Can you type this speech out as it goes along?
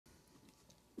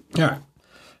All right.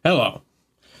 Hello.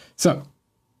 So,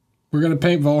 we're going to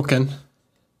paint Vulkan.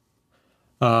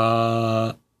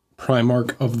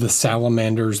 Primarch of the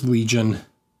Salamanders Legion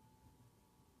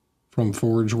from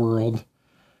Forge World.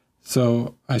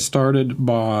 So, I started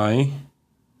by...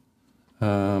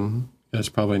 you guys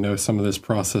probably know some of this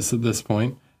process at this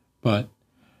point. But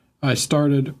I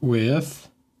started with...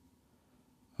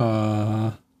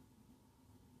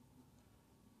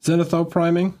 Zenithal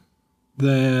priming.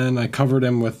 Then I covered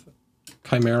him with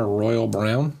Chimera Royal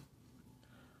Brown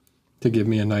to give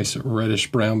me a nice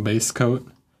reddish brown base coat.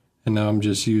 And now I'm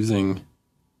just using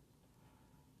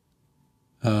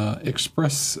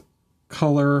Express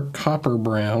Color Copper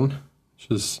Brown,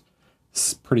 which is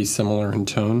pretty similar in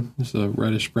tone. It's a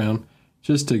reddish brown,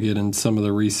 just to get in some of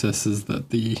the recesses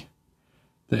that the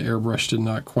airbrush did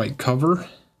not quite cover.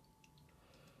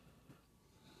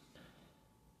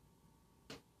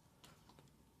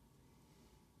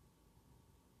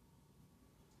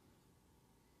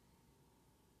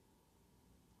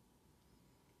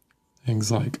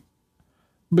 Things like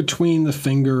between the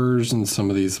fingers and some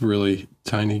of these really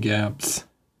tiny gaps.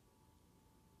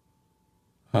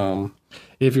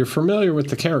 If you're familiar with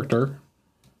the character,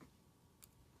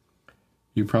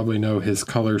 you probably know his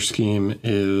color scheme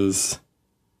is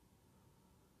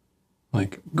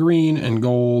like green and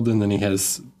gold, and then he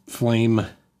has flame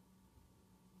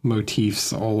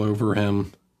motifs all over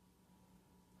him.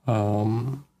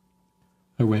 I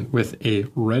went with a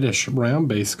reddish brown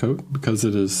base coat because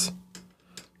it is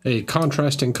a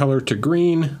contrasting color to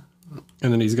green,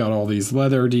 and then he's got all these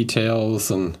leather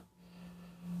details and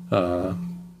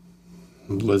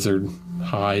lizard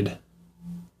hide.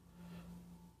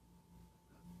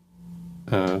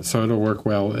 So it'll work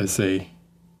well as a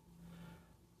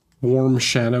warm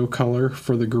shadow color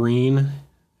for the green,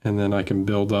 and then I can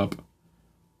build up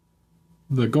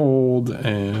the gold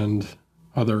and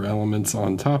other elements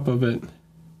on top of it.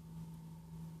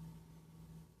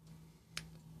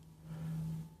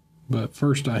 But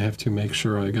first I have to make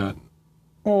sure I got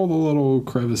all the little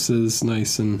crevices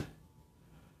nice and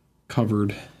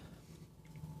covered.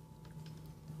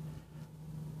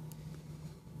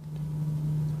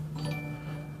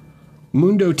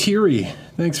 Mundo Tiri,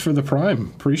 thanks for the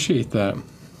prime. Appreciate that.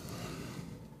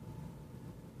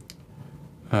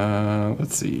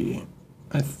 Let's see.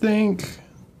 I think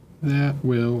that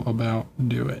will about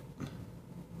do it.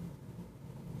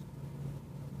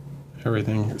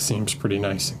 Everything seems pretty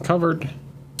nice and covered.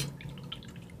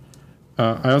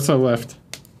 I also left,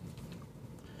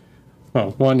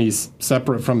 well, one, he's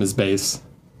separate from his base,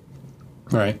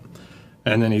 right?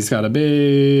 And then he's got a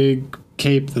big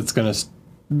cape that's going to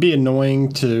be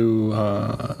annoying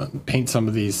to paint some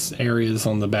of these areas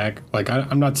on the back. Like,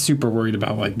 I'm not super worried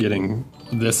about, like, getting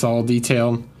this all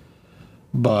detailed,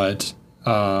 but...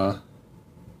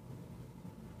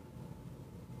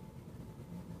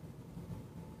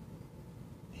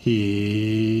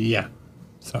 yeah.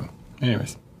 So,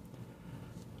 anyways.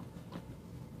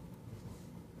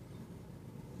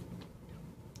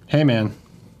 Hey, man.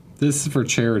 This is for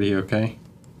charity, okay?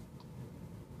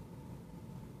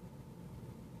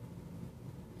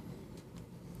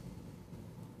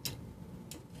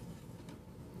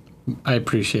 I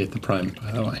appreciate the prime,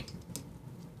 by the way.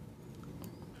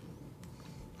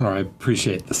 Or I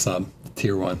appreciate the sub,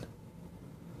 tier 1.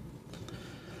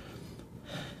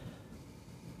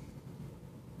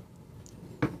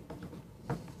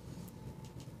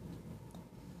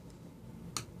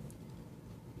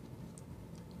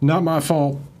 Not my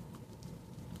fault.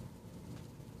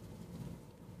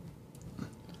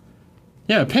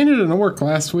 Yeah, I painted an orc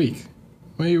last week.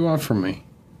 What do you want from me?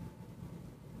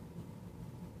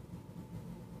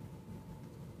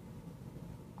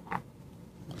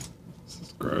 This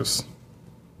is gross.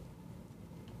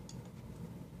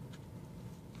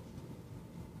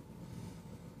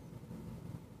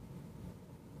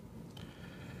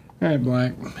 Alright,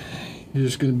 Black. You're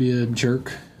just gonna be a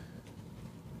jerk.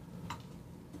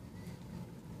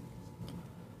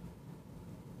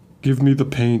 Give me the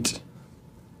paint.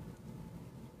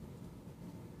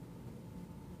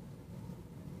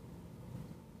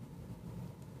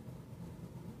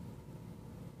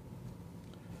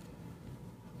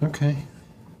 Okay.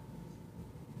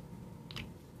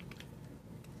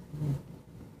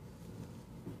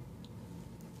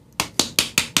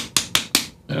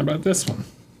 How about this one?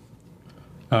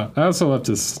 I also left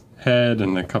his head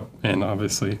and the cup, and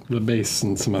obviously the base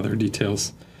and some other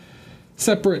details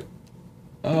separate.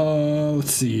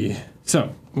 Let's see.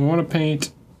 So, we want to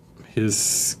paint his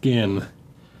skin.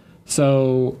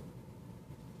 So,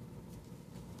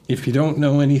 if you don't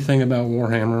know anything about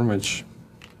Warhammer, which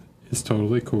is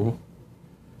totally cool,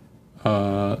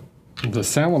 The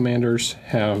salamanders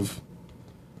have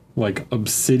like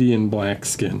obsidian black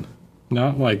skin,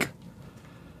 not like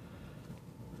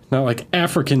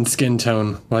African skin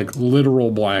tone, like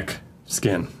literal black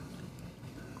skin.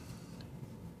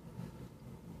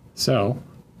 So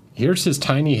here's his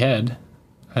tiny head,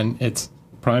 and it's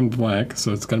primed black,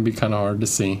 so it's going to be kind of hard to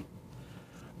see.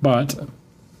 But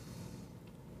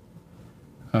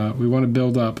we want to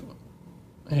build up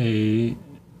a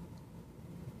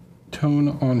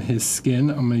tone on his skin.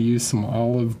 I'm going to use some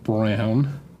olive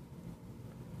brown.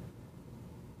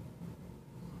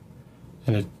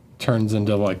 And it turns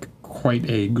into like quite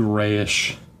a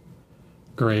grayish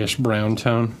brown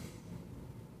tone.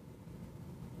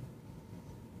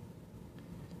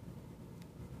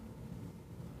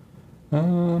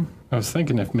 I was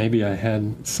thinking if maybe I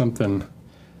had something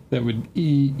that would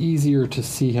be easier to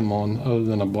see him on other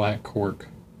than a black cork.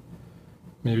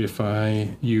 Maybe if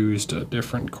I used a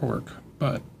different cork,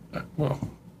 but well,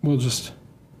 we'll just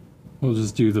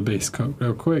do the base coat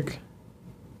real quick.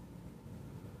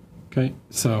 Okay,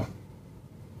 so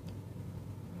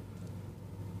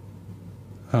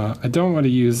I don't want to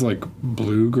use like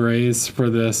blue grays for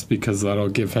this because that'll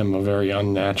give him a very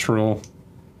unnatural,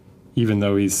 even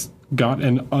though he's got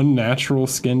an unnatural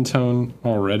skin tone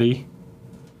already.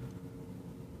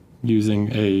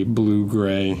 Using a blue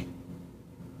gray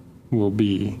would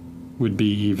be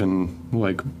even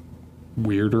like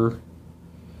weirder.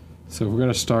 So we're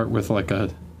gonna start with we're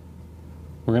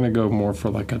gonna go more for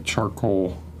like a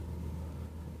charcoal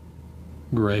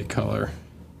gray color.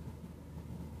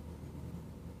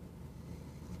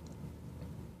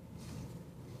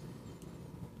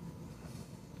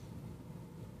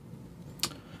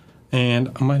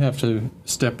 And I might have to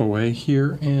step away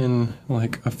here in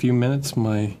like a few minutes.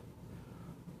 My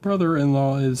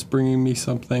brother-in-law is bringing me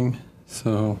something,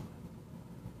 so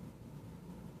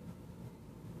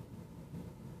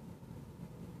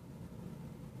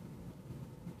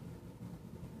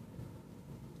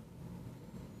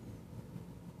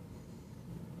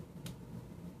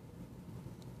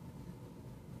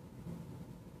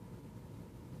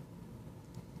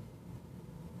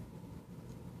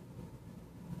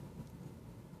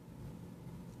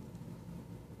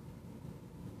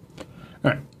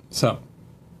all right, so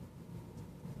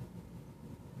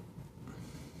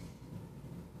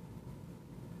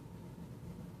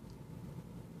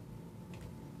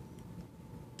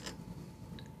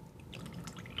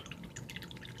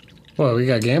well, we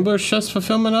got Gambler's Chest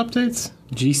fulfillment updates?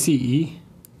 GCE?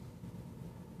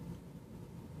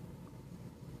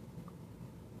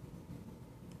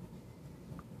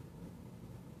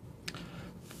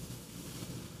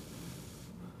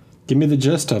 Give me the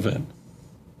gist of it.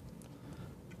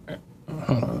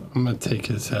 Hold on, I'm going to take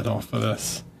his head off of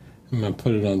this. I'm going to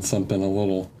put it on something a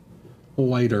little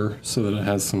lighter so that it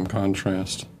has some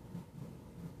contrast.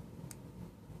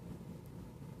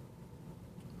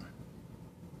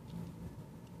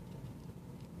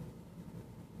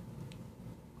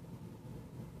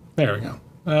 There we go.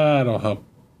 That'll help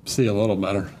see a little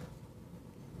better.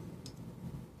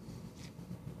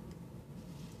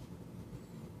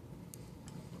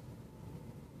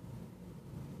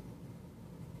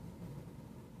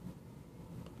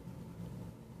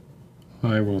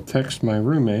 I will text my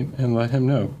roommate and let him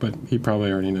know, but he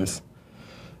probably already knows.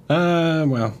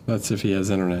 Well, that's if he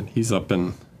has internet. He's up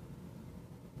in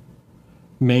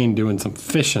Maine doing some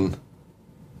fishing.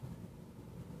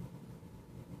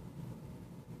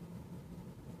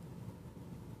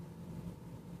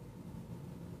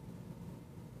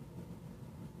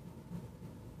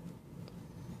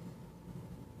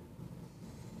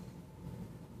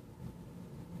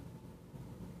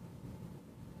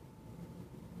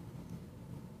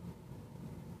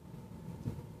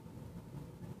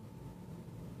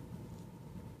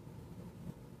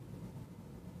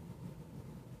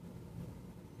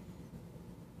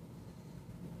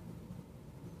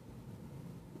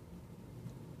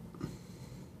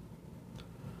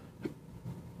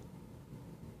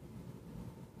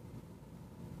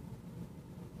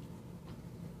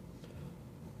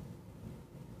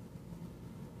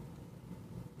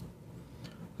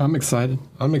 I'm excited.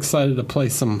 I'm excited to play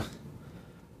some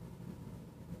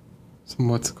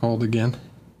what's it called again?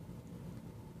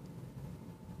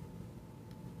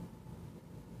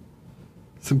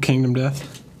 Some Kingdom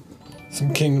Death.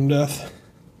 Some Kingdom Death.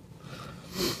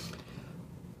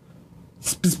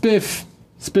 Spiff.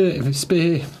 Spiff.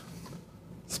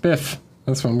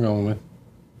 That's what I'm going with.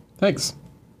 Thanks.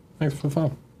 Thanks for the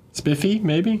follow. Spiffy,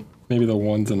 maybe? Maybe the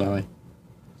one's an I.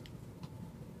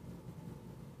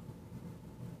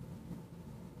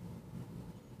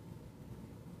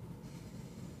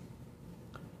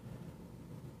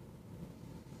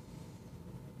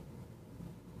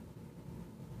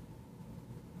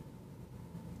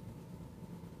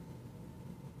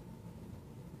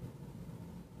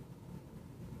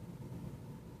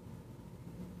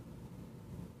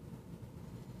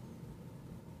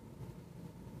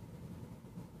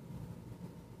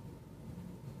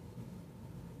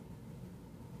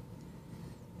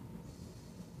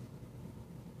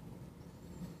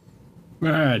 All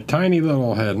right, tiny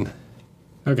little head.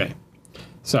 Okay,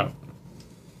 so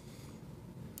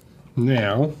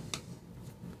now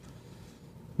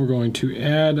we're going to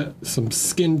add some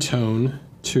skin tone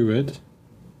to it.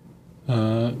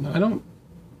 I don't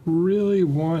really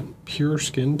want pure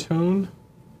skin tone.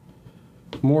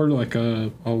 More like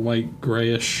a light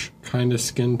grayish kind of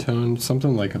skin tone.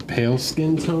 Something like a pale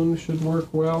skin tone should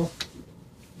work well.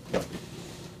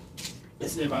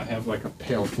 Let's see if I have like a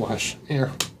pale flush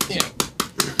here. Yeah.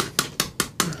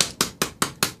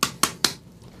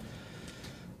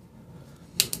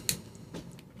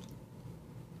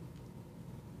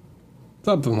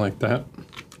 Something like that.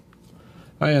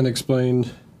 I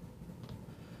unexplained.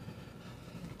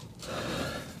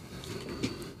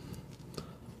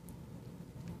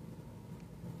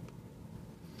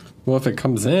 Well, if it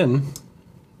comes in,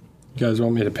 you guys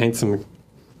want me to paint some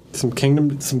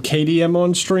KDM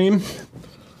on stream?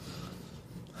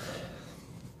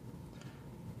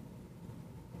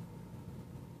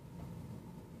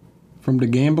 From the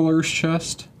gambler's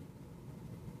chest.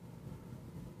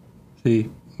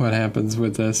 See what happens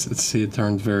with this. See, it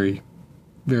turns very,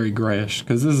 very grayish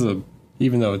because this is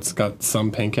even though it's got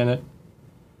some pink in it.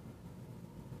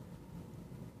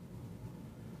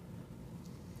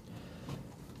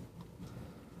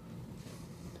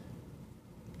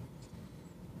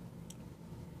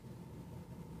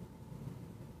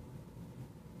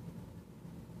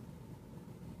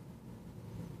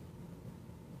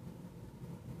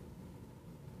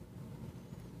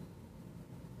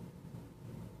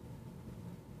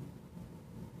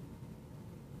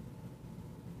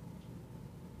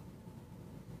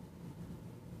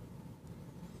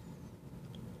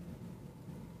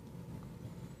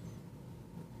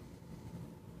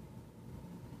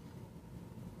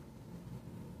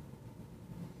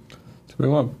 We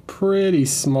want pretty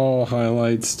small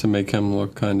highlights to make him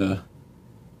look kind of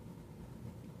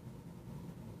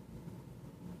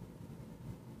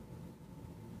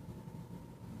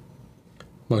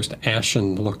most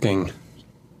ashen looking.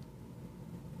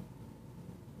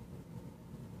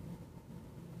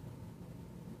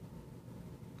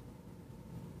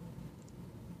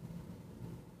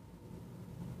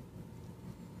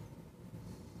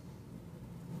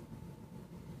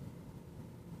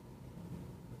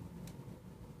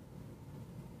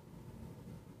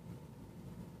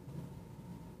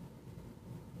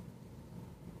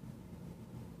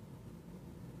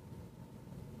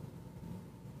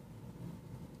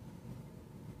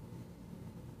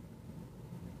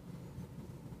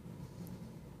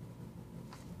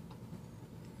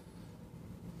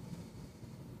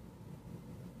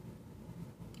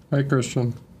 Hi,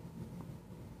 Christian.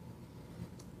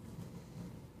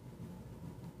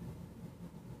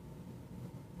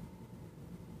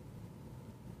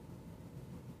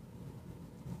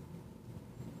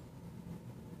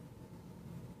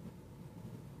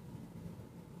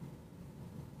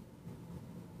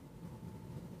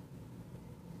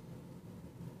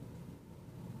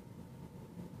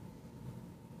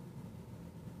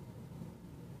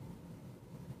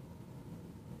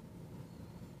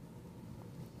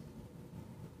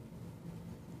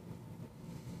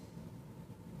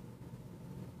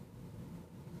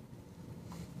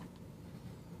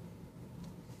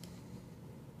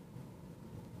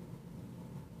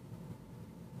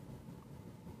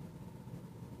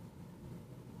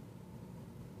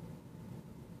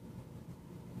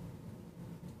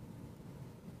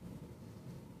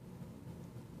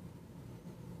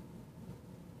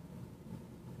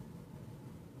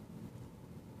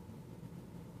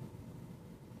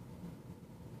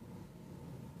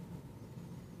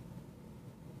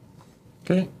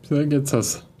 Okay, so that gets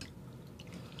us.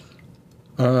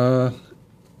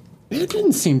 It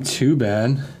didn't seem too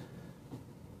bad.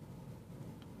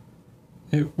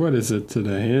 What is it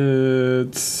today?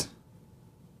 It's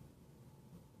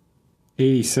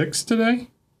 86 today?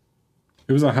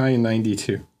 It was a high in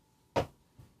 92.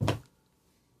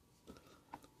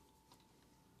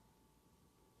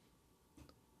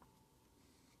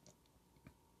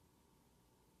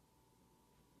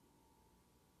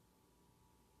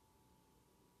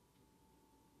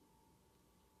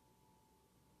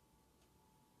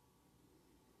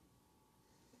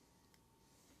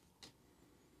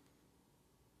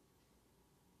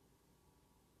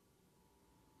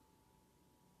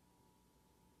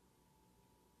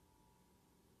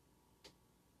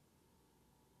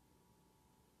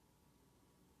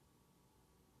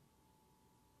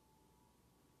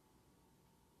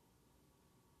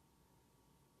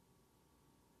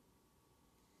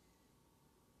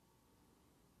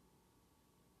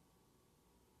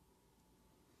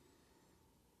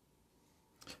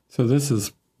 So this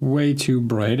is way too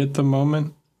bright at the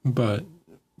moment, but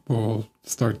we'll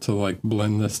start to like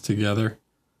blend this together.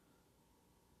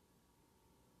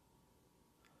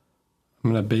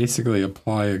 I'm going to basically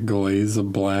apply a glaze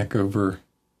of black over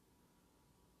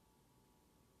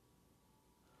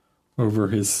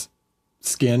his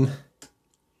skin.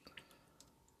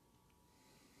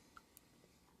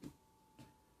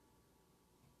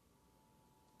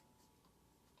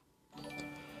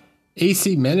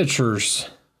 AC Miniatures,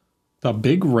 the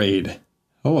big raid.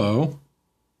 Hello.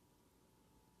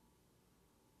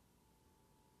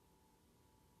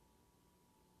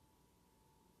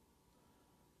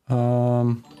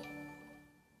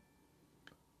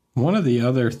 One of the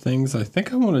other things I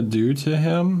think I want to do to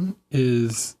him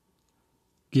is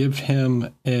give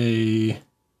him a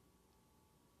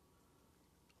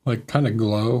like kind of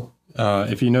glow.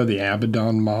 If you know the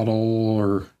Abaddon model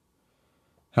or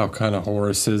how kind of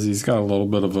Horus is, he's got a little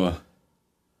bit of a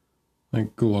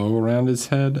like glow around his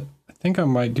head. I think I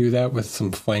might do that with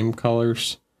some flame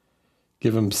colors.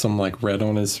 Give him some like red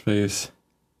on his face.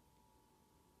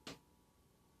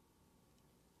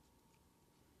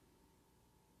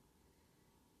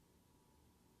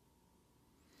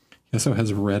 He also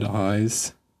has red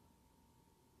eyes.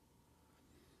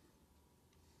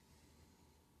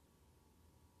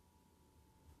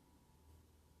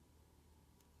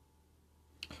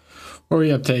 What are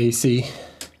we up to, AC?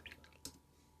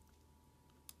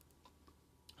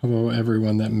 Hello,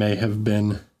 everyone that may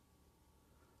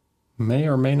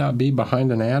or may not be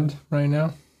behind an ad right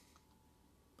now.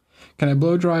 Can I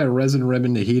blow dry a resin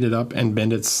ribbon to heat it up and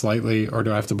bend it slightly, or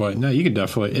do I have to blow it? No, you could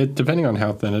definitely, depending on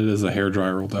how thin it is, a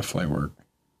hairdryer will definitely work.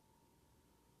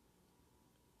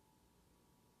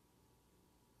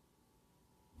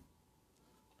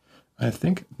 I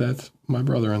think that's my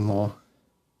brother-in-law.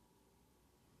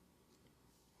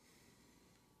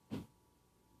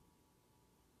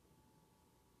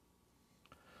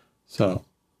 So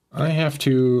I have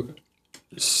to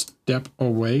step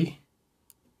away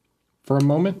for a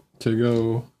moment to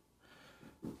go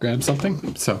grab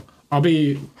something. So I'll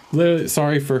be literally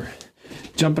sorry for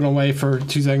jumping away for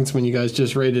 2 seconds when you guys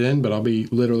just raided in, but I'll be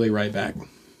literally right back.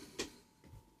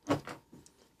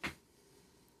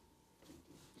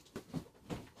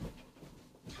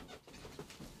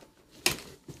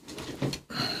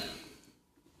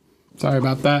 Sorry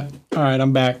about that. All right,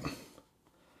 I'm back.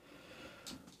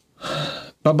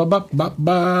 All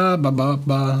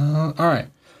right.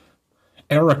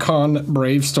 Ericon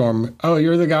Bravestorm. Oh,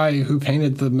 you're the guy who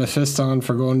painted the Mephiston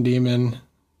for Golden Demon,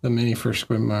 the mini for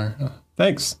Squidmire. Oh,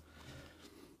 thanks.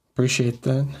 Appreciate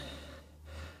that.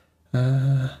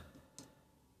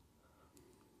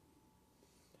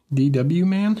 DW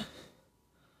Man?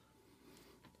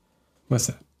 What's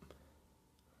that?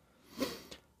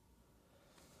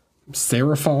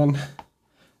 Seraphon.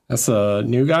 That's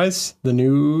new guys? The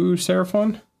new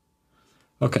Seraphon?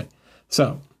 Okay,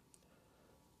 so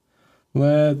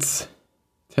let's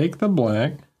take the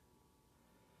black.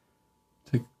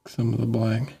 Take some of the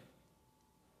black.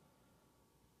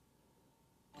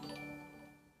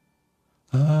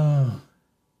 Oh.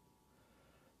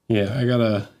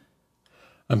 Yeah,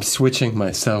 I'm switching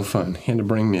my cell phone. He had to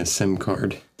bring me a SIM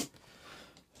card.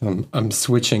 I'm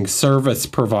switching service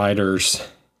providers.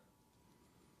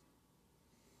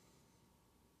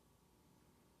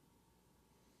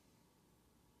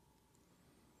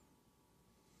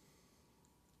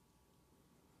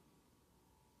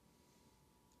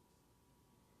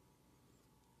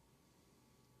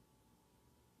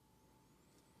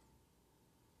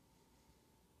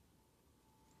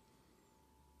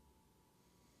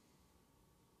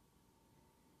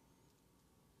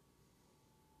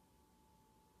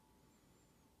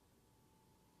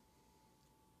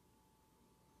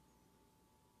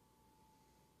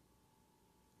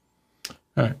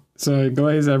 All right, so I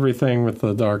glaze everything with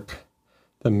the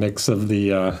mix of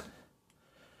the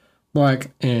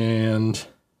black and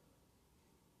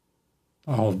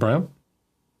olive brown.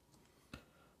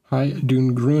 Hi,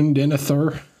 Dún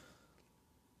Grundinithur.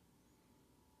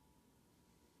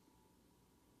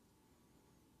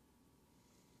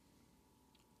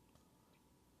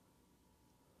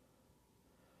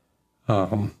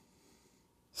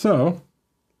 So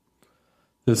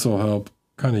this will help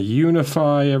kind of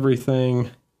unify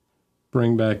everything,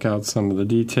 bring back out some of the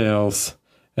details,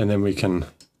 and then we can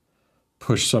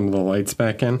push some of the lights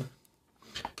back in.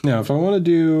 Now, if I want to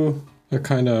do a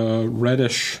kind of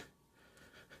reddish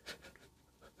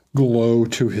glow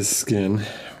to his skin,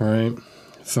 right?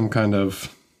 Some kind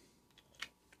of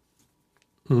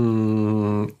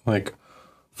like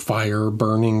fire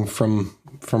burning from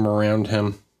around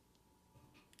him.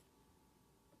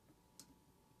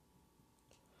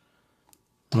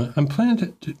 I'm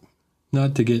planning to,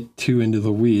 not to get too into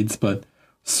the weeds, but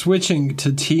switching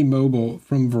to T-Mobile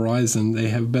from Verizon, they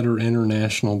have better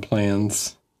international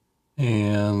plans.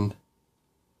 And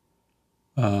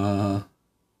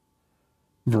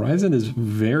Verizon is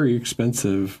very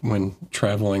expensive when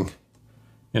traveling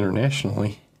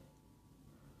internationally.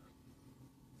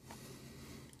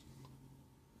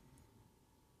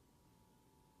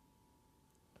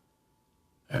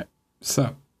 All right,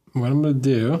 so what I'm going to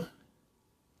do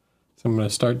is I'm going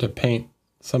to start to paint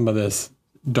some of this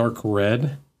dark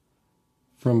red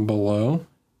from below.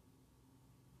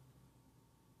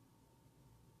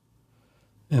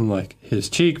 And like his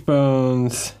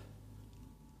cheekbones.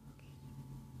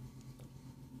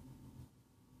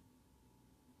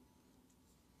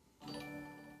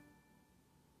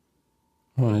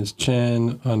 On his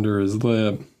chin, under his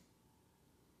lip,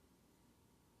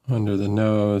 under the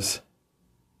nose,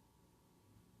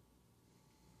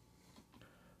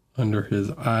 under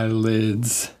his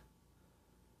eyelids.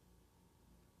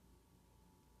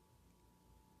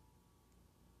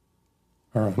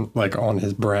 Or like on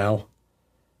his brow.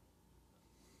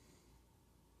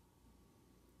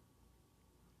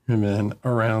 And then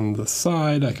around the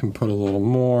side, I can put a little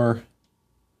more.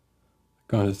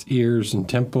 Like on his ears and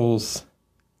temples.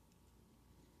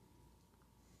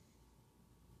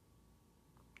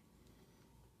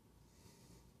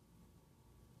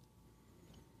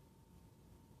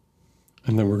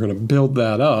 And then we're going to build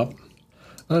that up.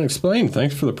 Unexplained,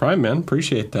 thanks for the Prime, man.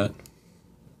 Appreciate that.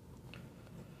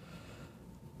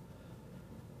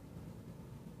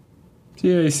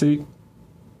 CAC.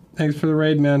 Thanks for the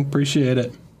raid, man. Appreciate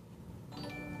it.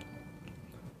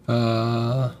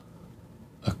 A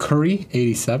Curry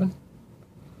 87.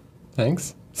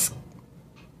 Thanks.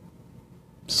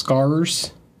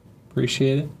 Scars.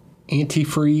 Appreciate it.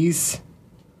 Antifreeze.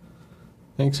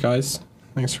 Thanks, guys.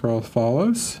 Thanks for all the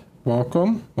follows.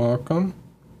 Welcome. Welcome.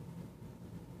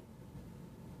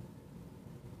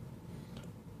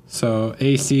 So,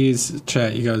 AC's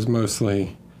chat, you guys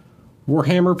mostly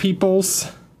Warhammer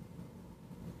peoples?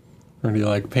 Or do you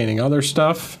like painting other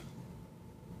stuff?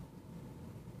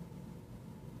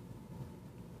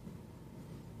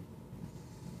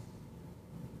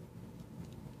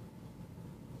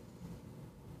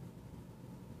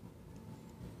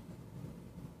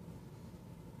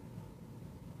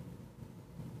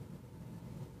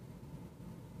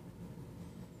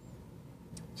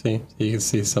 See, you can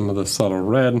see some of the subtle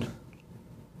red.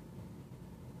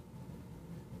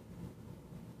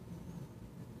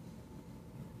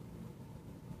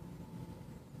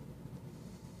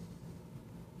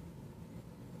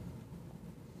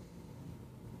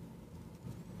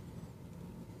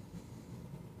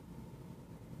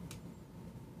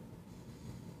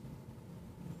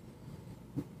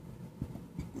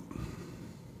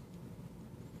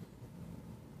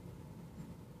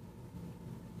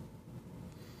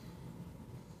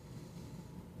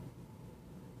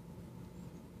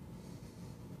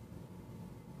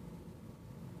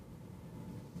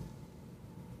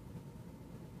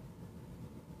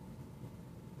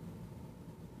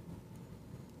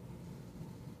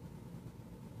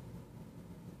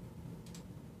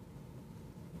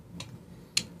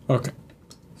 Okay,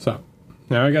 so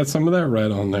now I got some of that red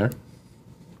on there.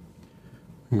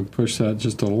 I'm going to push that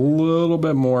just a little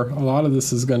bit more. A lot of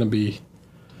this is going to be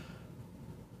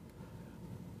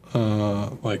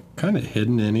like kind of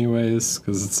hidden anyways,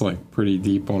 because it's like pretty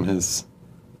deep on the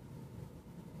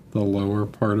lower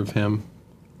part of him.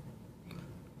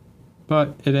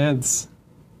 But it adds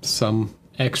some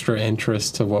extra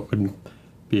interest to what would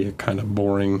be a kind of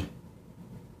boring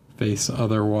face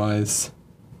otherwise.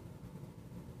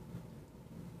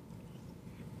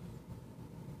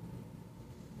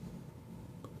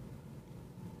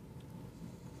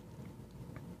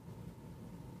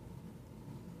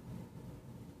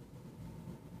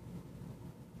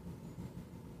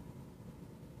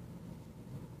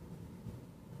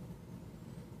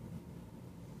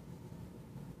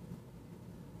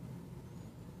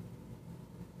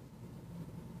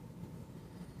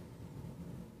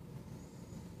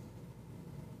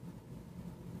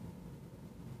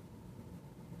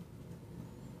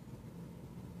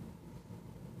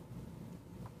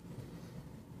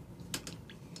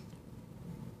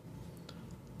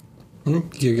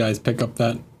 You guys pick up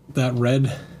that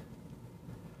red?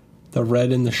 The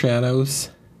red in the shadows?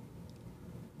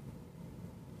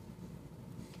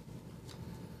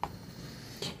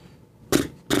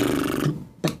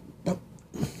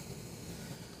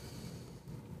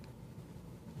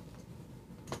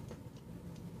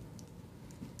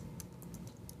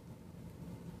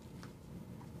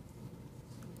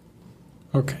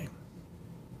 Okay.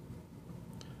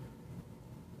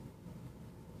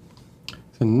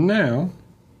 So now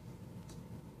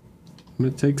I'm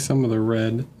going to take some of the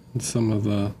red and some of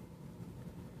the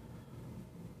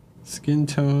skin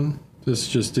tone,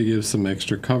 just to give some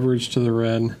extra coverage to the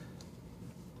red.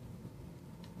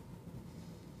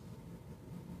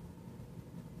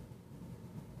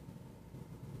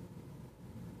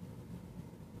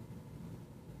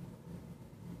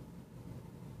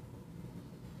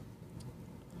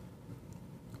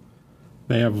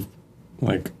 They have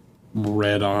like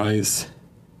red eyes.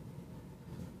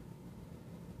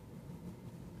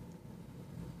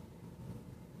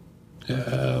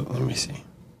 Let me see.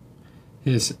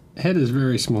 His head is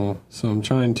very small, so I'm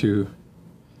trying to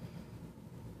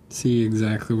see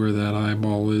exactly where that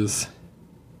eyeball is.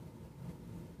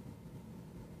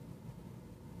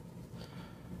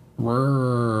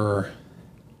 Roar.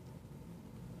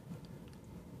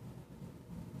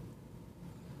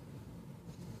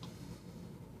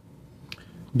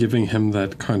 Giving him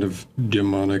that kind of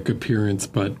demonic appearance,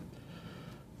 but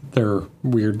they're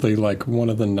weirdly like one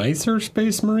of the nicer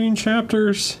Space Marine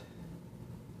chapters.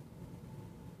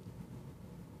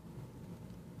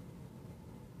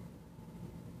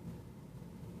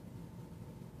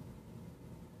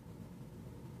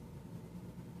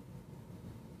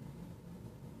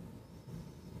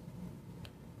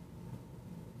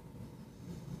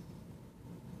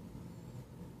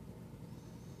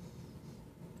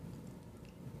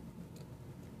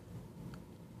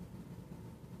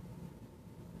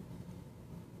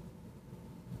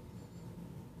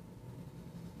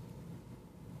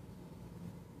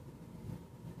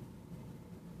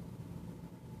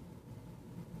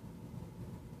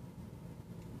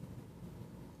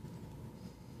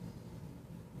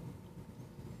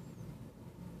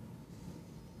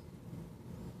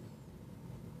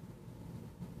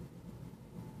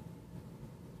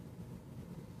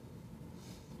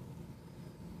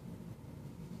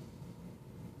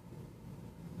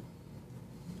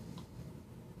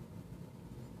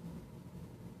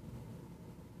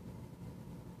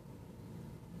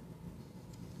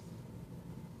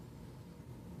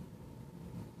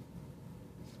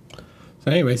 So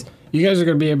anyways, you guys are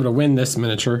going to be able to win this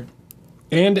miniature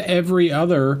and every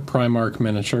other Primarch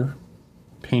miniature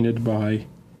painted by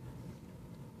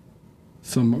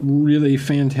some really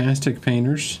fantastic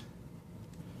painters.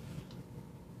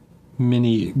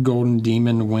 Mini Golden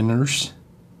Demon winners.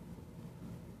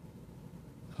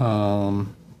 You'll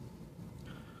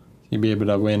be able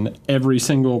to win every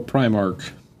single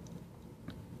Primarch.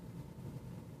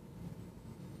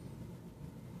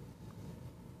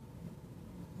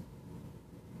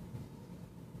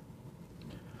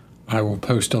 I will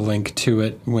post a link to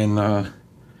it when the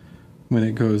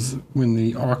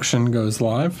auction goes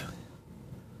live,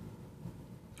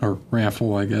 or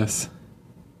raffle, I guess.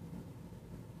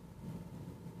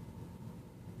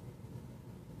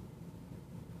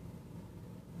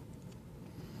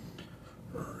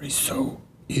 He's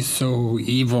so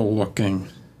evil looking,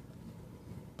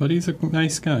 but he's a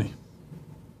nice guy.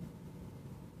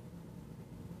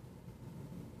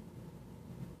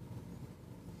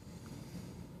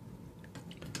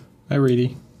 Hi,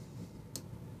 Reedy.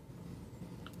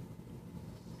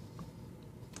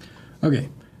 Okay,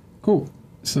 cool.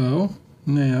 So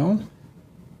now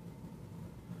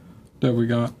that we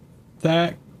got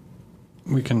that,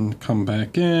 we can come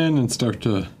back in and start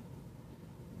to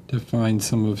define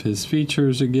some of his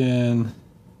features again.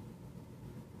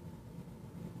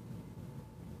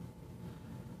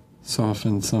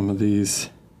 Soften some of these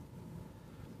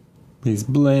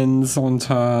blends on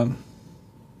top.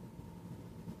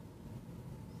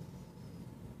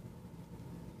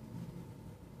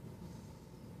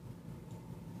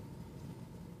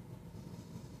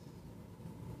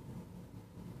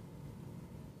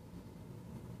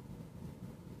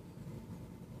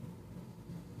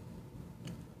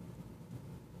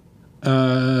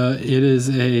 It is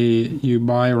you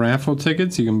buy raffle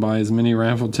tickets. You can buy as many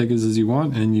raffle tickets as you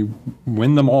want, and you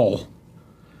win them all.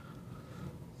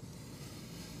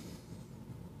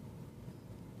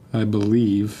 I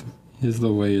believe is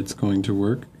the way it's going to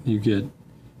work. You get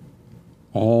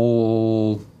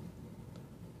all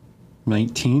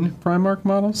 19 Primarch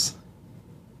models.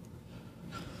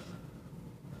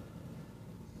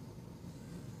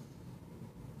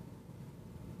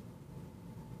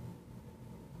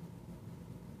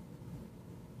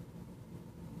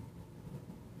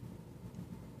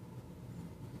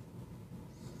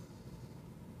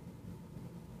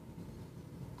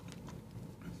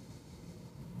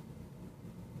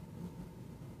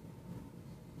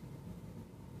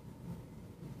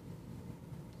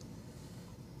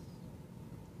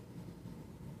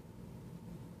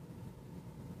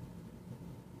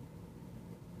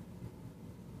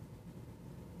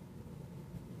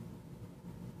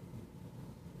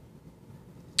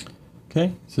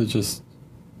 Okay, so just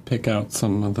pick out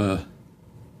some of the...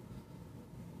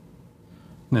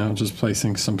 Now just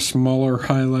placing some smaller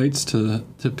highlights to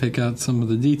pick out some of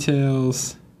the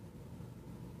details.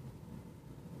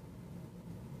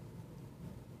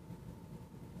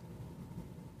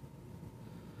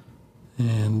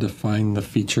 And define the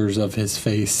features of his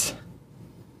face.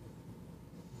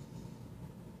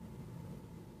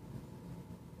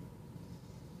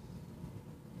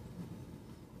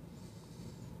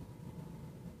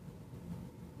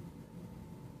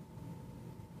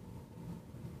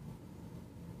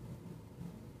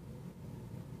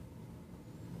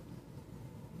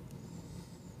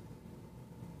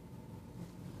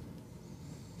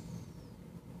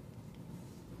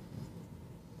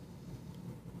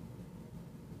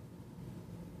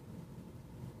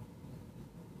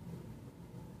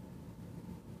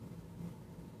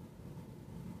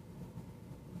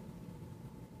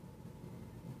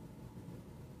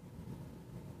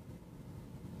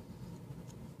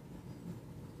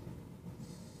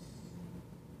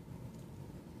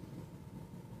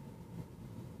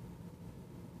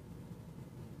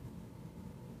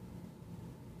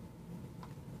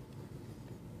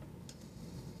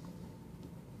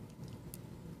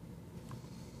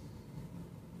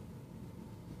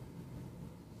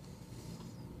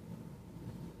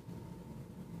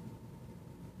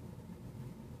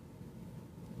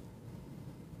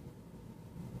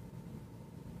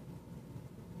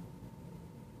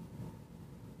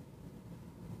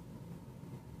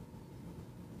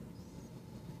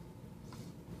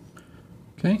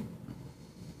 Okay.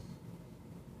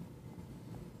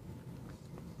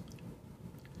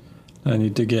 I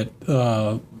need to get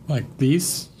like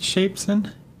these shapes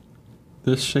in.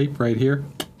 This shape right here.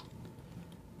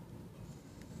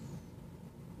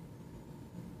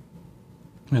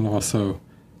 And also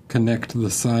connect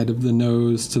the side of the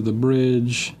nose to the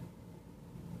bridge.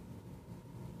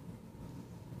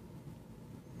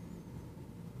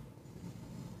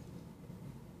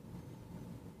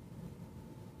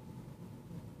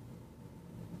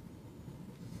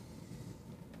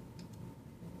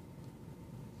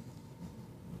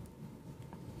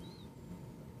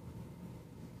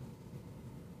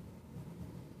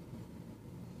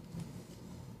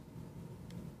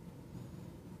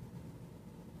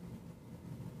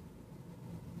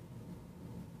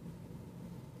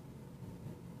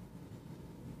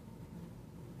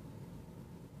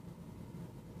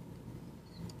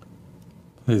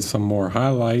 There's some more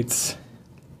highlights.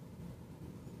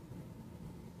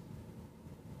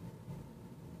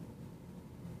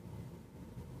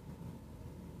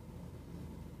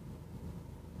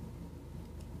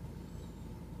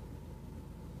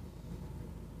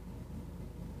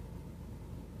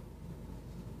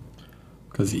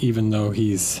 Because even though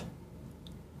he's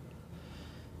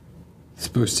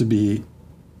supposed to be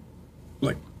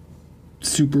like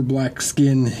super black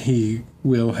skin, he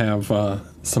will have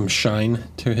some shine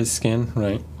to his skin,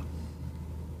 right?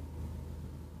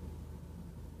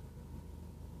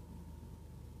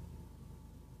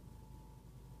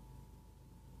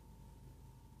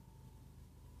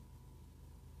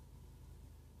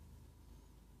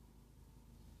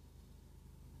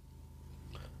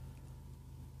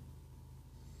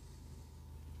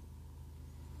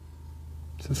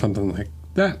 So something like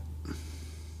that.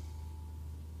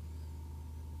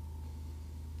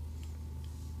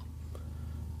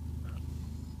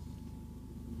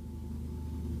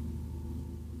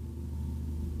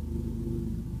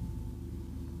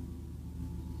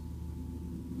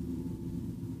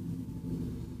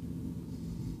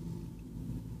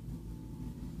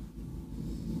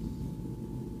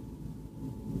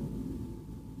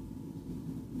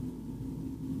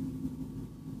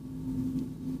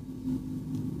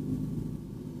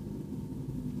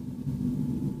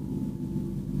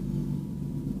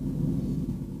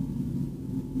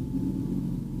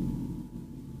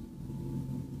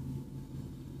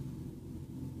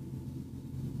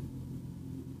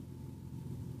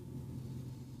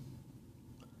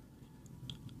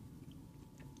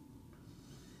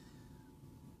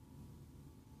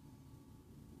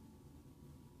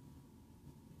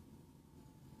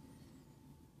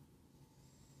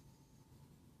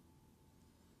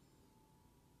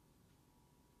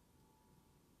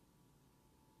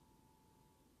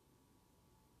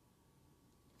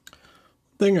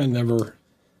 Thing I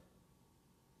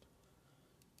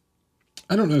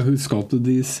don't know who sculpted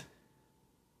these.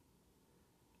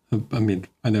 I mean,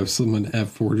 I know someone at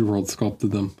Forge World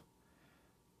sculpted them.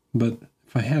 But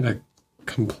if I had a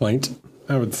complaint,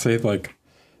 I would say, like,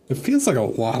 it feels like a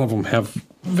lot of them have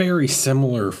very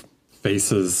similar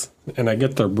faces. And I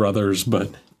get they're brothers,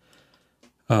 but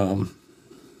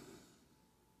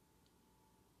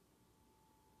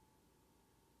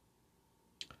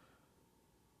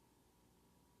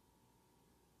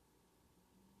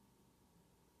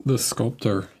the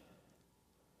sculptor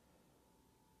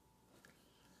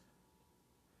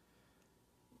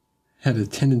had a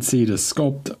tendency to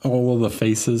sculpt all of the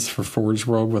faces for Forge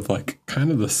World with like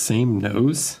kind of the same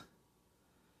nose.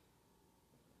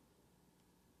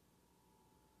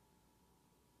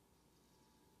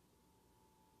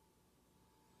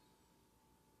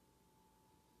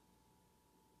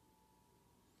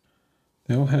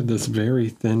 They all had this very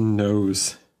thin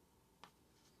nose.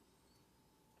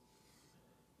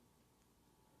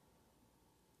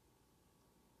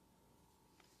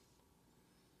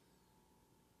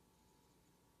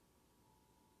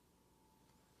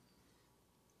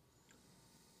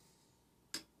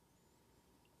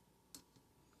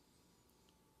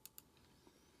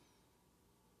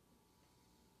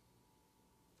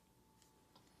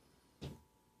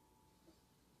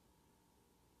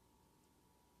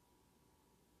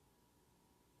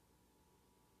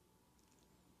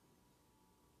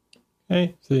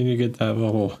 Okay, so you get that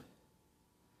little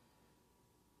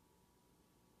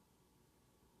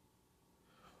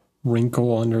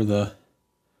wrinkle under the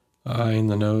eye and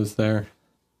the nose there.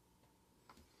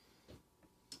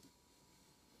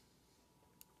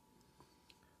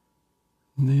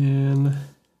 And then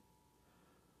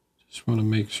just want to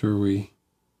make sure we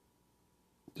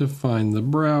define the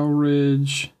brow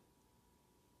ridge.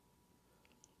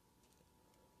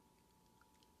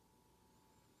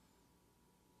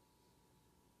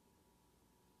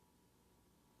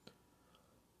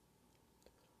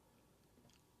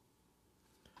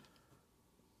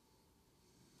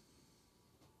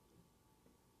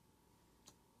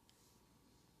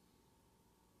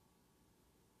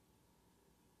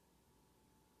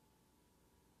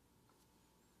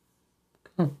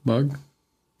 Oh, bug.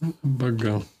 Where'd the bug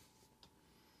go?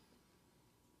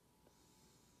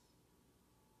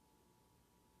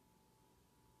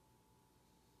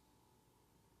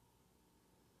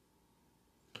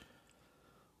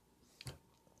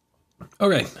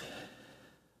 Okay.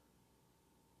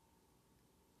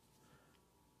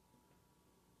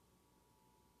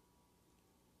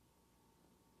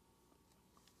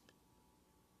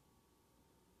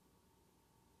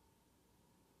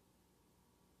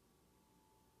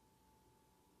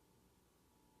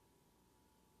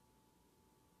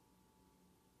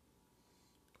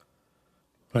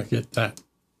 I get that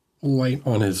light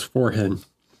on his forehead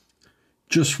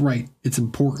just right. It's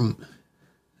important.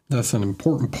 That's an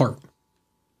important part.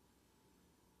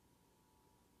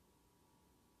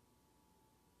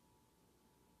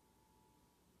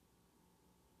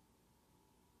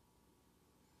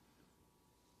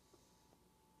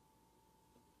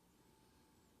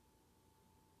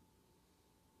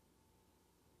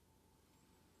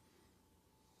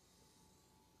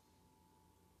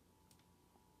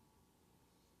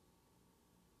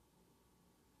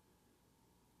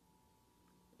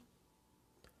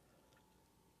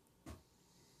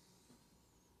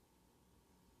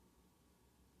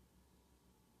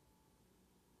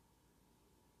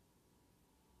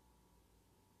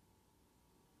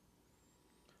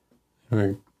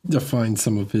 I define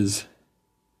some of his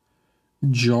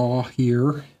jaw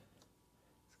here.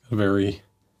 A very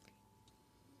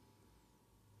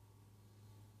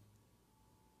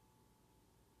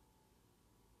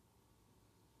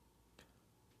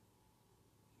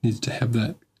needs to have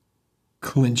that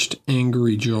clenched,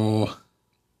 angry jaw.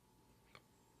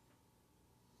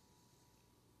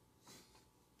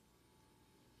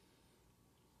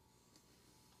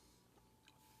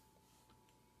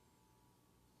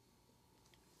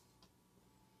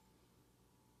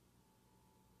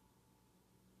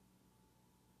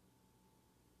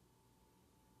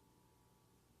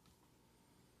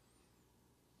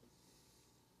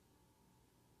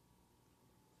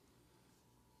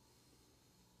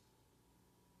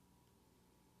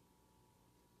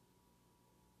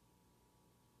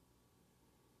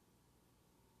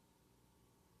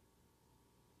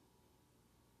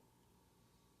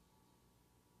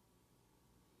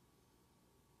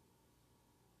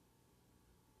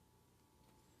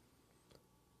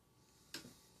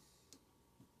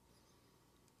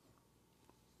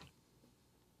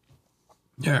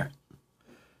 Yeah.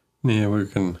 Now we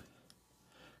can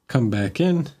come back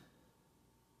in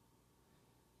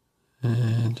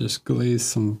and just glaze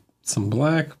some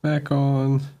black back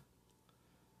on.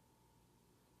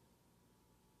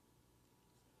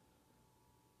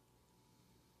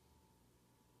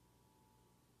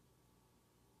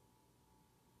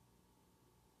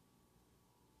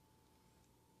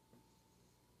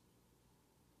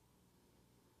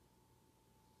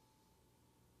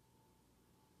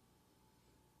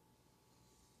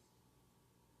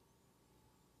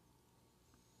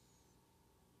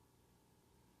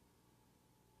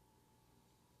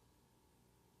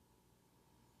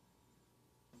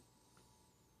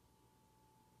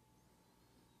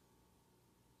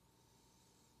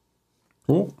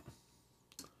 Cool.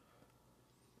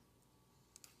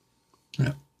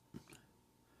 Yeah.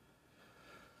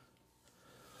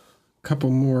 Couple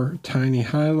more tiny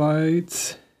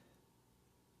highlights.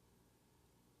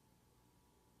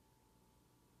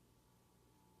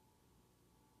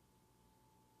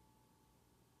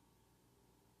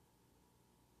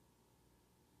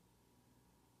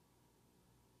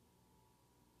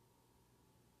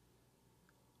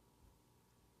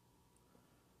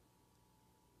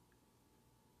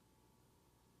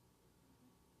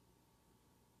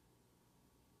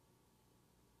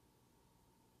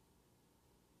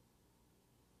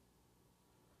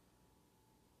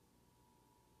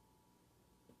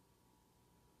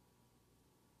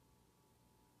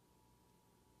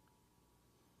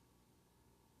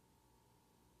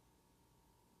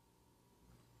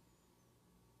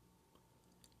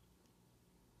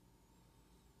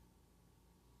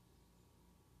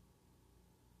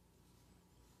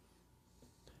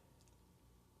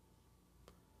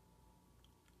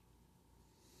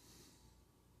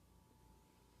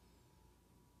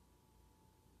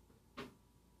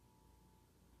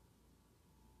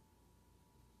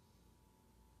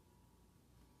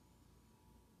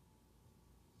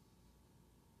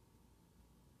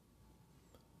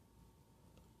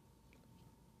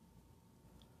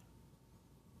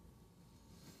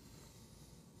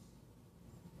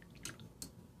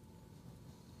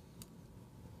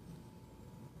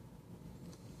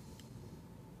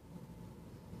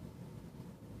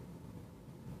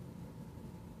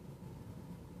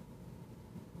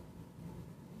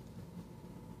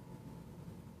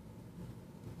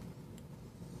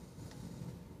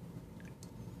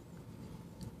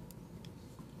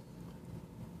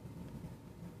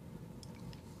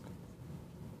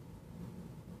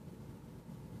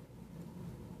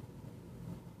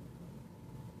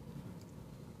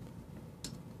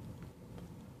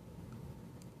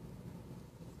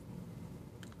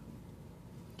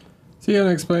 See you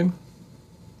next plane.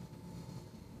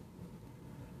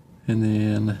 And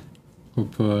then we'll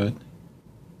put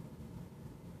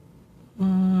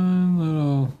one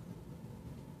little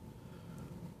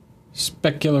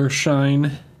specular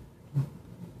shine.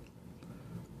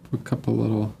 Put a couple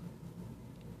little,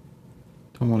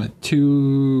 don't want it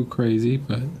too crazy,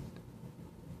 but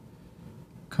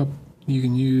couple, you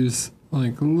can use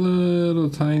like little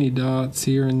tiny dots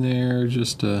here and there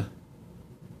just to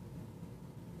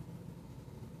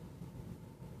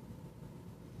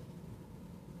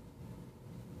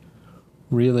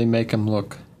really make them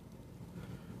look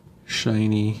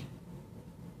shiny.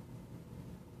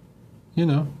 You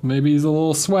know, maybe he's a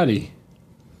little sweaty.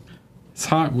 It's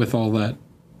hot with all that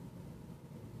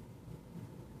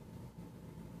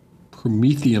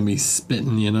promethium he's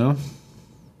spitting, you know?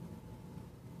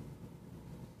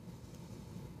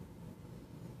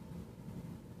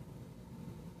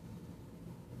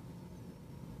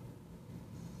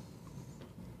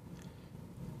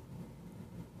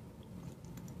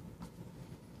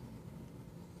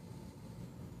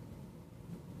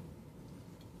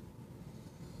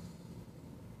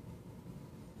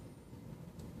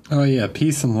 Oh yeah,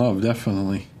 peace and love,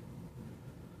 definitely.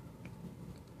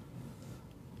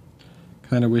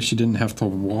 Kind of wish you didn't have to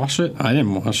wash it. I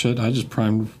didn't wash it. I just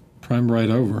primed right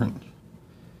over it.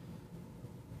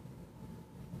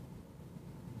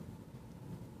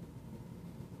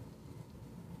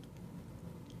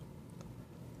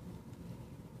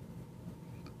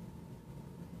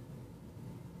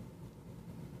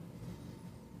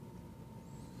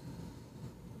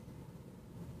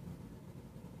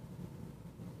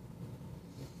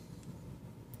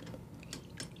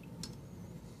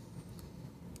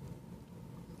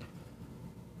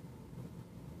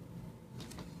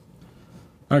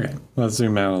 Okay, let's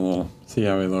zoom out a little, see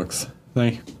how he looks.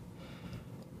 See?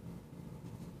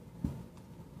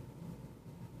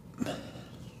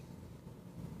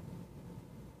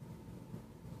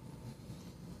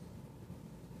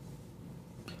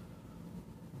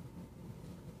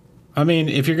 I mean,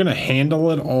 if you're going to handle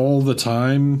it all the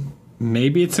time,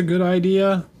 maybe it's a good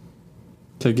idea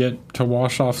to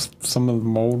wash off some of the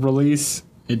mold release.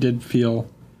 It did feel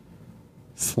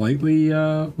slightly,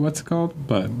 what's it called?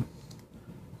 But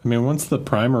I mean, once the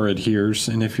primer adheres,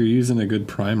 and if you're using a good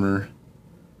primer,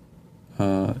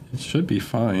 it should be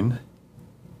fine.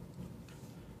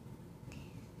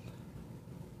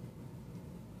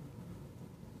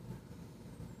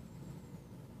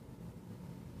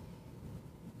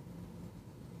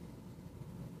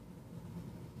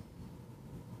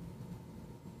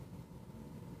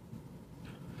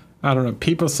 I don't know.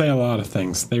 People say a lot of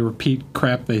things. They repeat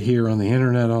crap they hear on the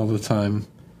internet all the time.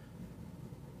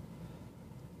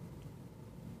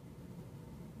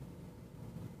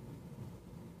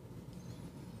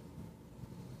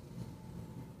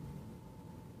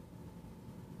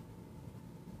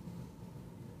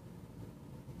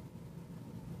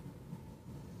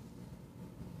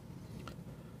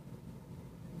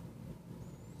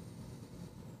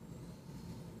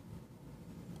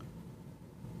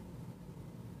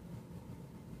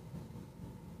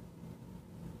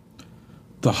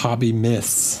 the hobby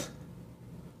miss.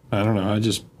 I don't know.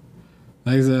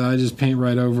 Like I said, I just paint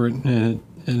right over it, and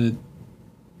it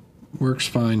works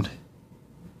fine.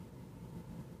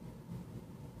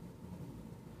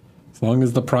 As long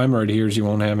as the primer adheres, you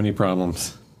won't have any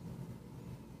problems.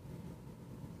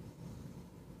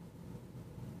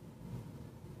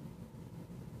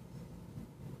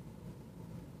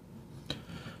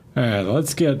 All right,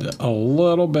 let's get a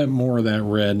little bit more of that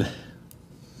red.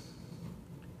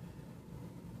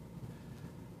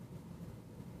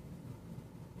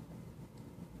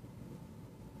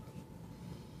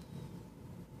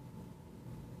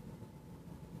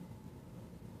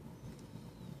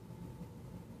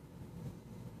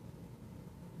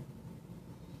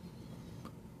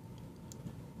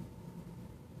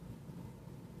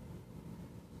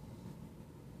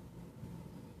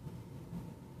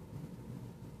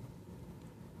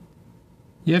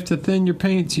 You have to thin your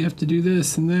paints, you have to do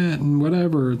this and that and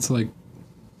whatever. It's like,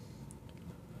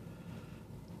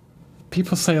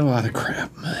 people say a lot of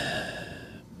crap.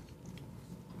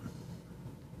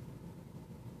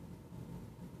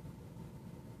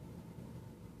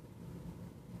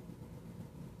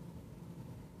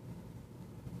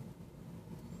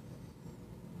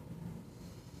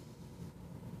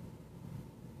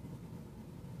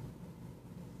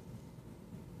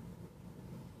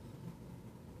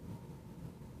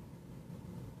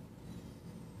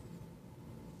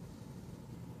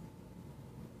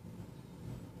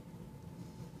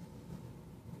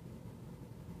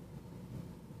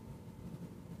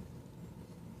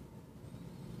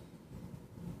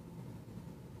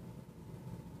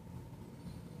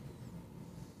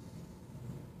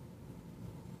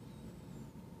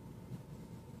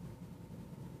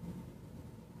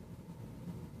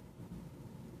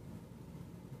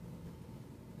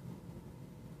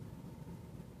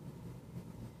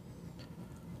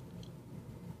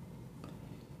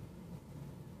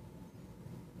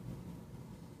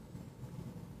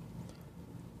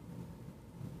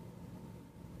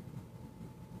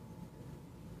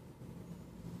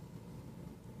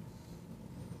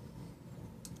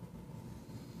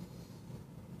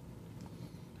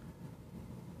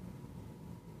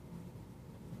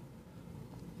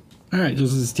 All right,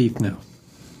 just his teeth now.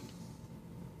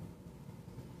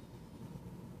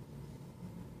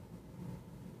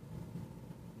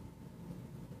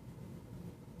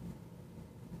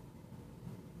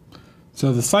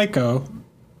 So the psycho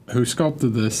who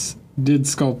sculpted this did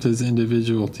sculpt his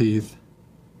individual teeth.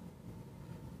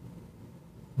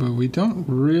 But we don't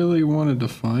really want to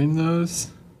define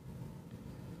those,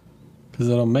 because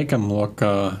it'll make them look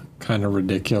kind of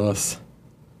ridiculous.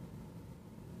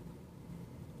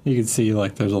 You can see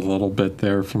like there's a little bit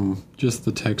there from just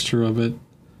the texture of it.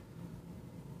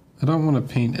 I don't want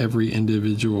to paint every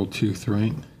individual tooth,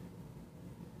 right?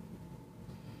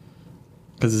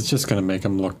 Because it's just going to make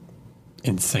them look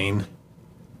insane.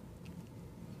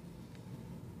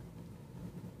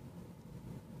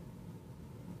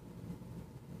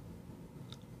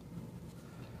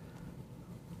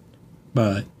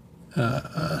 But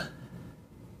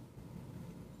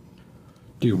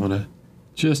do you want to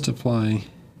just apply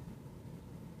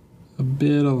a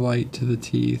bit of light to the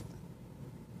teeth?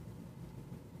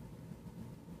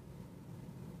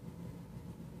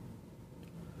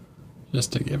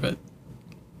 Just to give it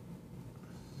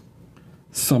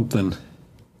something.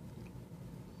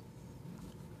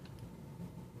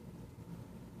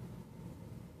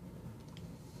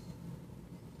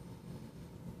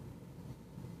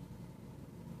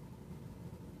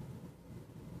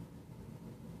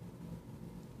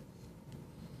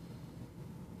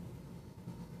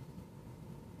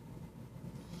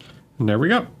 And there we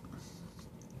go.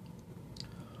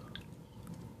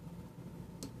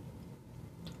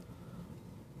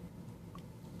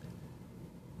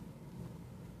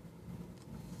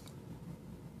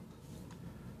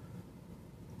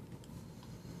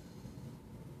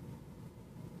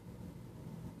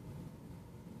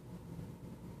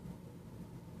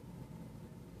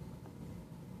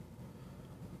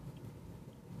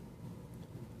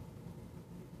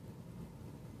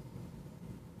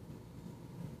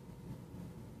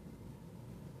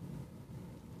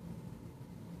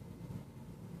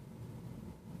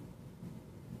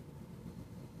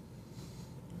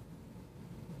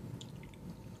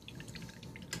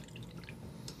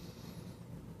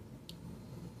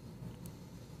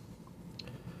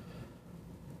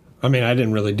 I mean, I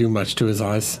didn't really do much to his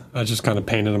eyes. I just kind of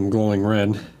painted them glowing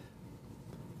red.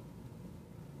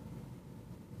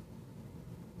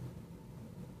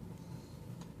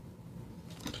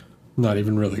 Not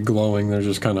even really glowing, they're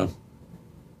just kind of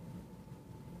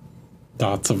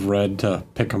dots of red to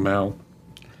pick them out.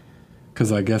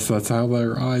 because I guess that's how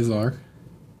their eyes are.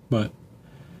 But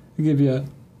to give you,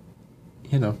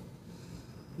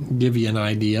 give you an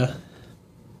idea.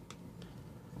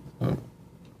 Oh.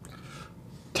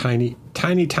 Tiny,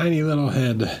 tiny, tiny little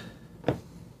head.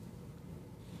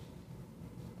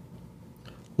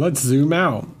 Let's zoom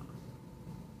out.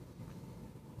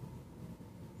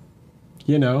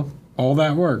 All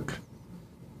that work.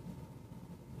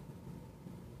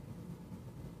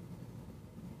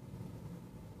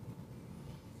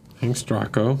 Thanks,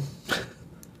 Draco.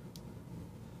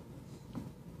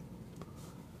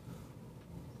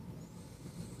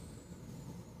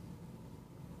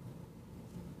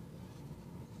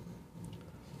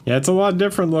 Yeah, it's a lot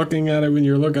different looking at it when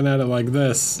you're looking at it like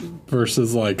this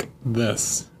versus like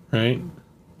this, right?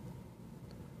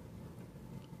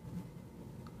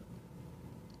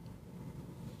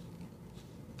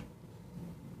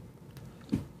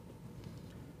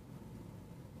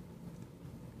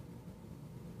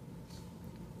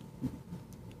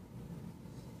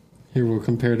 Here we'll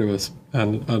compare to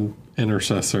an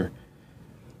intercessor.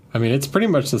 I mean, it's pretty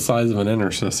much the size of an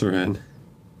intercessor head.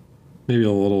 Maybe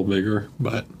a little bigger,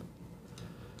 but...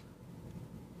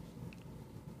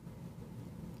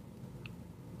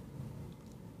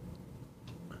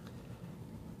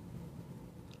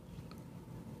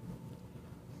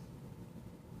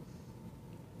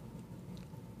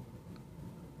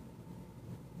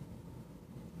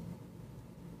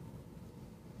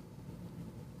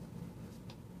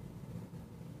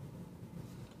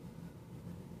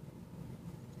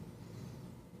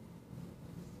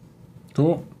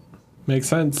 Cool. Makes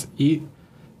sense.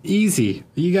 Easy.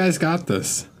 You guys got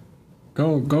this.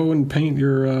 Go and paint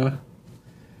your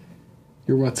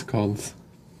what's it called?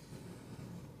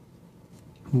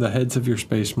 The heads of your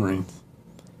Space Marines.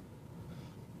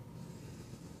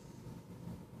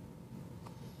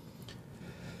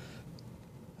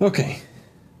 Okay.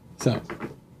 So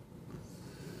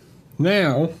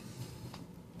now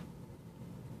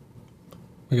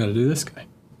we got to do this guy.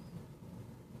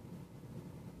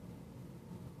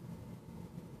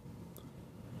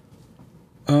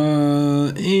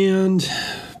 And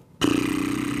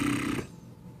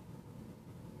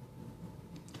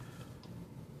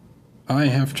I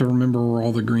have to remember where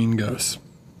all the green goes.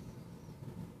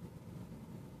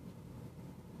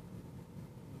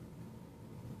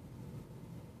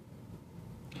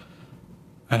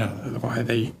 I don't know why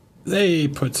they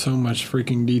put so much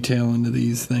freaking detail into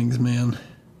these things, man.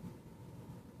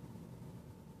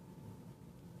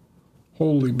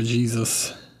 Holy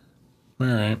bejesus. All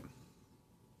right.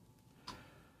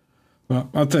 Well,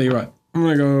 I'll tell you what. I'm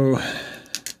going to go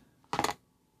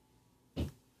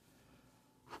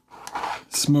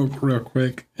smoke real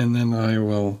quick, and then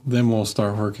we'll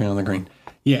start working on the green.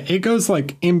 Yeah, it goes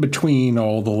like in between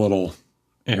all the little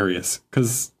areas,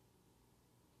 because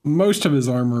most of his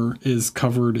armor is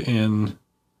covered in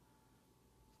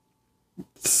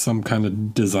some kind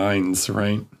of designs,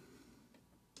 right?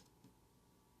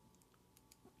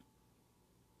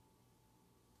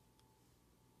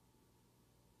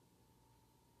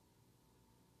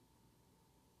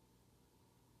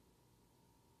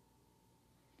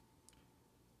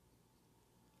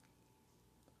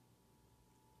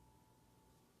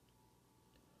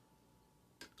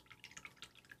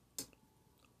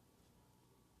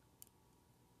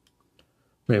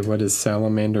 Wait, what is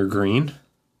salamander green?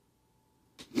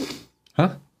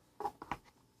 Huh?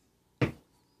 I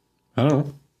don't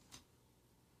know.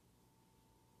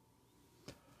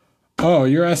 Oh,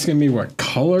 you're asking me what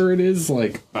color it is?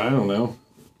 Like, I don't know.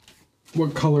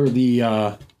 What color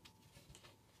the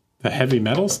heavy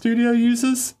metal studio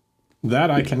uses? That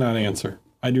I cannot answer.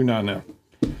 I do not know.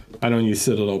 I don't use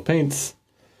Citadel paints.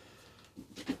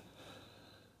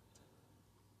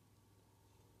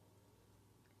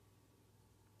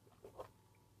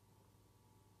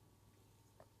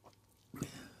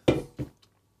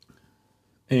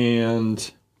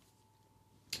 And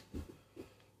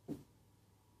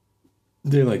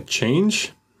they like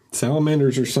change.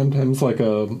 Salamanders are sometimes like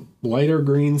a lighter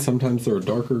green, sometimes they're a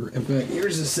darker. In fact,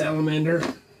 here's a salamander.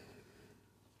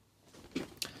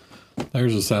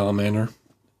 There's a salamander.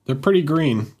 They're pretty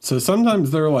green. So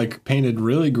sometimes they're like painted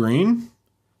really green.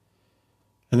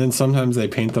 And then sometimes they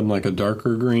paint them like a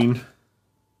darker green.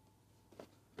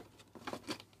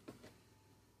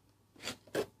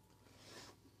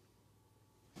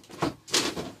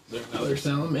 There's another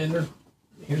salamander.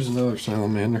 Here's another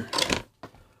salamander.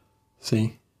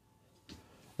 See?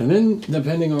 And then,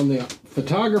 depending on the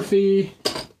photography,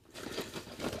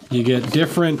 you get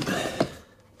different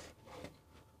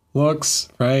looks,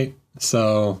 right?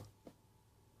 So,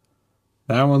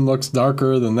 that one looks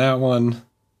darker than that one.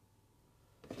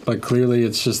 But clearly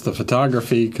it's just the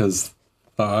photography because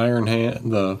the Iron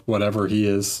Hand, the whatever he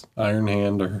is, Iron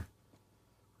Hand or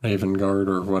Raven Guard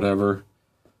or whatever,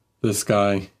 this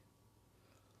guy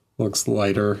looks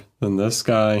lighter than this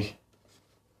guy.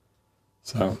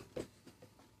 So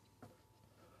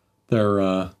they're,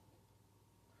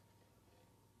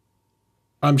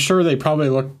 I'm sure they probably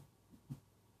look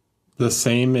the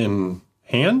same in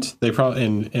hand. They probably,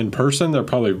 in person, they're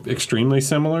probably extremely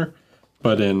similar.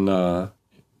 But in,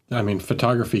 I mean,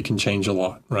 photography can change a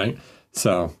lot, right?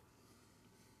 So.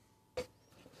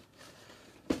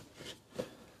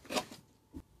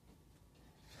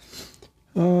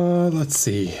 Let's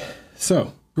see.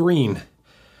 So, green.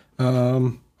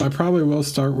 I probably will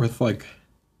start with like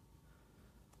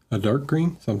a dark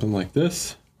green, something like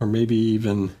this. Or maybe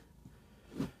even,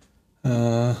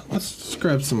 let's just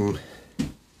grab some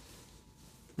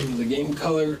of the game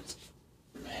colors.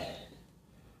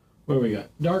 What do we got?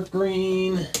 Dark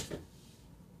green,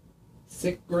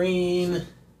 sick green,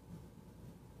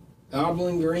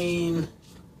 goblin green,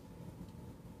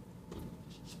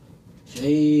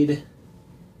 jade.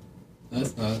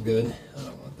 That's not good. I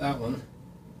don't want that one.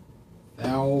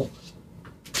 Foul.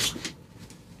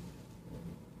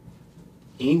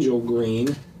 Angel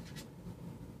green.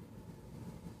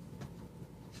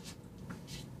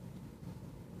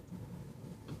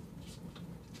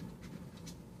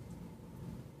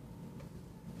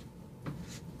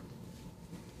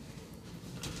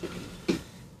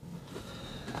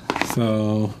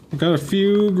 So we've got a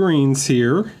few greens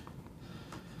here.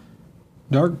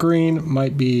 Dark green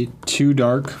might be too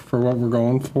dark for what we're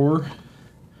going for.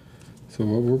 So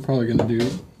what we're probably going to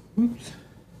do, oops.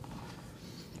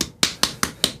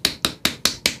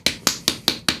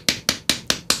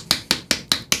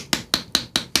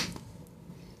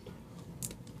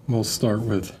 We'll start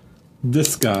with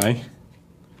this guy.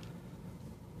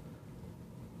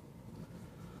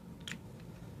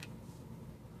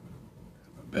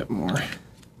 A bit more.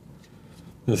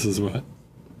 This is what?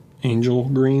 Angel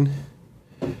green.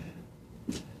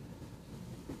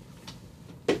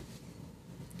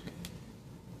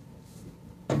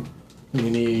 We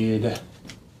need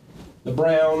the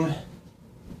brown.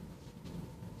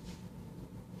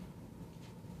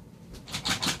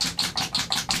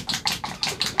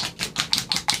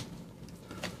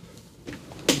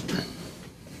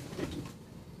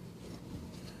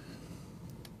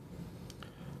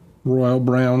 Royal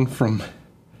brown from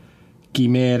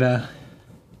Chimera.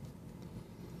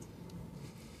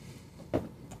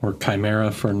 Or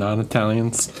Chimera for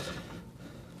non-Italians.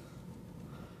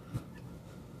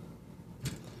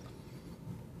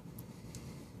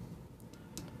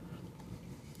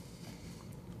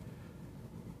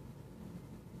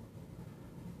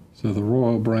 So the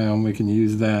royal brown, we can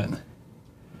use that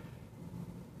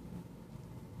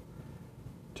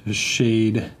to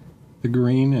shade the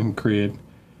green and create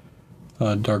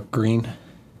a dark green.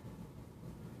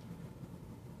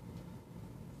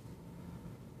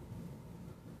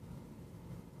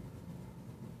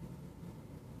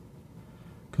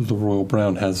 Because the royal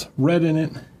brown has red in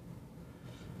it.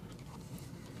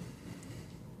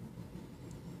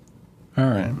 All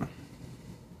right.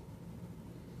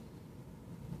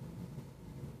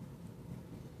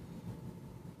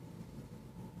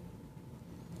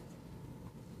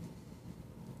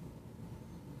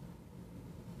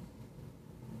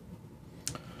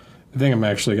 I think I'm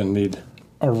actually going to need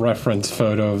a reference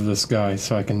photo of this guy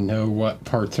so I can know what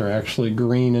parts are actually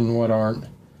green and what aren't.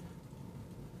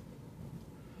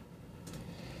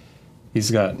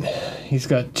 He's got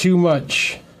too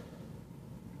much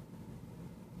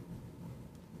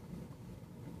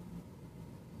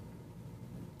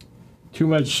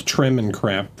trim and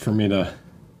crap for me to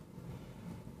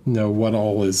know what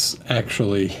all is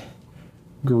actually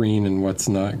green and what's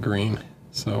not green.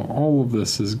 So all of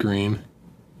this is green.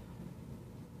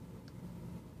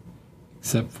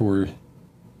 Except for a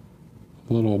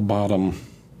little bottom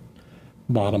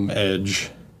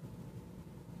edge.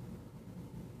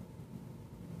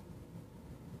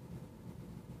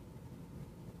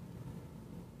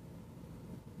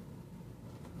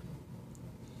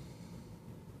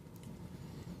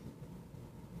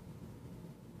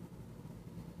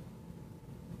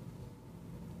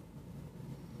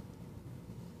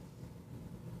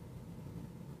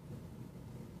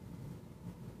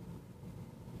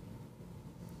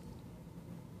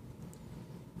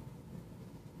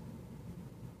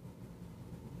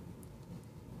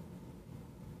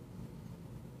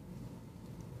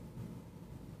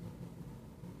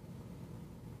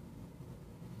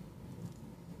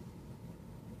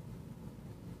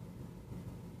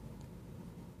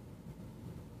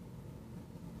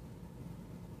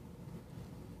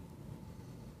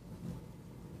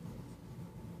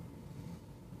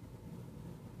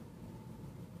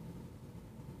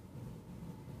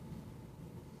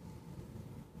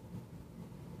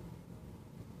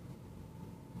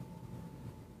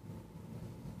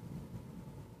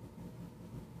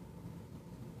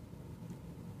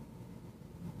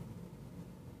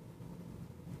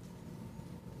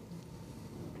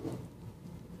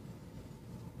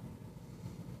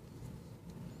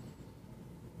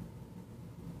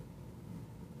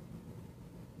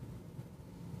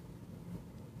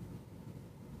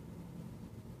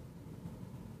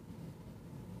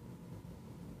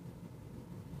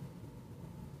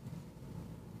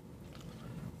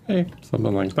 Okay,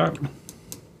 something like that.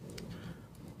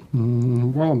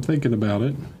 While I'm thinking about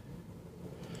it,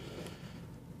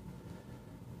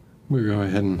 we'll go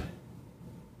ahead and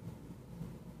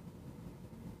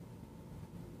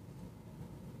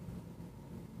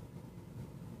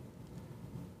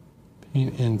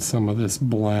paint in some of this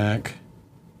black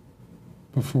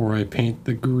before I paint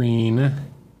the green.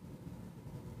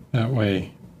 That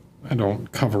way I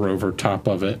don't cover over top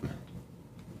of it.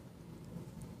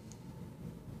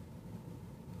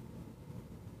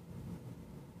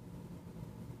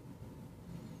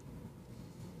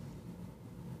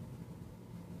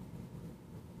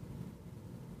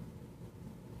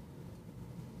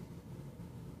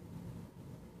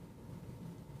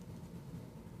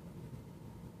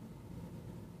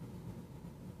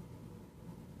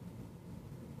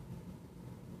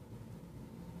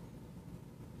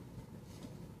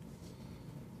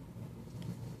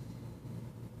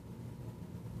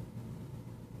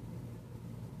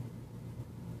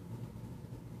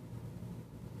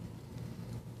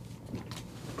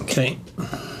 Okay.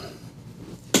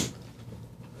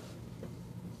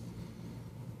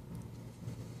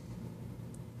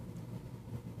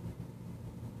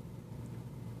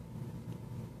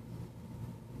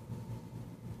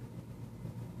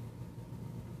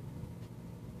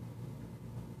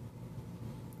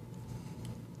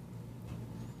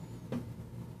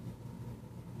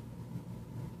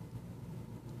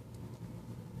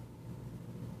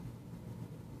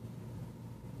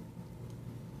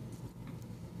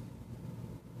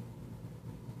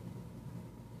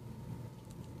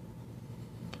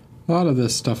 A lot of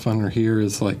this stuff under here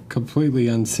is like completely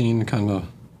unseen, kind of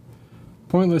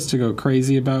pointless to go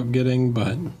crazy about getting, but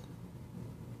I'm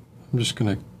just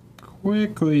going to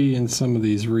quickly in some of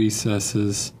these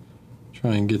recesses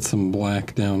try and get some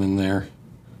black down in there.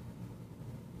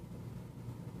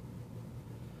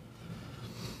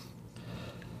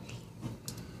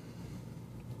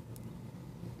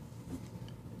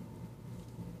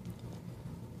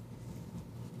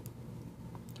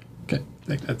 Okay, I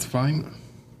think that's fine.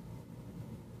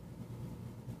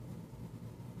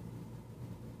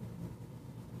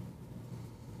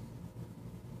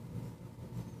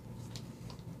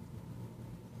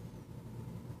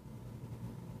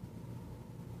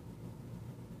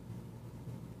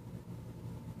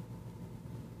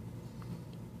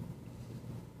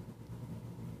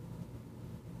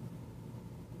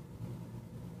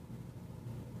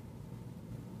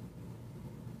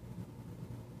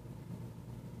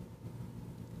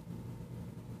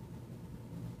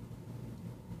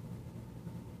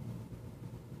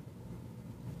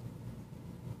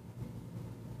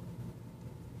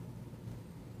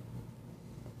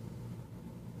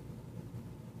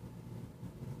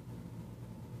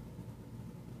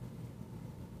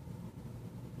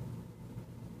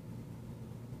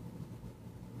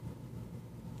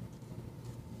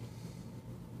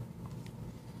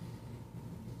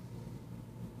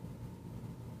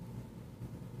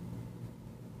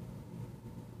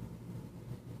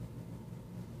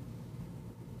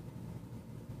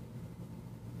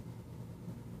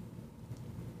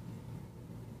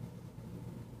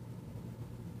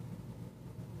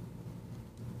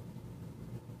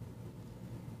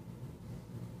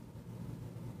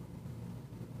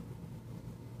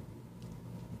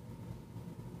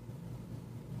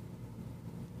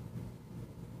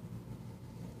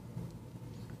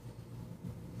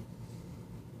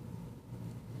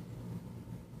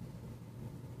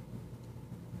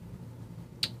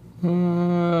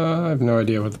 I have no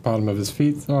idea what the bottom of his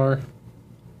feet are.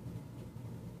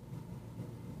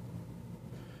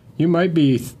 You might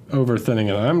be over thinning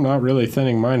it. I'm not really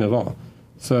thinning mine at all.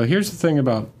 So here's the thing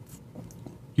about,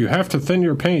 you have to thin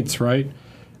your paints, right?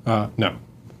 No.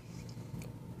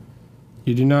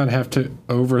 You do not have to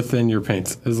over thin your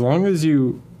paints. As long as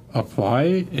you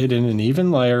apply it in an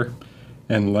even layer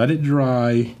and let it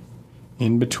dry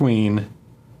in between,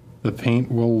 the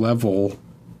paint will level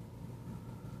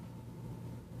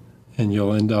and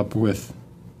you'll end up with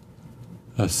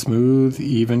a smooth,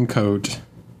 even coat.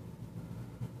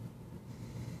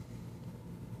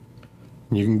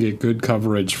 You can get good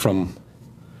coverage from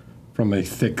a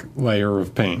thick layer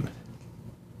of paint.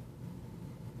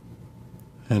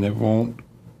 And it won't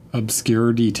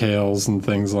obscure details and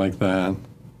things like that.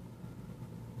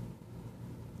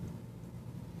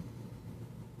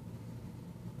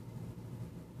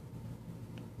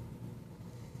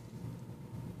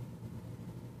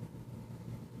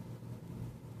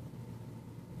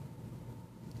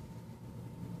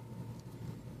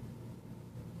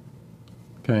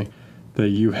 Okay, the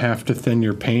you have to thin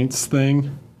your paints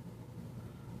thing.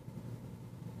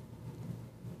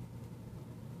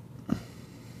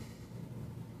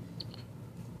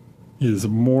 is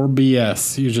more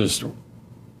BS. You're just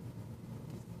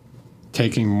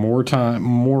taking more time,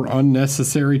 more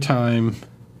unnecessary time.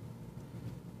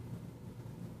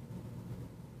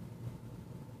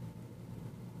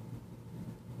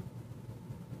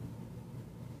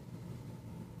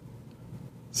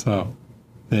 So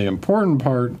the important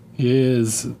part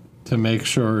is to make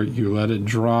sure you let it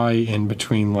dry in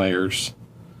between layers.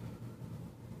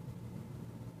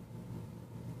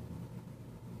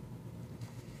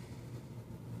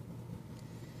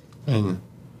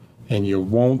 And you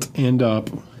won't end up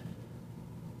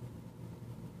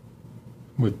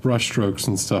with brush strokes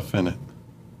and stuff in it.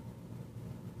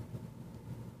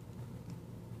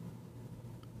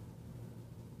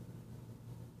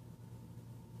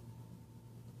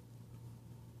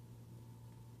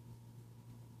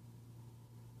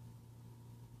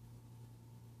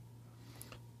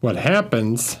 What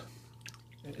happens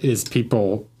is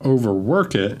people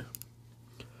overwork it,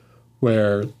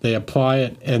 where they apply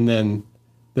it and then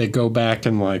they go back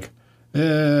and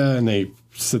and they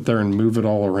sit there and move it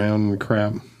all around and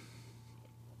crap.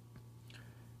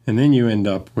 And then you end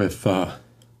up with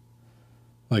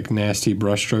nasty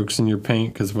brush strokes in your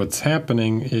paint, because what's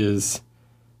happening is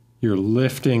you're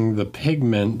lifting the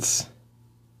pigments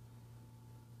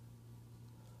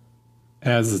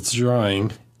as it's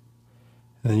drying,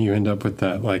 and then you end up with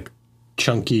that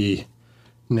chunky,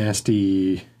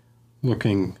 nasty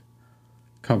looking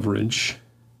coverage.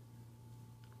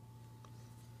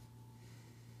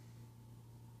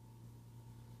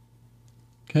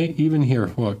 Okay, even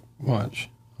here, look, watch.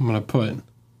 I'm going to put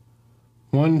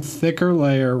one thicker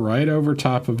layer right over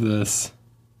top of this.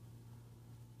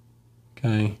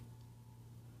 Okay.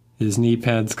 His knee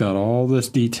pad's got all this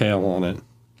detail on it.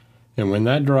 And when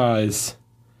that dries,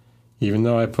 even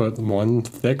though I put one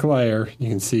thick layer, you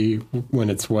can see when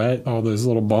it's wet, all those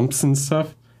little bumps and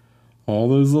stuff, all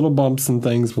those little bumps and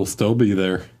things will still be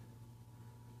there.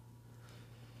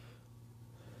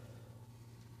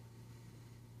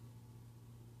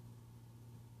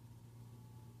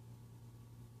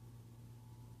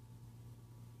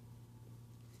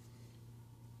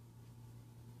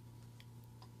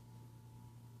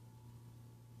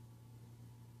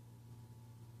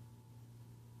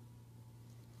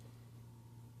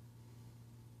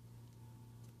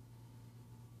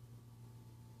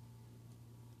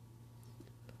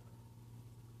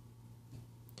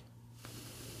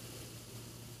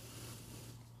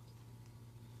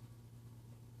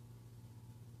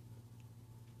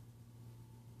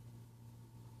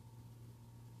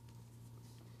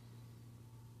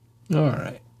 All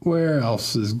right, where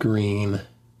else is green?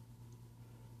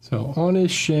 So on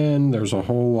his shin, there's a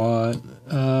whole lot.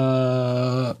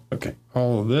 Okay,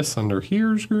 all of this under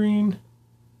here is green.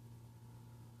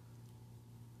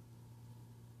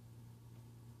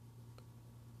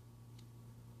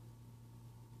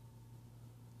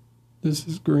 This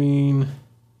is green.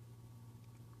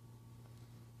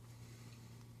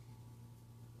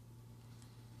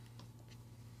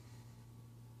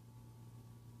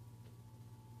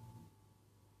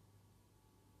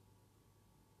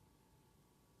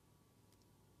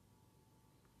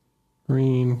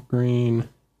 Green, green.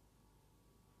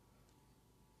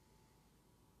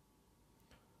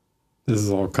 This is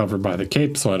all covered by the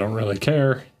cape, so I don't really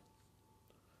care.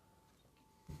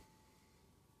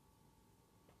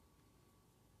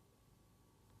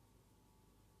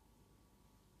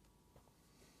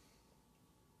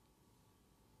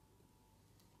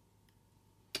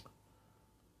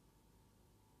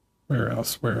 Where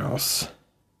else? Where else?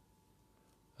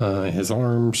 His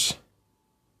arms.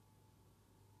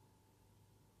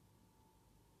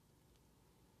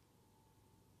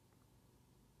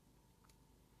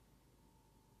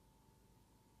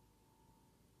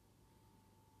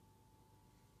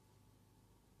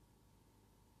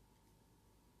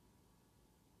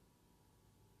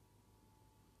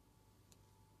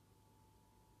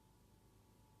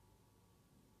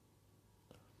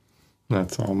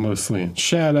 That's all mostly in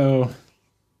shadow.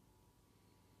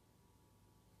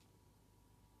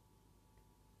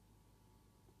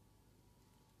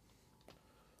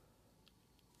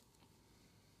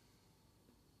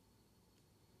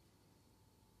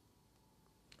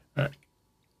 All right.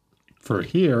 For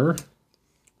here,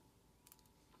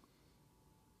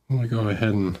 I'm going to go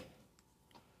ahead and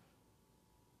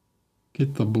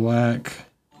get the black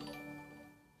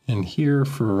in here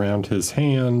for around his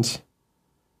hands.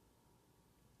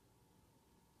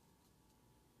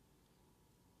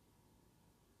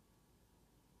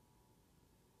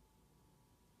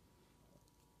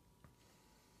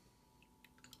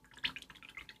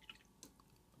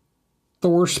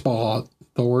 Thor's paws.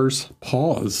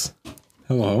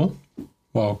 Hello,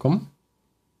 welcome.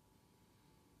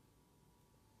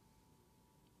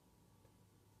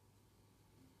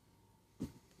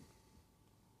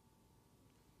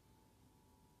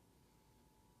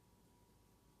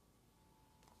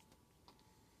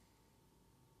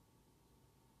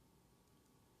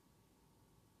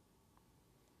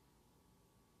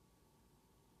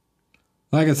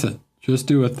 Like I said, just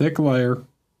do a thick layer.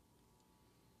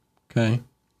 Okay.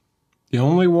 The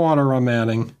only water I'm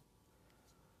adding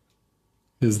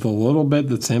is the little bit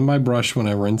that's in my brush when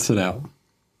I rinse it out.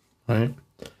 Right?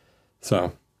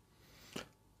 So,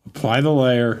 apply the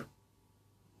layer,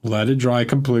 let it dry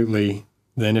completely.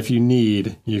 Then if you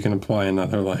need, you can apply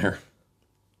another layer.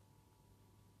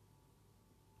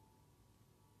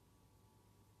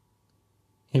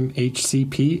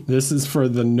 MHCP. This is for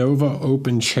the Nova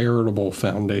Open Charitable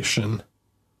Foundation.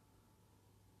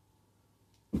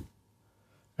 All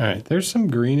right, there's some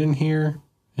green in here.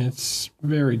 It's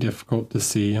very difficult to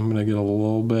see. I'm going to get a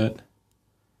little bit.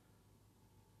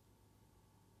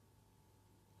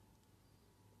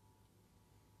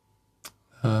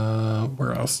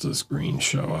 Where else does green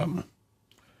show up?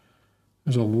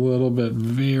 There's a little bit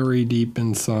very deep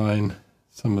inside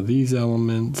some of these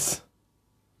elements.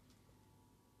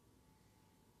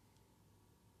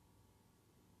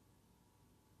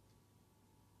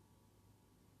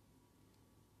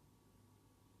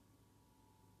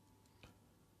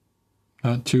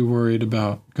 Not too worried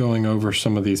about going over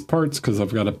some of these parts because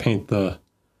I've got to paint the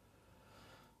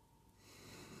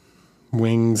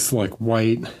wings like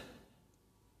white.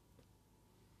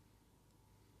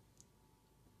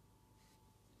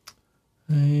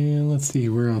 And let's see,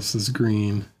 where else is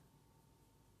green?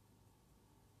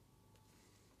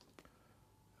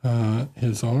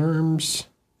 His arms,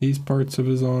 these parts of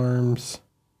his arms.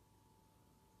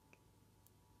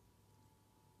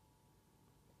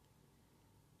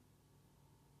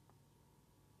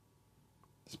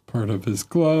 It's part of his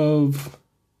glove.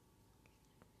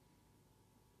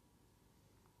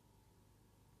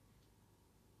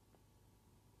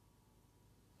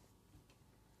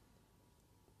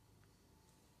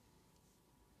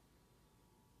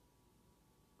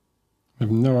 I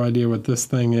have no idea what this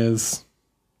thing is.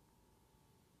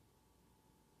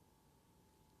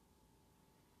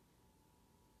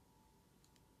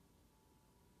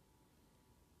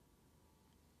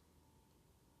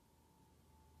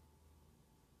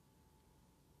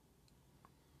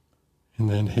 And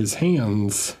then his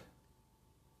hands.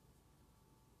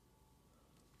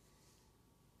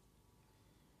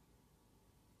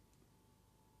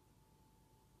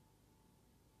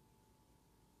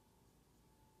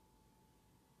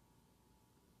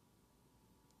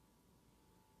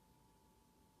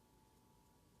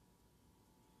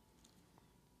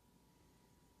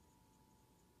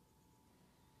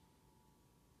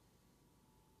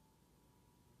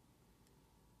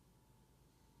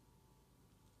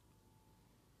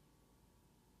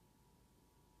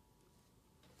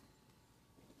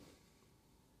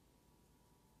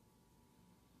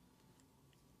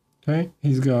 Okay,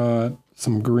 he's got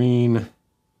some green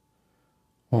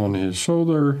on his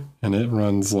shoulder, and it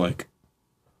runs like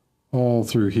all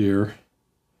through here.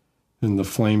 And the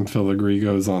flame filigree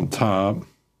goes on top.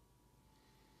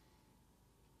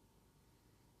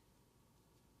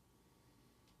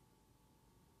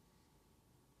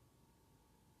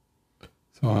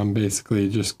 So I'm basically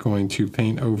just going to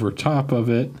paint over top of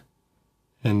it,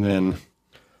 and then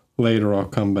later I'll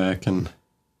come back and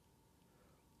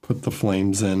put the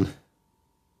flames in.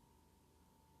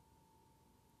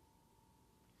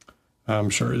 I'm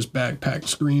sure his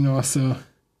backpack's green also.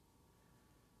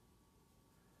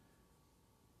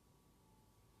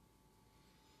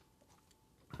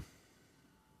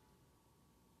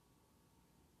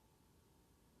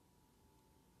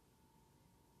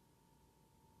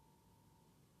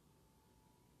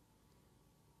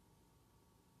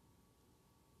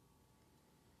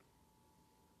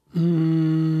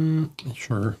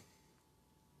 Sure.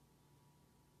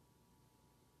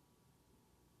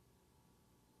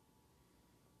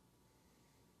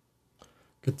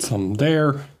 Get some there.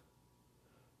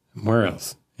 And where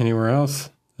else? Anywhere else?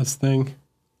 This thing?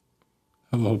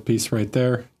 A little piece right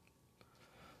there.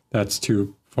 That's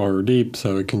too far deep,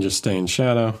 so it can just stay in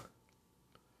shadow.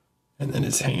 And then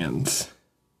his hands.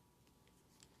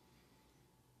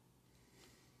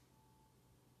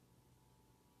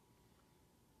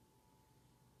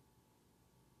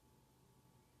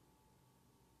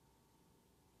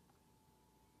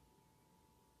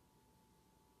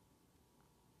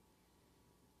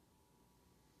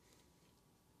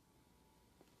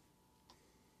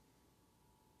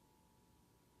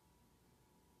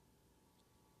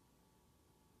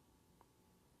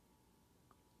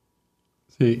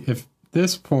 See, if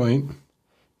this point,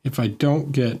 if I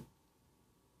don't get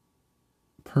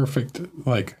perfect,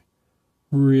 like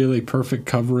really perfect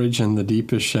coverage in the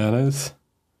deepest shadows,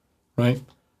 right?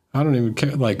 I don't even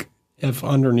care. Like if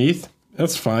underneath,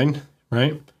 that's fine,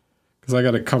 right? because I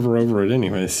got to cover over it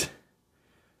anyways.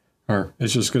 Or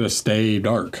it's just going to stay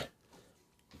dark.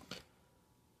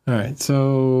 All right,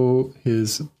 so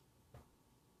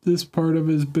this part of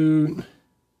his boot,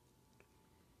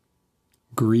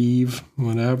 greave,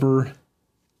 whatever,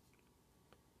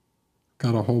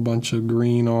 got a whole bunch of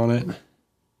green on it.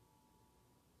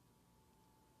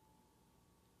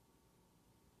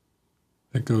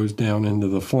 It goes down into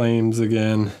the flames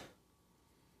again.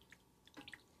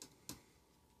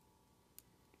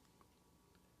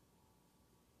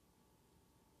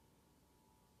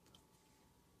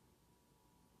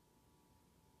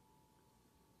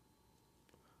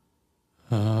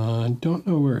 I don't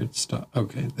know where it stopped.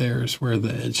 Okay, there's where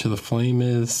the edge of the flame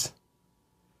is.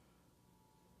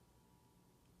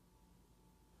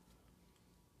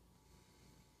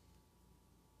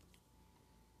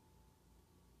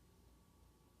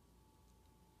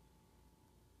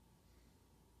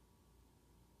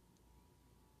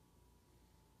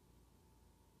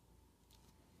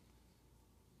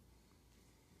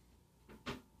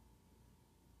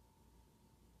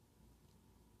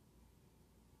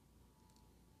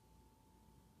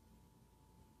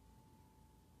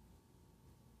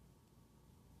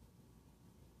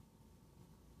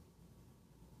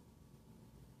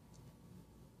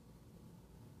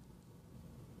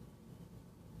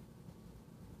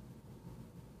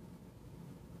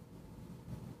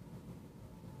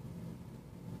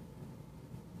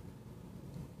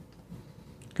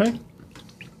 Okay.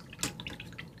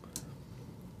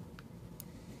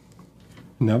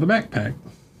 Now the backpack.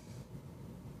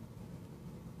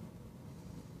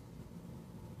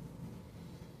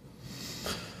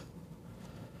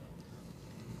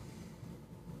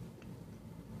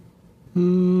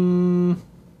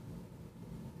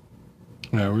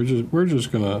 Yeah, we're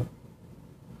just gonna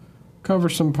cover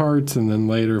some parts, and then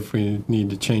later if we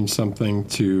need to change something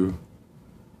to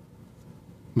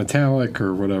metallic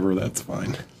or whatever, that's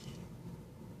fine.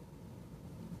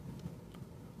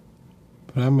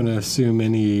 But I'm gonna assume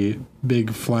any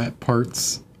big flat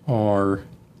parts are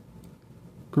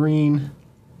green.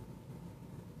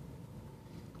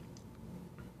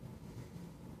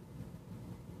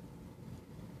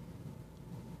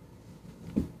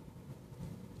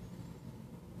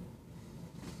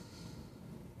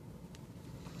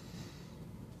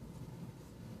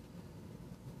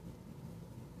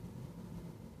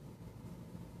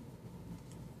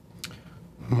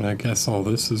 I guess all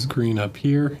this is green up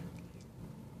here.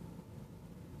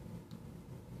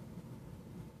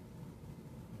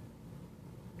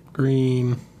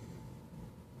 Green.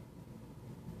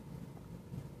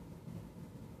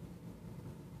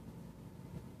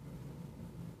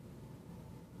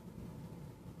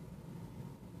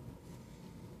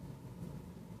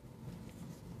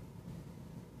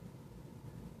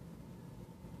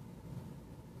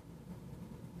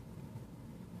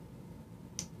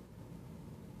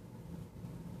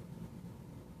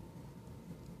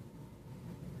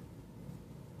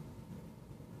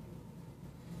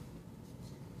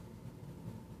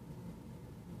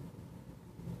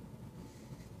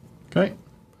 Okay,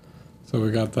 so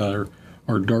we got our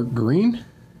dark green.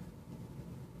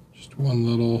 Just one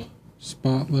little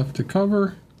spot left to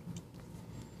cover.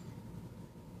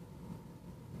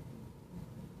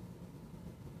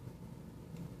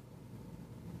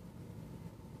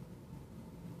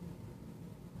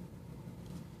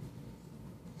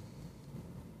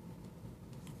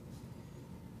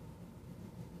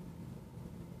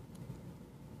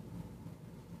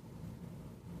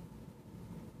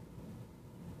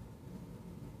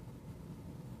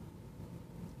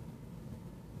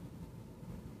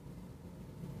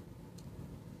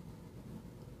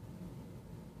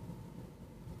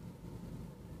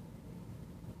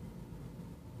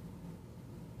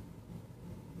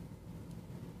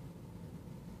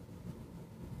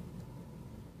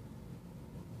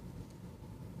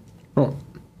 Oh,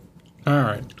 all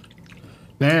right.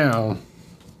 Now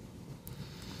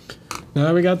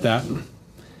we got that. All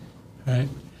right.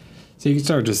 So you can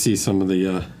start to see some of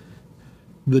the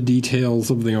details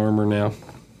of the armor now.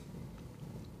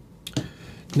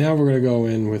 Now we're gonna go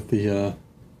in with the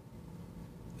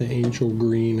angel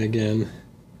green again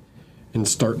and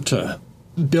start to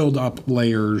build up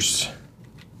layers.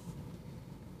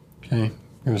 Okay, I'm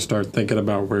gonna start thinking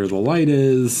about where the light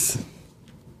is.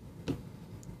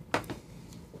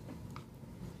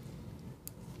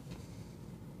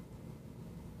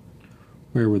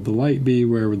 Where would the light be?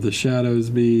 Where would the shadows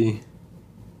be?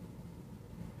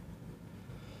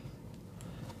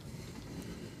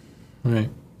 Right,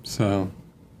 so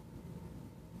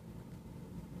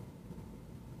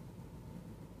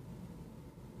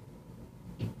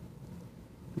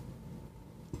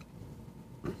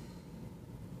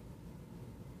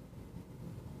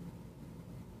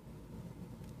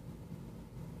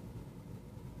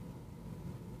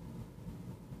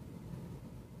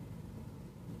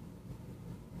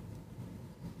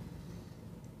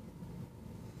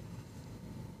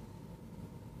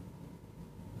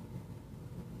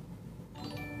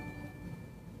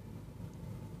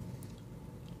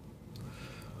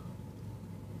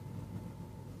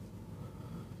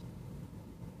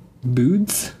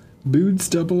Boods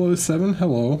 007,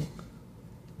 hello.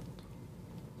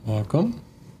 Welcome.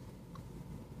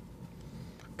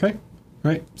 Okay,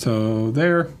 right, so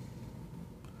there.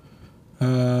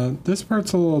 This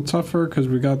part's a little tougher because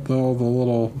we got all the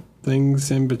little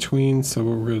things in between, so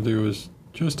what we're going to do is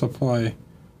just apply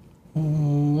a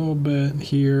little bit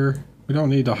here. We don't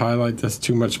need to highlight this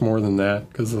too much more than that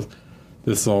because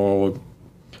this all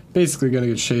basically going to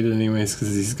get shaded anyways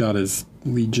because he's got his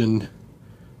Legion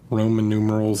Roman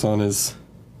numerals on his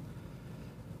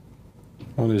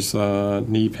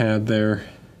knee pad there.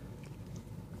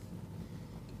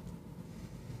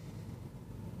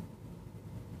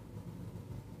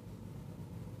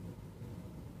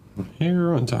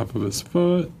 Here on top of his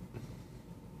foot.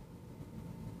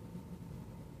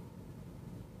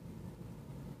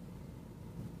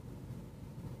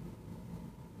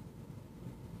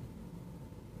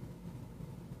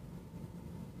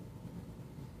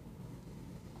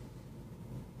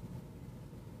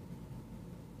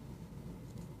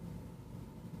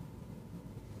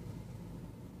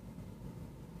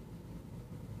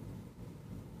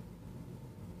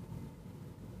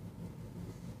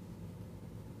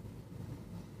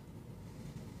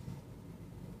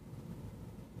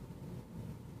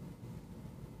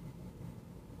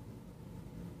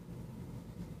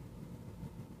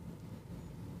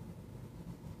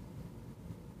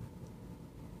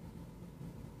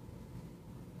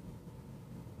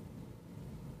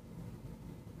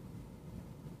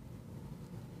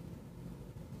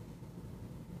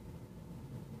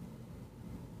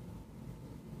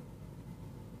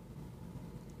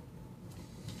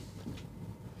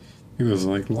 It was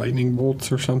like lightning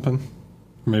bolts or something.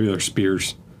 Maybe they're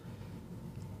spears.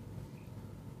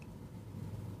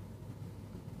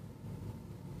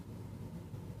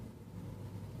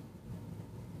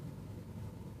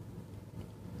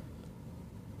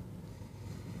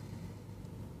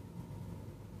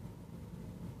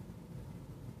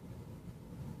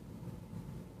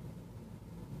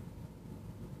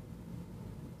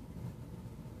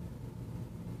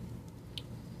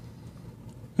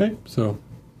 Okay, so,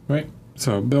 right,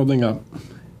 so building up.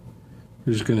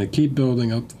 We're just going to keep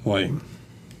building up the light.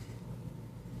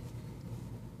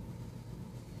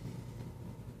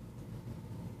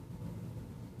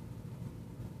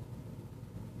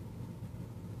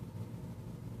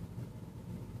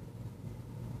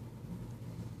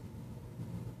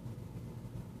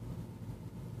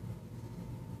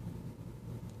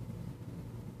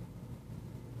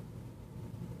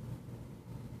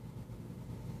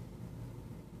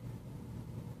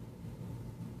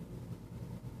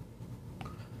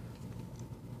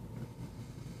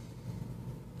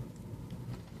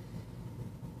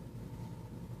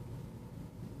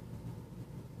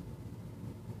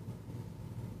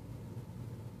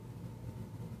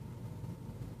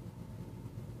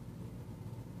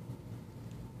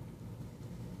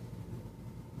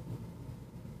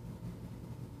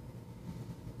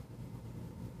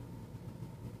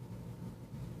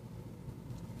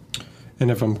 And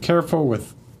if I'm careful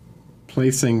with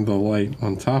placing the light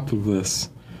on top of this,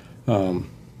 I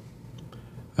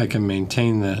can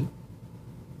maintain that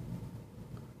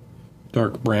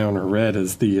dark brown or red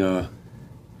as the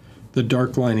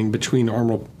dark lining between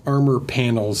armor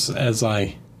panels as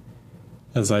I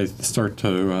start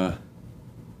to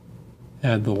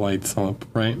add the lights up,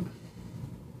 right?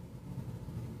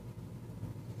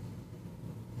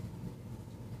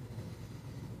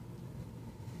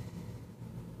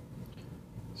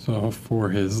 So for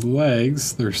his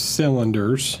legs, they're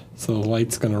cylinders, so the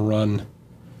light's going to run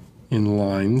in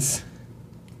lines.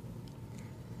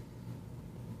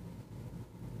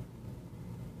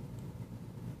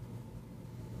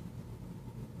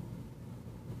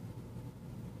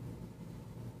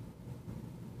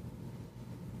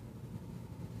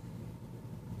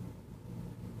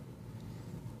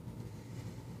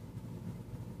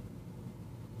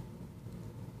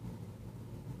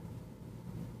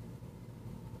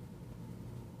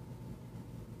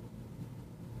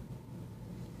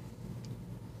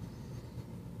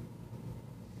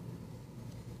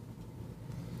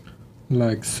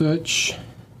 Like such.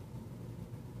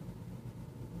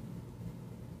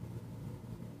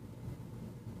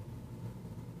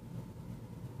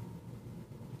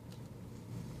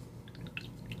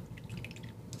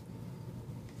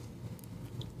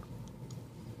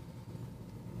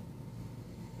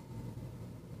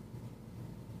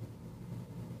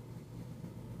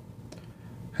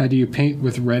 How do you paint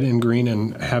with red and green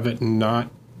and have it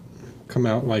not come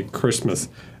out like Christmas?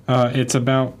 It's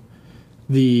about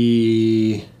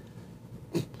the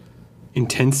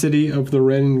intensity of the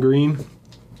red and green.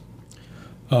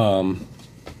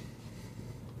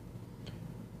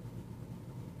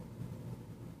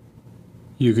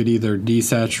 you could either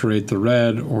desaturate the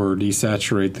red or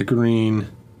desaturate the green,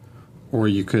 or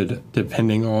you could,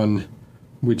 depending on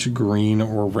which green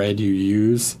or red you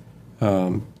use,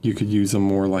 you could use a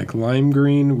more like lime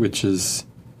green, which is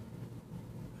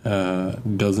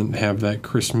doesn't have that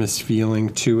Christmas feeling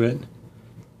to it.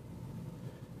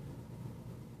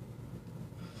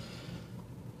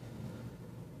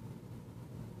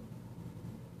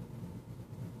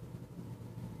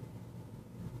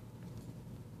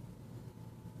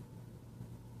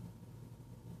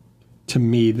 To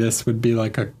me, this would be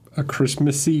like a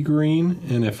Christmassy green,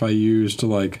 and if I used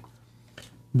like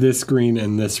this green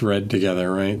and this red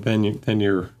together, right, then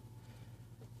you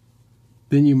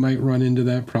might run into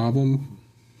that problem.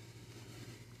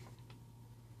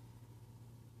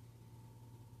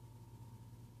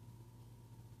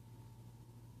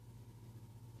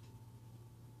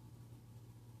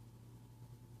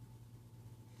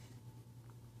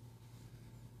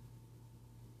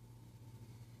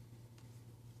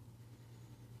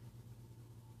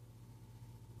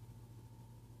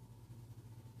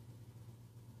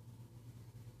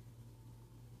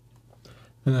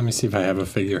 And let me see if I have a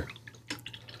figure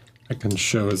I can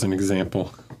show as an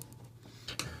example.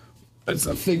 It's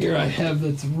a figure I have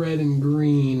that's red and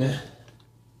green.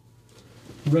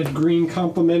 Red-green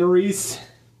complementaries.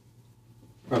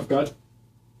 I've got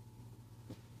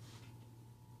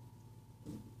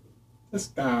this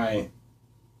guy.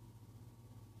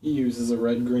 He uses a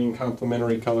red-green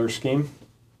complementary color scheme.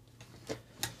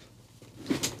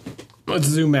 Let's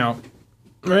zoom out.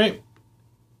 All right.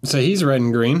 So he's red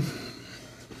and green.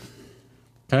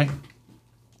 Okay.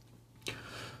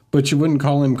 But you wouldn't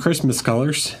call him Christmas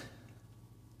colors.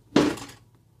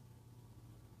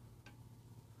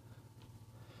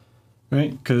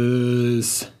 Right?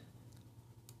 Because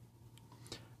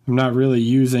I'm not really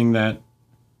using that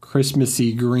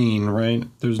Christmassy green, right?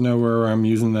 There's nowhere where I'm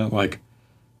using that like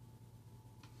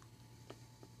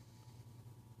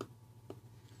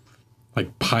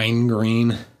pine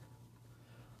green.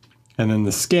 And then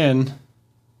the skin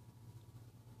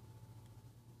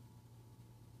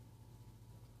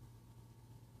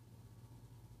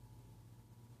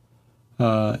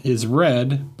is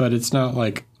red, but it's not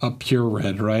like a pure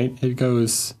red, right? It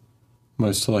goes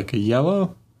most to like a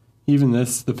yellow. Even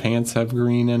this, the pants have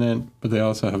green in it, but they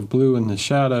also have blue in the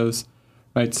shadows,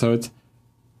 right? So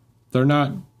they're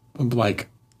not like,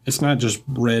 it's not just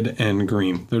red and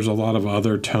green. There's a lot of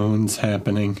other tones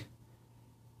happening.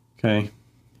 Okay.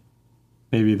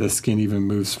 Maybe the skin even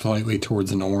moves slightly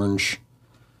towards an orange.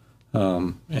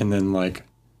 And then like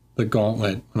the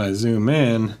gauntlet, when I zoom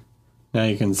in, now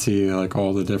you can see like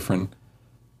all the different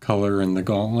color in the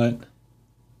gauntlet.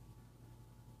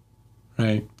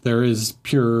 Right? There is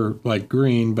pure like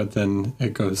green, but then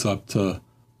it goes up to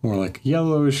more like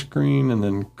yellowish green and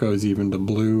then goes even to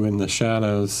blue in the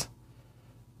shadows.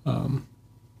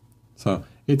 So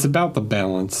it's about the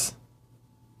balance.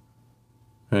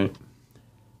 Right?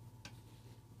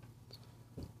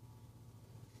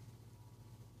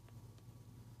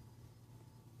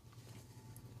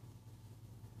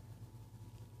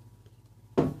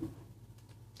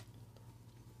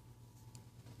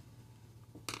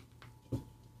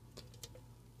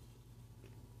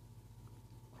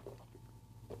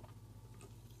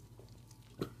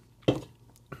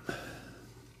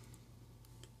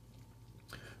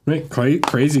 Right,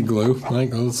 crazy glue.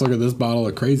 Like, let's look at this bottle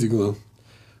of crazy glue.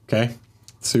 Okay,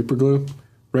 super glue,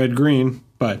 red, green,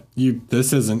 but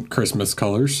this isn't Christmas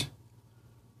colors,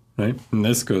 right? And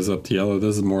this goes up to yellow.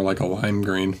 This is more like a lime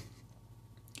green.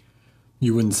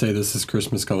 You wouldn't say this is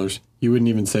Christmas colors. You wouldn't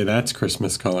even say that's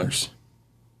Christmas colors,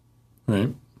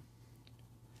 right?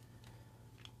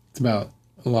 It's about,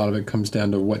 a lot of it comes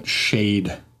down to what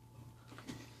shade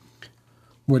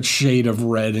of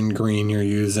red and green you're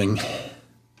using.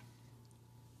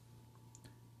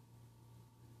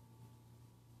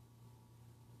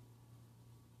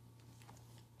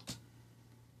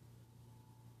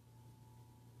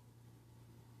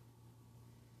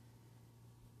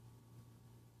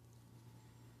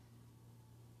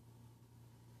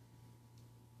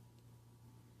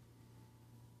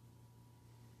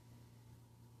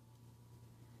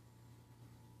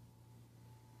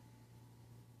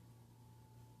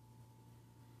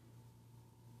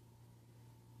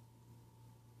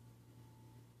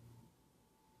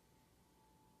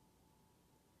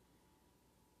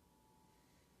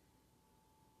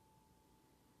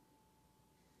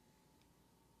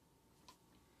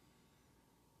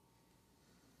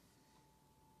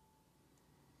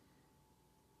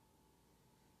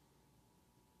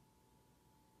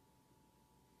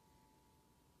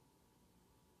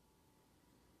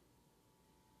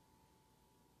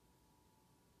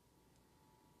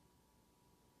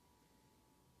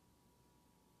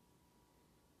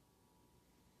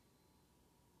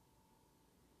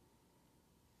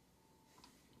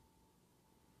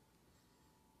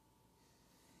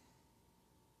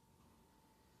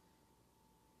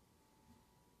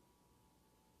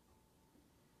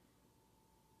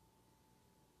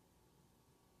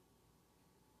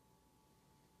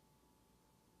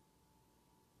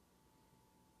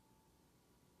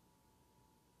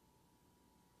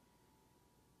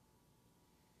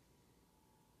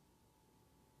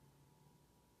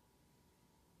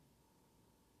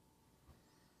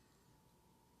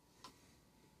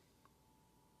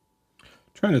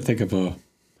 Trying to think of a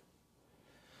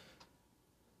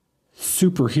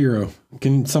superhero.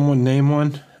 Can someone name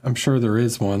one? I'm sure there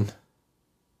is one.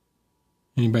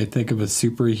 Anybody think of a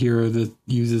superhero that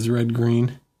uses red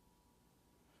green?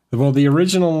 Well, the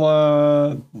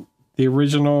original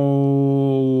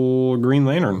Green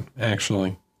Lantern,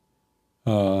 actually.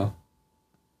 Not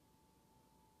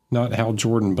Hal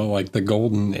Jordan, but like the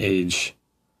Golden Age.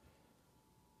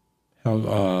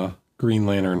 How Green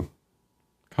Lantern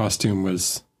costume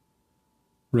was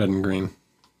red and green.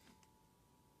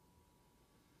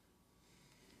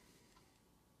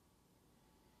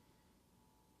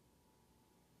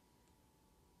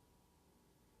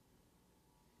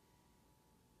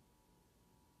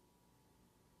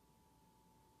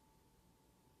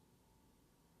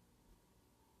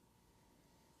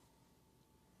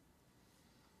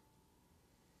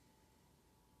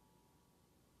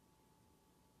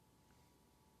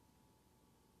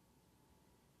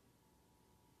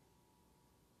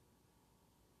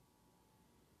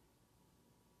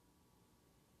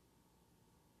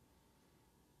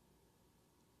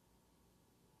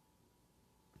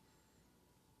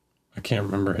 I can't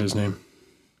remember his name.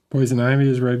 Poison Ivy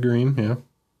is red green, yeah.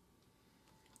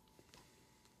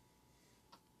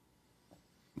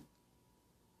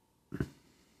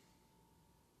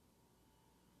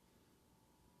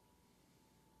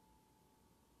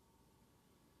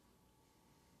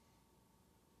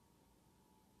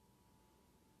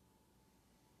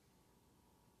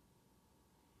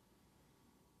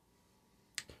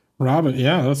 Robin,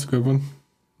 yeah, that's a good one.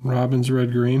 Robin's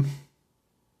red green.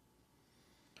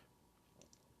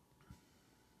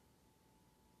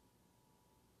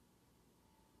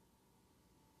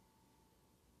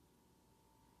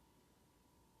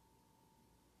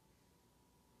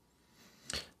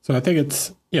 So I think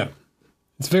it's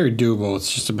very doable.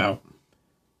 It's just about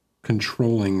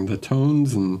controlling the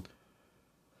tones and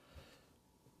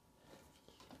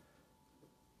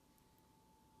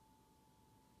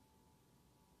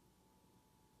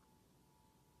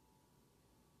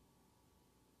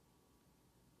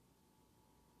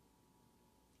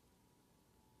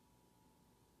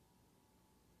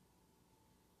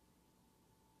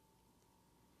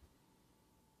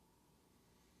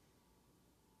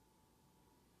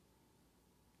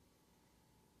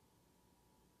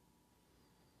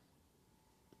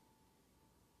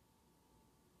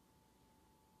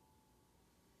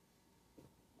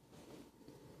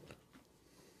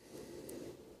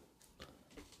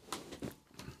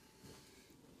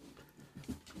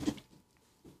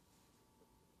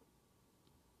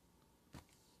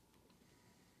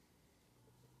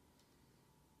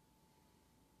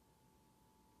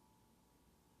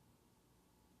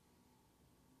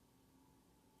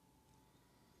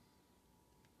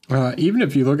even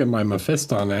if you look at my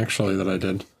Mephiston, actually, that I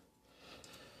did,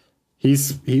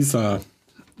 he's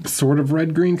sort of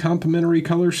red-green complementary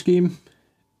color scheme.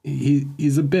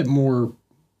 He's a bit more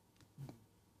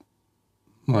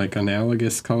like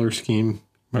analogous color scheme,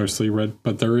 mostly red,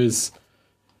 but there is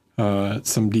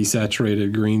some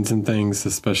desaturated greens and things,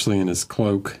 especially in his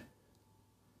cloak.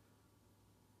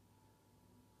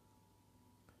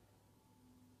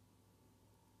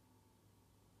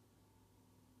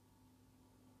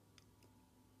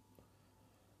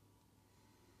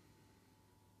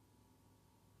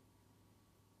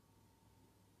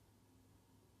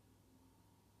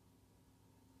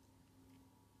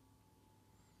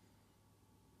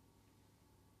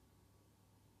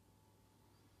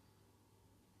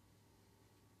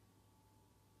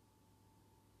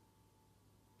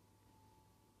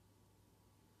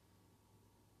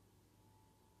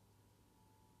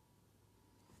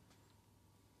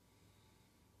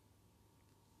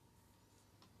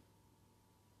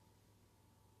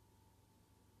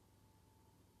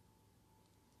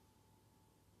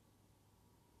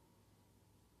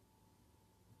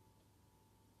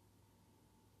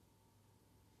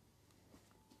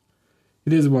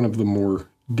 It is one of the more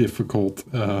difficult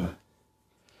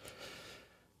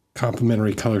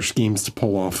complementary color schemes to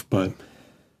pull off, but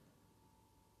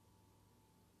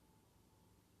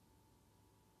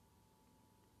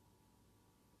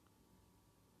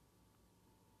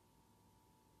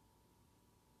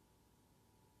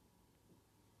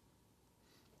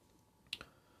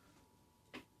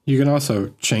you can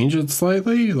also change it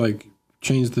slightly, like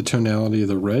change the tonality of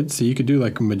the red. So you could do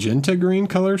like a magenta green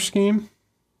color scheme.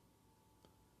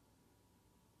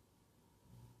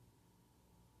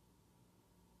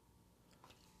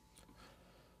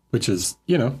 Which is,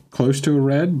 close to a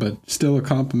red, but still a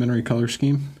complementary color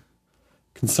scheme.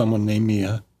 Can someone name me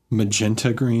a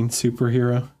magenta green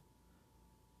superhero?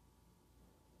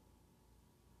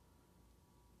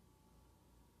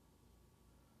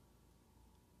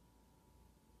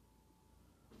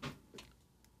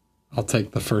 I'll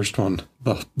take the first one,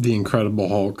 the Incredible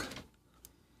Hulk.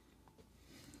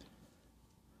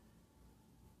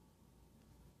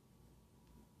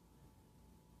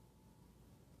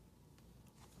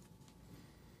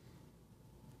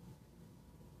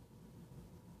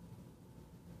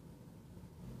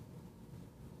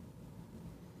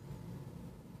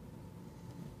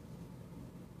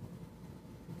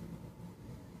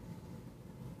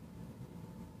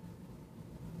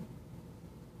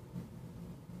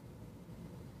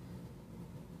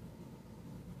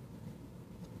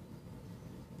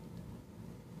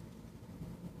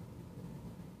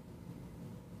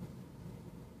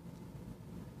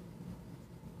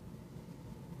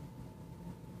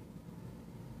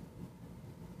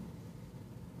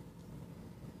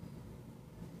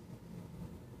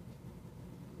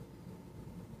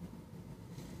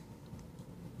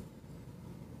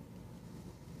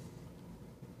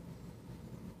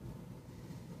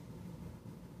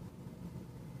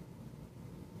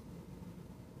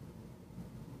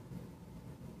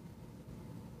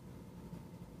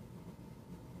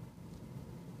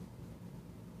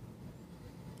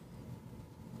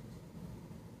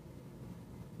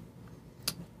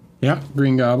 Yeah,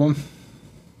 Green Goblin.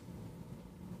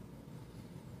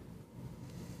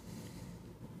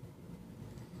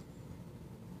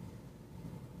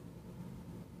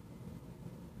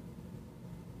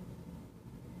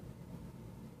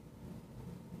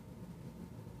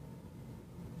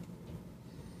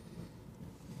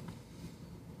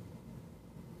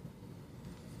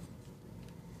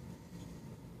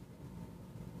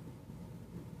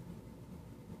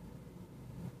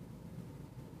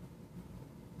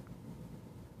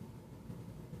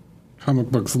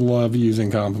 Comic books love using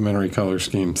complementary color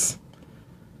schemes.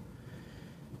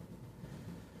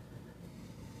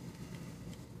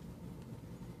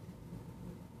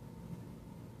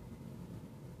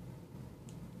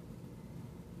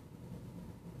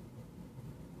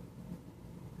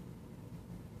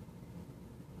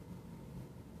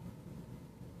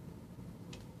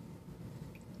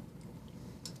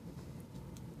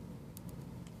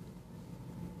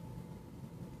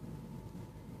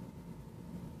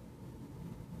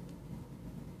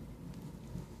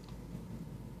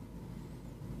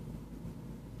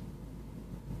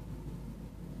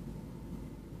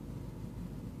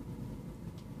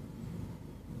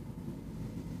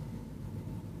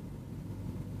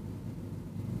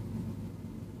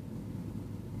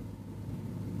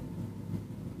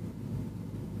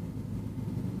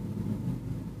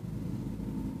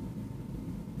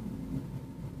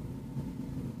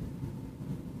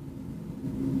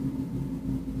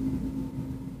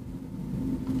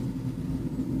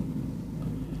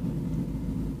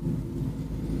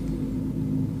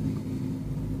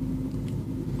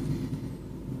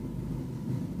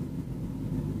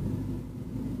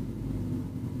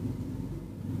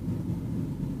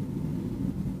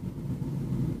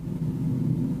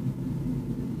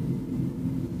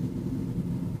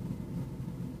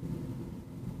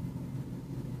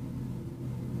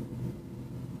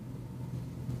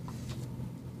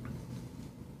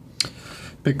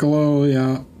 Piccolo,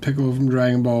 yeah, Piccolo from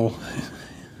Dragon Ball.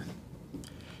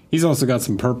 He's also got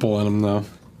some purple in him, though.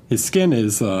 His skin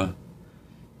is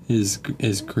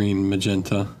green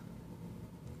magenta.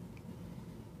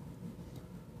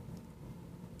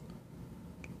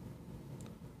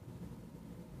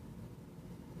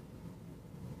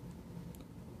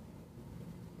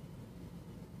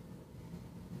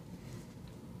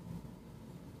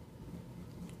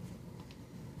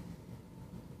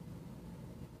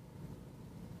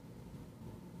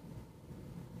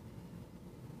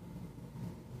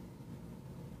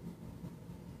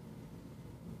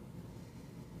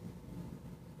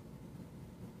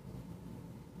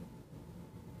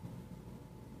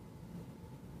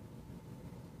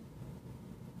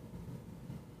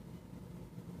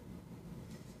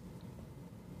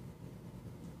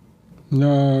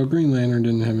 No, Green Lantern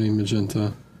didn't have any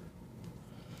magenta.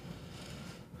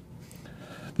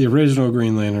 The original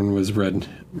Green Lantern was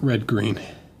red-green.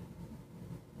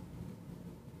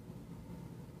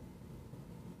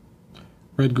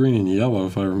 Red, green, and yellow,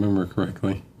 if I remember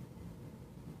correctly.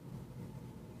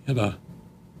 Had a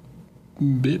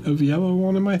bit of yellow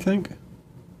on him, I think.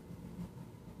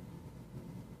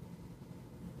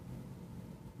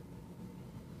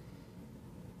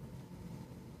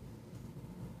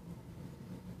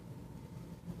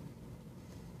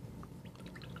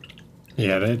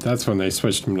 Yeah, that's when they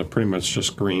switched him to pretty much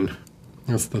just green.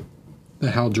 That's the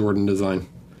Hal Jordan design.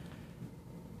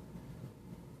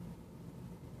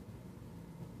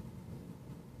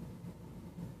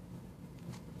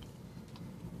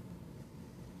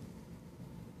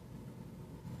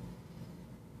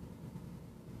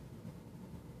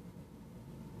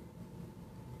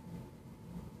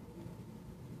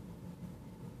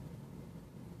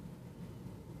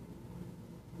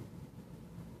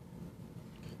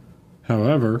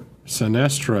 However,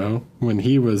 Sinestro, when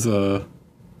he was a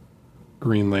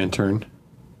Green Lantern,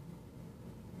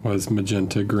 was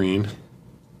magenta green.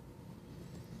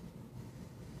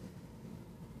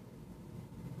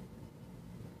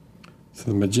 So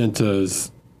the magenta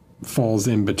falls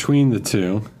in between the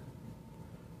two.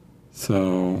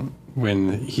 So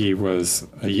when he was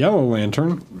a Yellow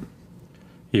Lantern,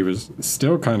 he was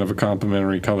still kind of a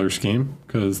complementary color scheme,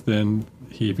 because then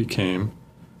he became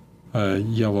a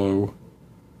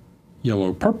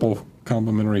yellow-purple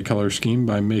complementary color scheme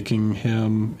by making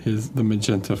him the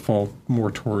magenta fall more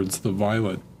towards the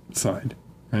violet side,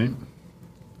 right?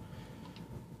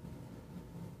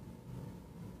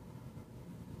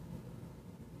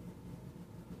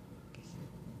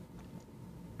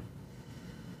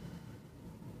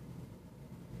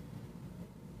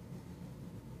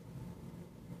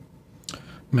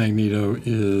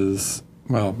 Magneto's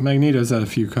had a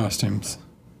few costumes,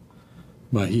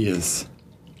 but he is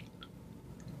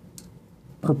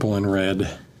purple and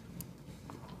red.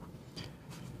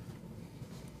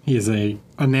 He is a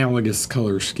analogous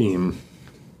color scheme.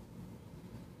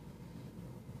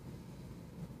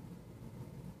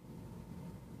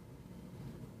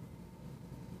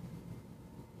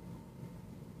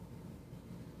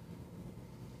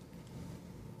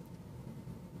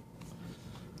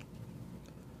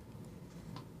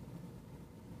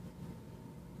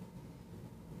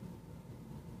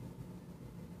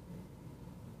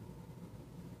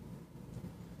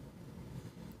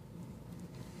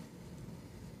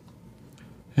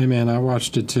 Hey man, I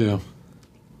watched it too.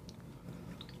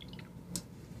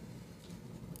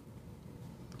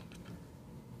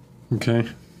 Okay.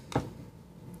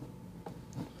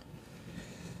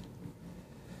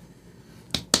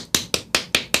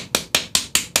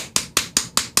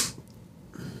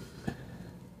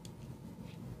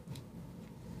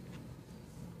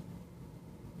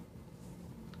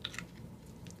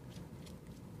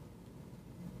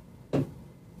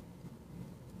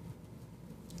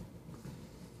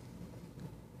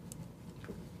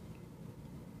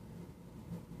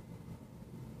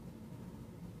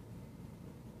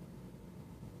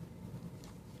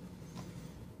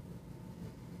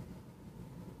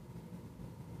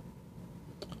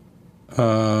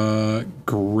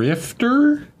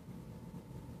 Grifter?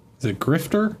 Is it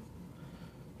Grifter?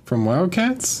 From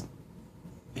Wildcats?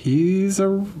 He's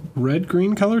a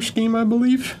red-green color scheme, I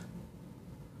believe.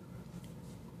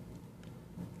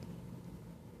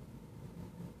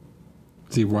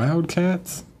 Is he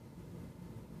Wildcats?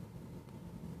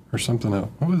 Or something else?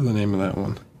 What was the name of that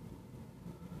one?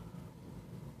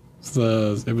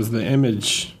 It was the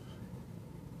Image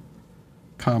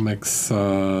Comics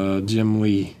Jim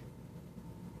Lee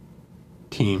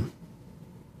team.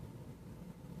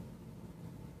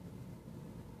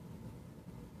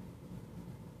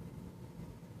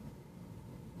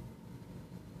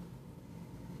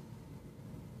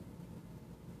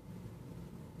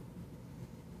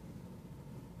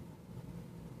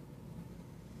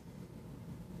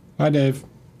 Hi, Dave.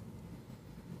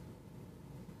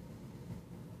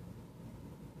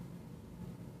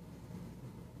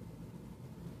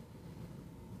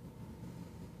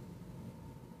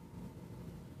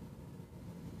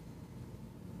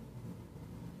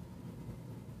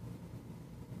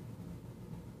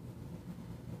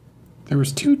 There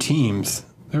was two teams.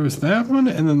 There was that one,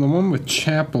 and then the one with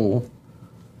Chapel.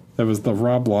 That was the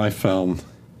Rob Liefeld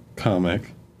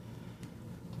comic.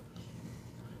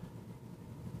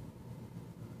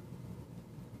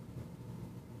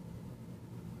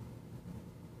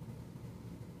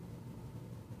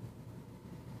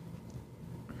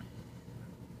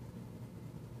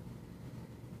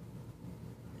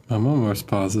 I'm almost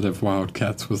positive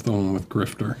Wildcats was the one with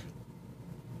Grifter.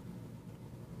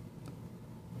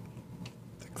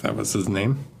 I think that was his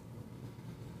name.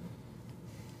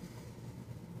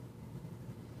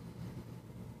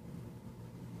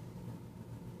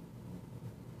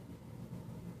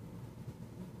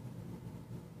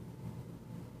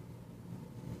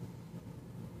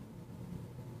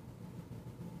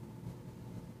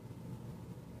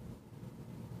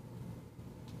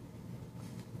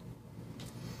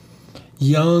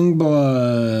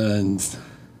 Youngbloods.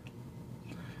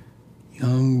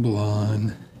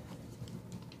 Youngblood.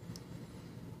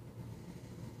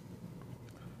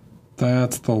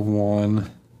 That's the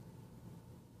one.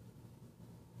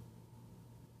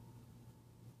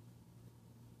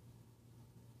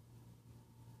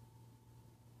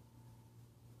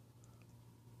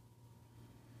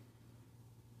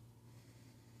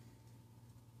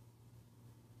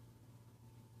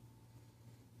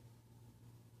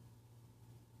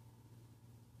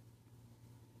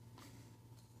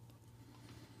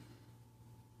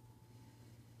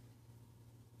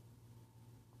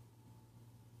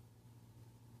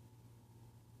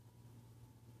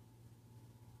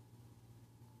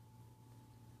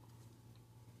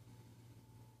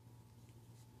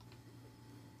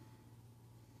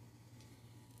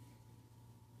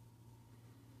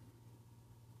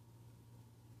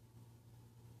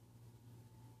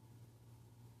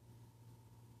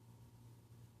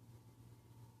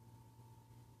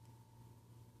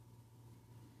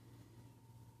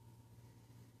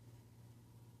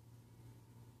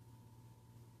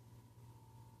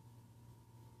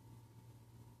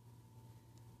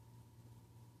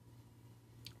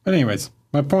 But anyways,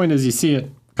 my point is you see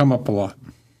it come up a lot.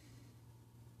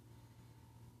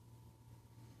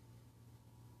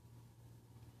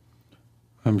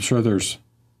 I'm sure there's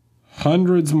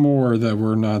hundreds more that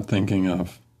we're not thinking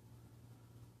of.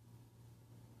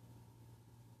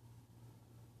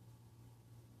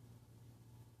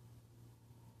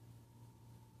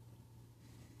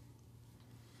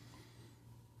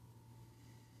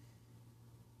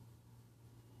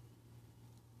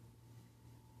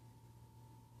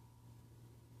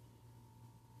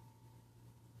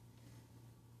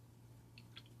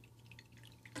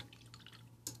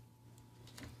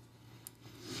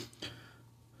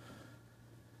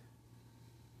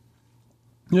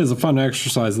 It is a fun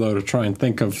exercise, though, to try and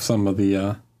think of some of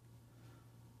the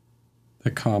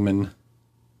common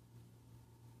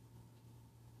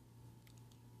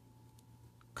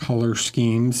color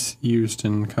schemes used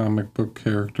in comic book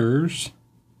characters.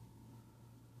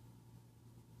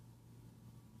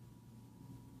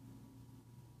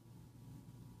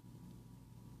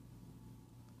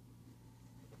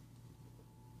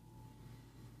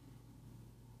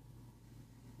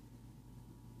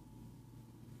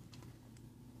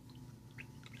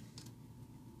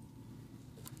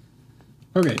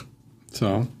 Okay,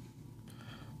 so,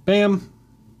 bam,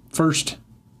 first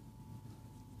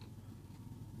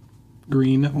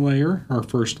green layer, our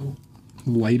first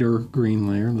lighter green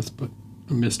layer. Let's put,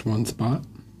 I missed one spot.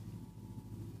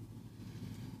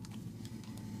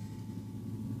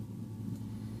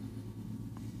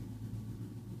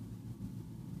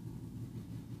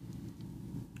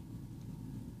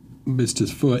 Missed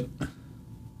his foot.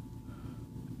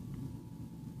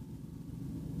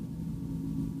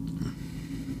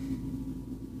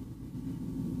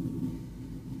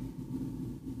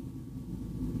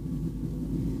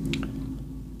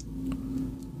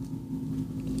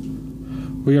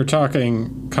 We are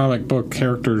talking comic book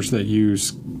characters that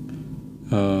use,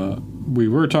 we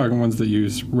were talking ones that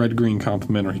use red-green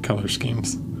complementary color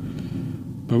schemes.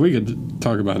 But we could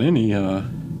talk about any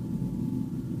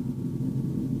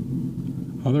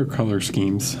other color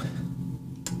schemes.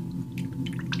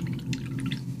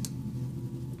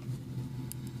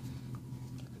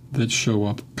 That show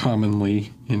up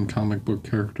commonly in comic book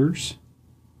characters.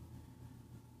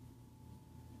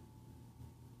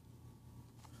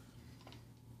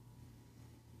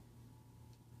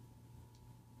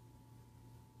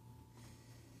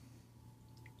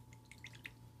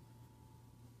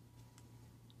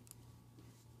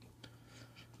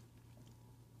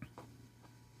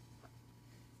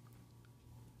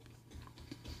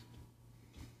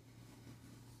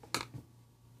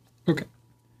 Okay.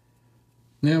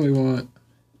 Now we want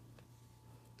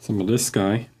some of this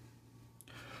guy.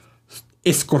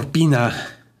 Escorpina.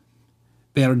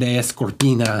 Verde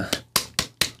Escorpina.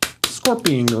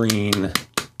 Scorpion green.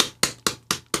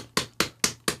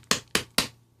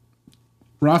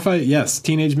 Raphael, yes,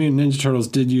 Teenage Mutant Ninja Turtles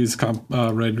did use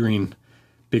red-green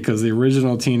because the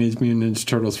original Teenage Mutant Ninja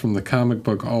Turtles from the comic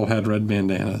book all had red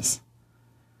bandanas.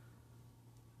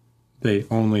 They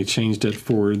only changed it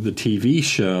for the TV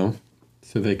show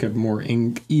so they could more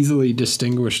easily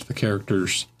distinguish the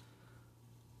characters.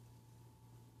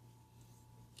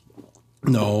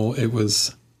 No, it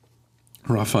was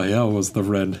Raphael was the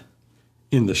red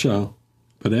in the show,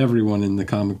 but everyone in the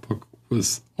comic book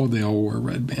was, oh, they all wore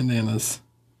red bandanas.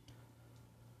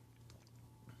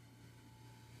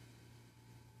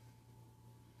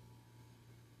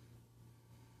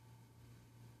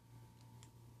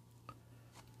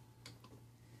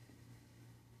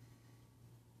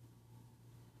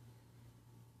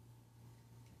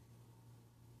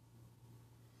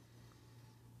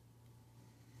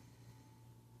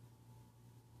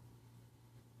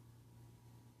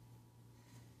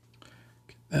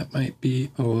 That might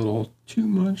be a little too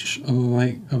much of the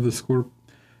light of the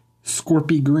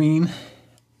Scorpy green.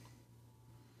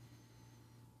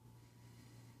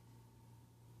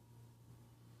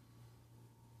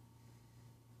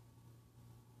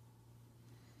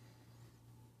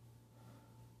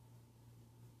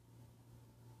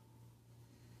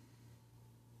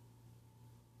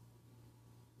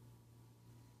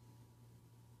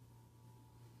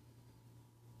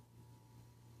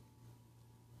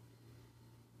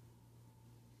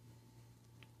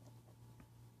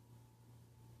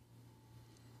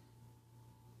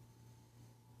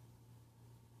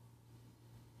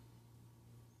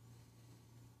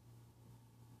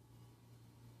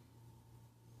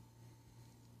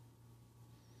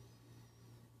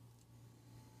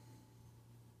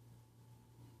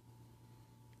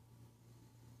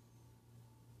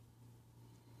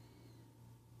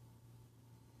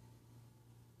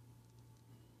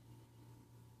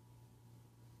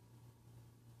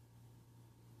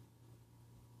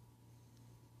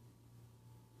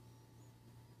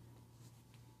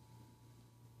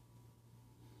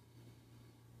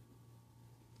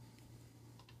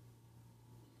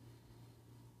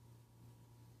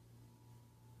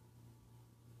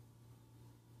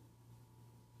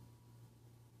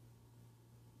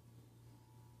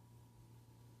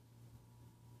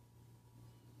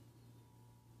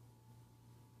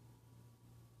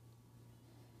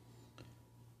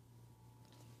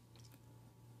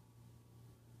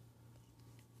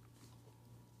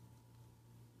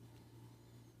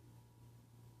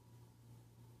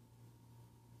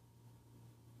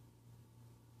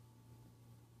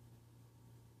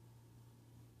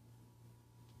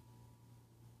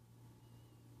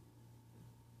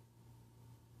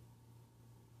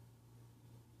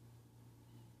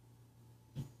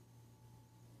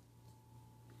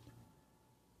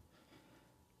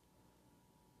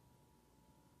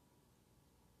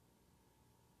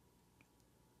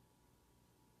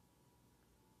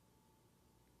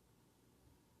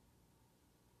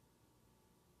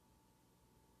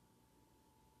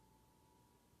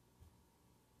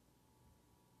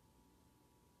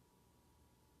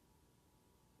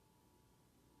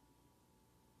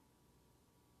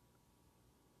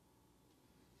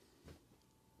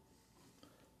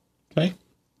 Okay.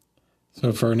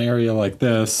 So for an area like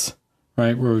this,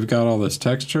 right, where we've got all this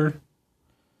texture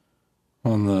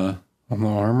on the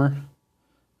armor,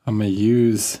 I'm gonna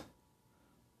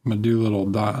do little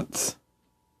dots,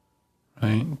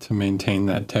 right, to maintain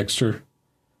that texture.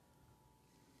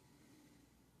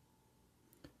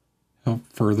 Help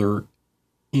further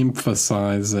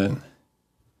emphasize it.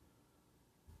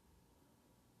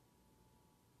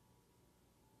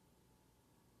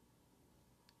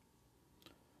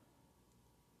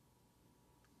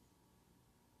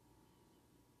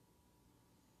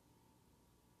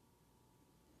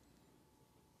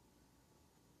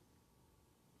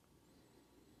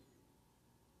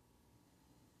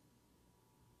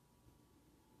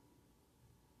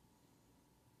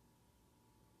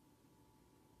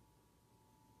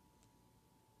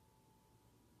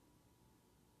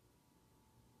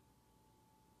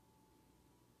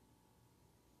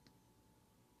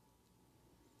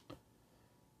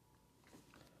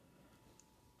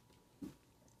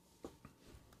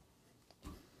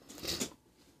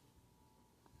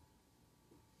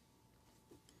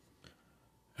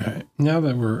 All right, now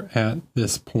that we're at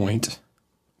this point,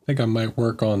 I think I might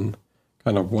work on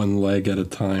kind of one leg at a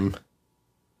time.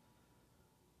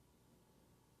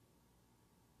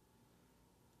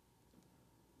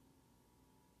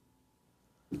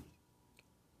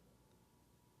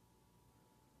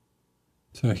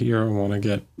 So here I want to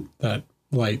get that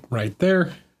light right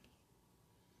there.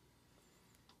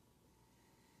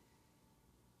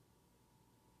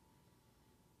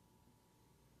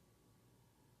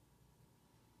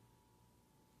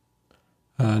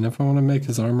 And if I want to make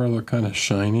his armor look kind of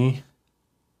shiny,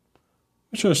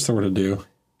 which I sort of do,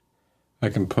 I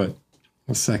can put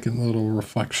a second little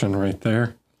reflection right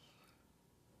there.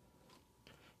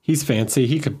 He's fancy.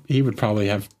 He would probably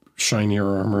have shinier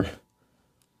armor.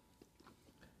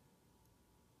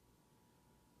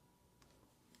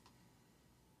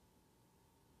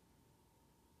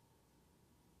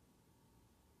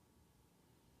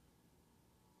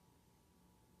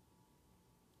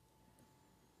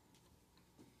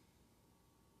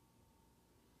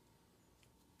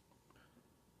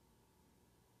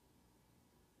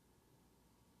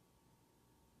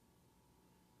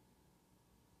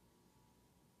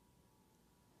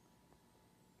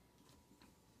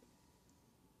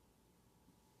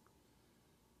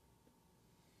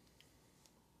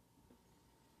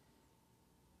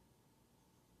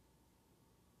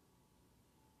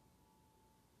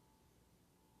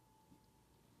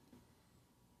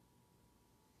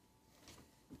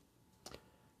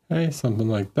 Okay, something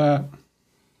like that.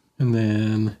 And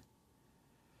then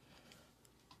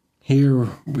here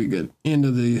we get into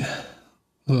the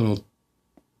little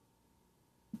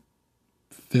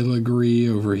filigree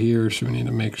over here. So we need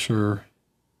to make sure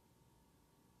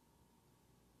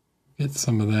get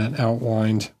some of that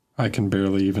outlined. I can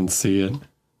barely even see it.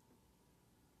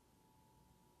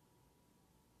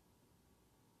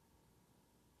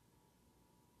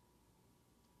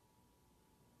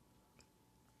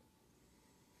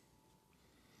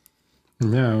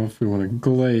 Now, if we want to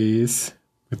glaze,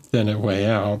 we thin it way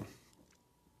out,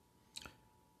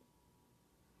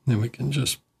 then we can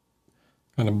just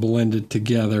kind of blend it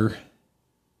together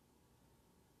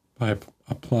by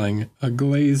applying a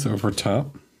glaze over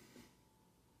top.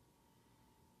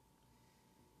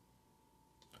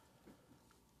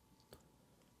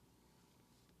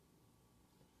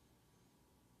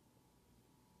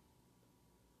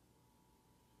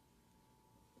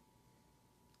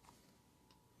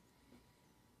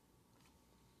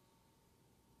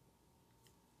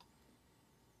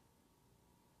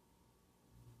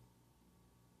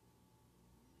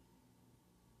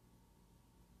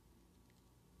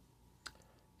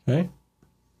 Okay.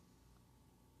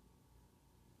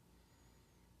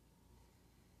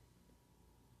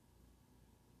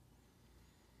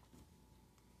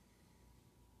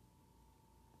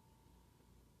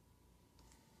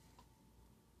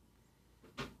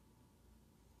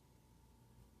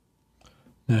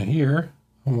 Now here,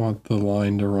 I want the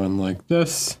line to run like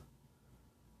this,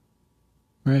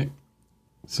 right?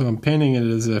 So I'm painting it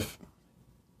as if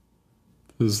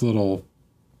those little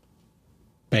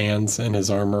bands in his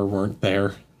armor weren't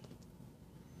there.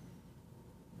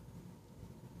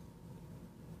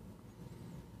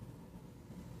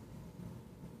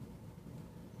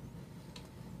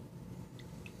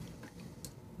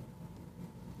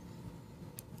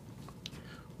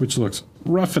 Which looks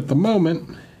rough at the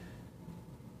moment.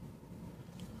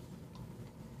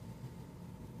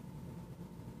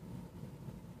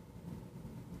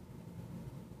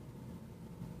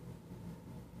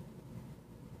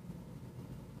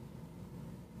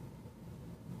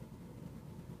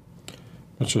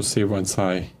 But watch, you'll see once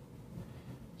I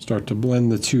start to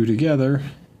blend the two together,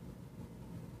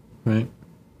 right?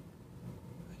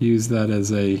 Use that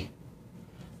as a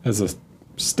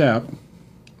step,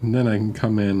 and then I can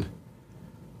come in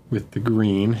with the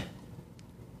green,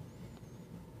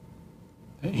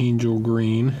 the angel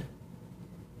green,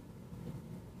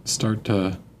 start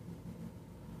to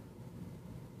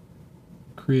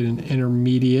create an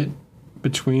intermediate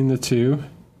between the two.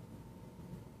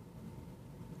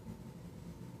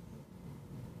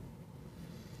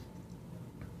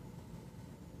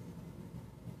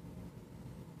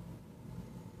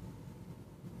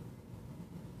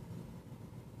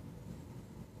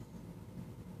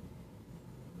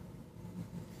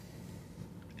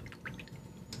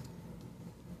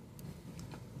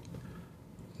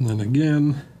 And then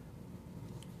again,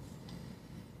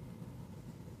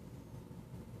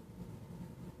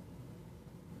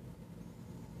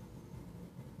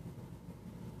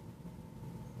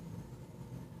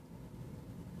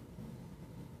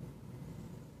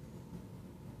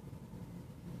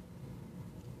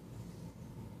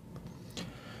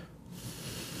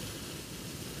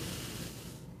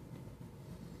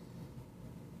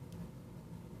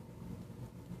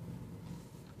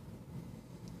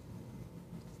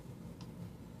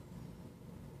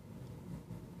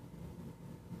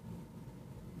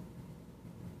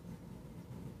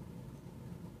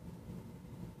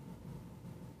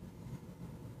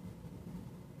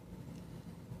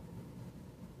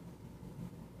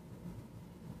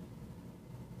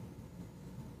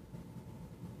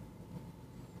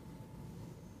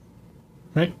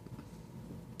 right?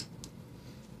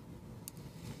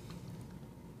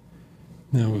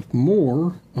 Now with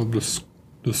more of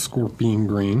the scorpion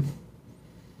green,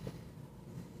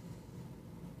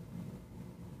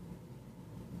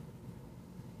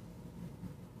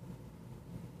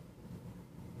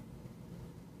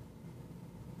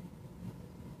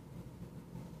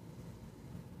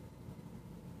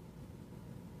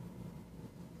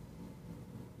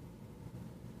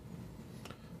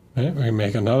 right, we can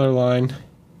make another line,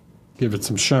 give it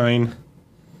some shine.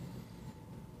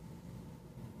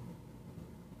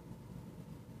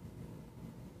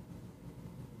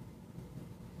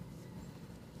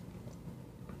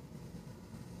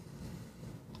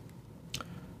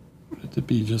 Want it to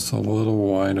be just a little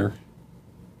wider.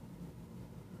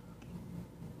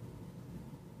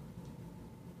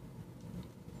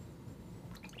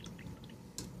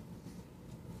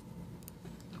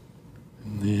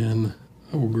 And then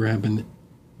I will grab an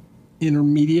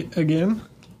intermediate again.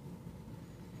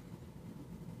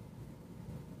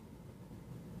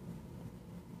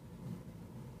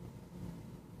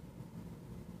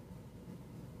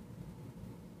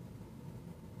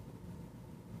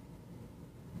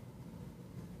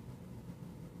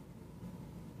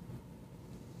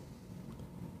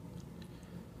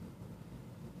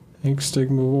 Thanks,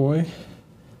 Stigma Boy.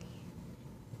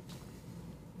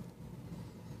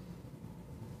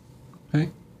 Okay.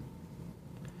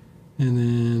 And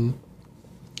then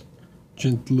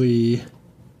gently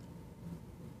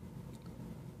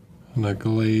on a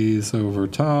glaze over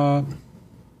top.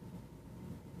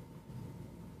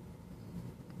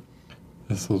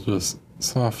 This will just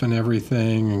soften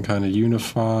everything and kind of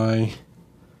unify.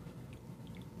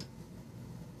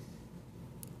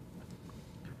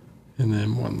 And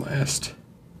then one last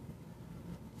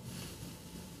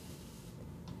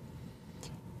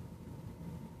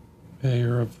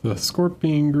layer of the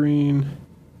scorpion green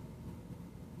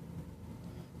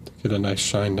to get a nice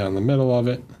shine down the middle of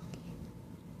it.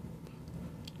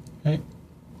 Okay.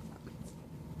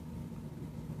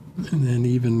 And then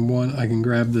even one, I can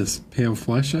grab this pale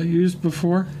flesh I used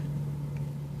before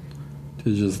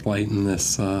to just lighten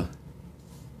this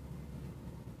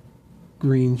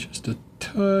green just a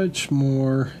touch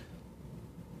more.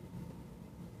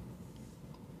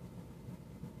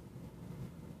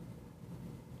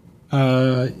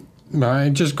 I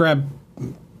just grabbed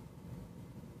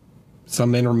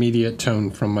some intermediate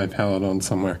tone from my palette on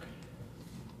somewhere.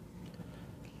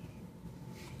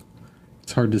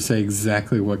 It's hard to say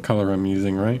exactly what color I'm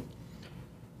using, right?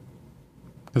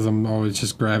 Because I'm always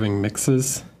just grabbing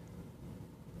mixes.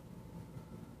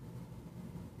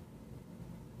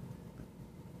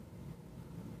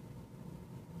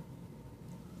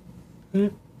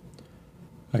 Okay.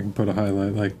 I can put a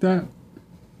highlight like that.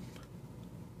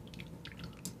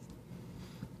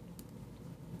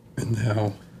 And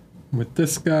now with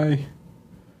this guy,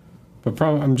 but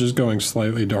probably I'm just going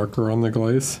slightly darker on the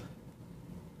glaze.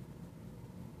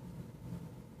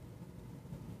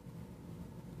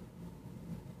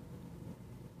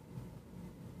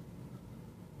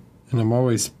 And I'm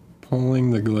always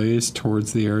pulling the glaze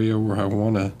towards the area where I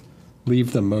want to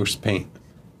leave the most paint.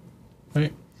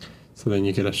 Right? So then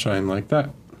you get a shine like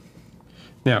that.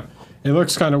 Now, it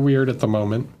looks kind of weird at the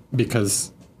moment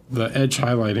because the edge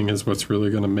highlighting is what's really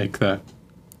going to make that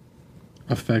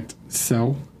effect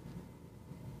sell.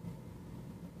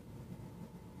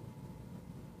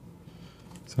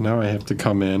 So now I have to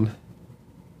come in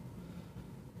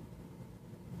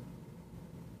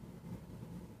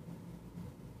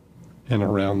and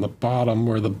around the bottom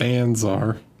where the bands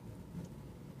are.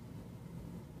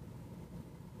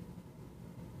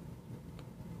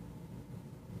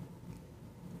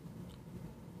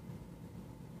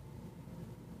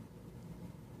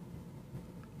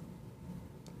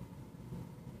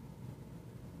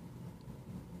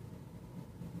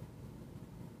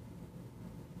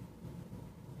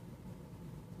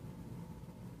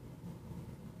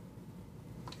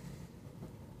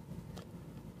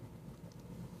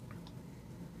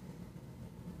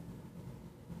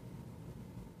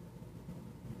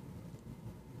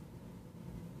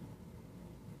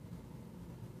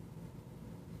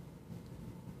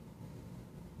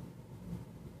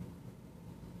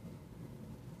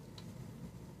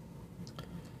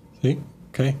 See?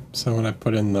 Okay, so when I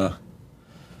put in the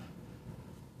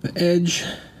edge,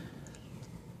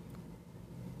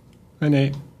 hi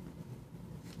Nate.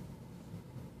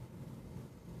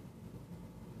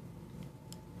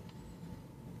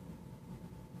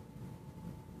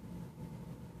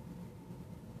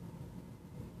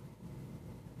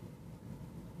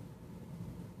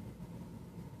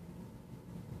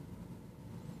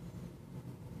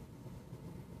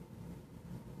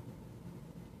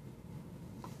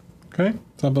 Okay,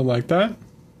 something like that.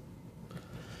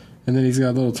 And then he's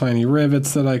got little tiny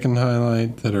rivets that I can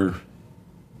highlight that are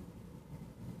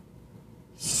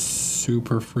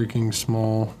super freaking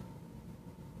small.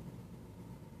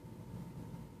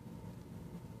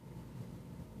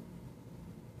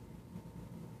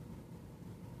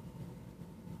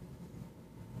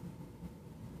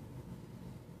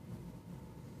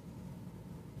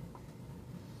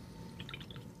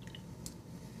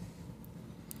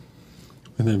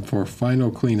 And then for a final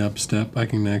cleanup step, I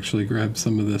can actually grab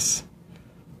some of this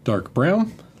dark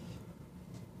brown.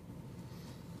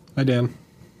 Hi, Dan.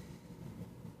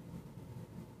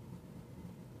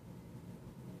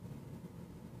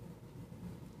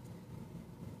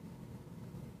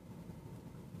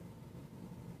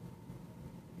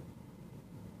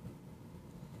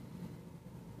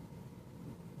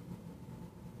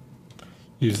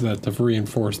 Use that to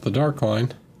reinforce the dark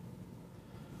line.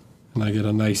 And I get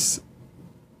a nice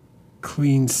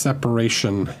clean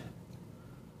separation.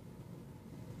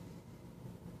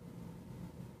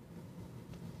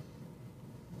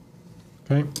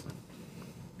 Okay.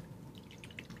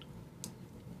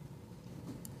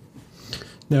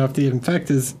 Now, if the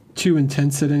effect is too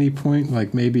intense at any point,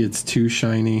 like maybe it's too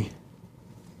shiny,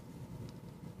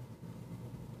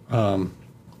 and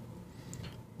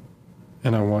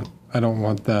I don't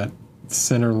want that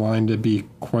center line to be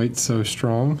quite so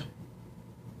strong,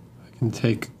 I can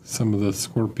take some of the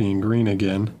scorpion green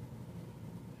again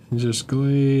and just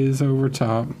glaze over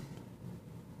top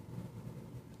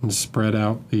and spread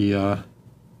out the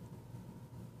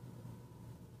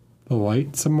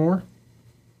light some more.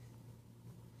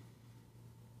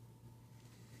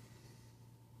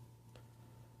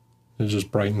 And just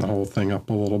brighten the whole thing up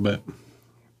a little bit.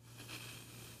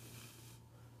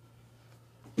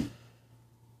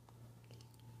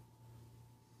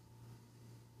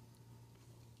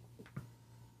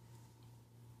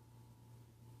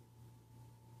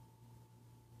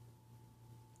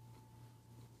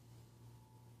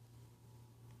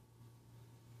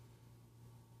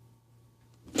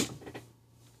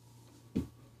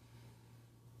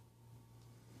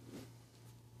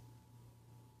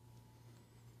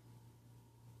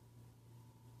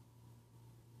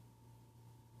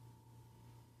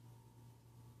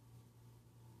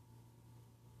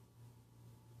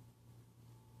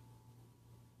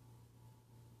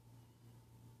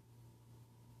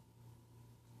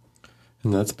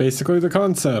 And that's basically the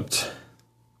concept.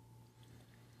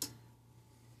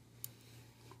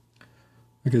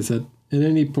 Like I said, at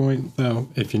any point, though,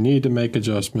 if you need to make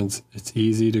adjustments, it's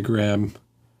easy to grab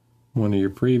one of your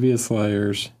previous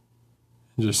layers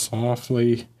and just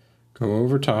softly go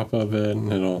over top of it,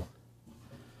 and it'll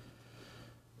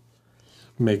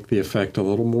make the effect a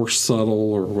little more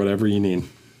subtle or whatever you need.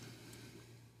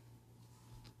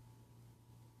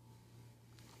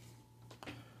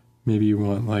 Maybe you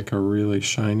want like a really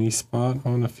shiny spot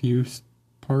on a few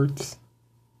parts.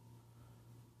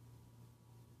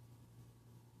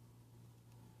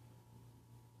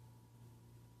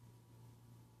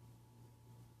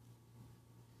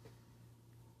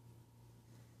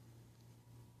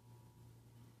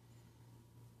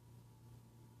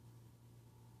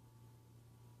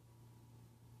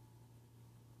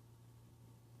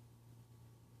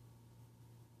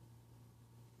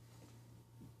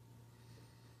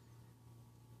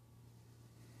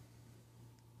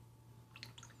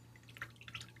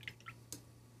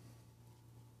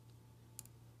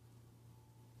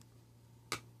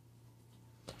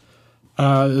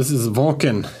 This is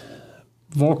Vulkan.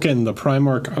 Vulkan, the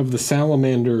Primarch of the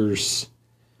Salamanders.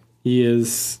 He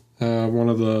is one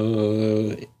of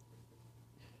the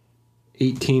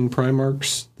 18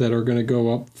 Primarchs that are going to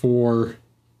go up for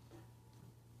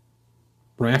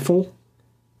raffle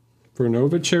for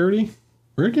Nova charity.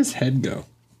 Where did his head go?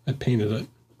 I painted it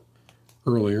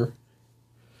earlier.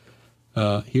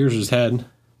 Here's his head.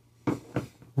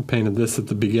 I painted this at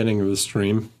the beginning of the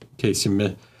stream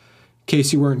in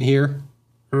case you weren't here.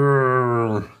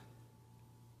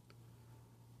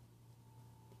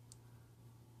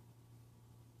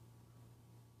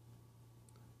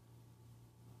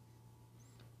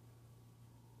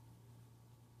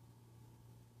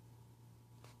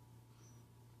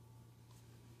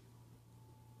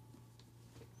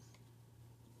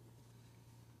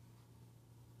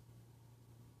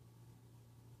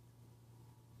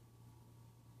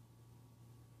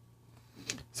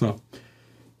 So,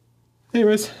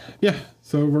 anyways, yeah.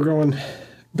 So we're going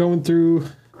through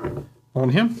on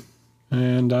him,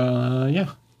 and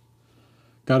yeah,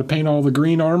 got to paint all the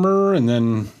green armor, and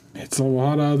then it's a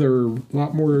lot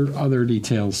more other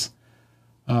details,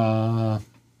 flames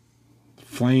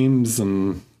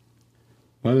and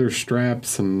leather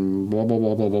straps and blah blah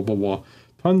blah blah blah blah blah.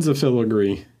 Tons of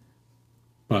filigree,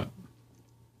 but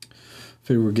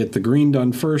figure we'll get the green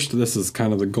done first. This is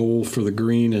kind of the goal for the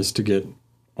green, is to get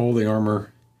all the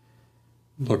armor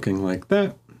looking like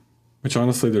that, which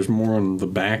honestly there's more on the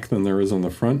back than there is on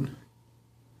the front.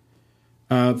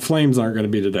 Flames aren't going to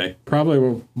be today. Probably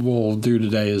what we'll do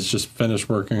today is just finish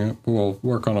working. We'll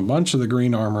work on a bunch of the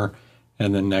green armor,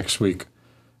 and then next week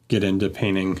get into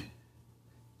painting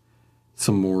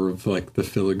some more of like the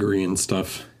filigree and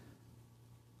stuff.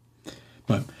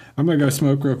 But I'm going to go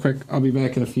smoke real quick. I'll be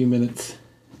back in a few minutes.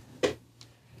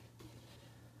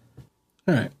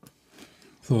 All right.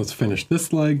 So let's finish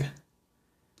this leg.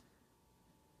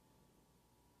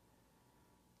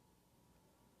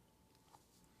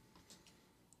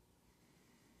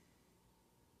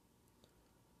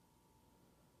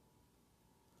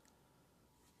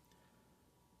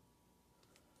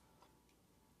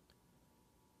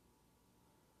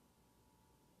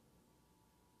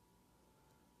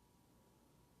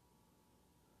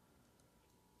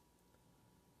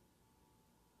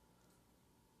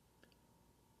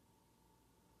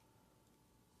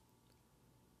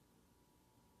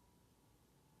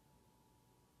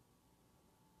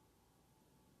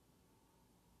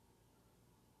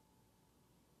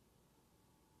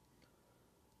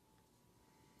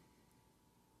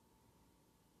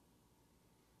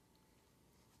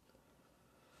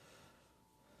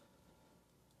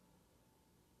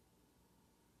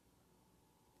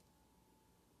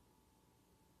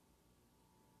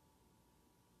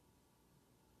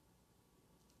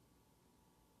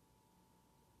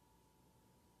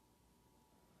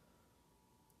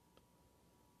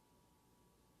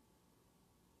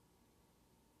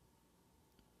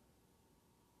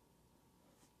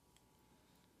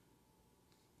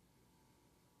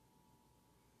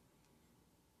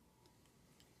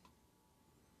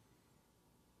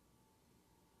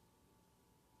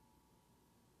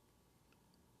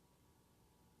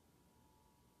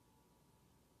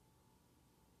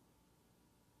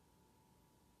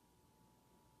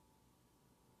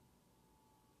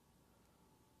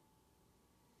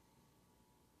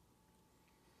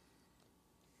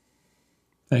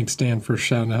 Thanks, Dan, for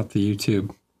shouting out the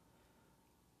YouTube.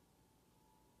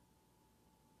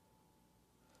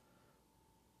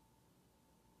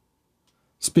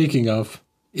 Speaking of,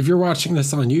 if you're watching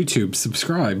this on YouTube,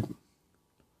 subscribe.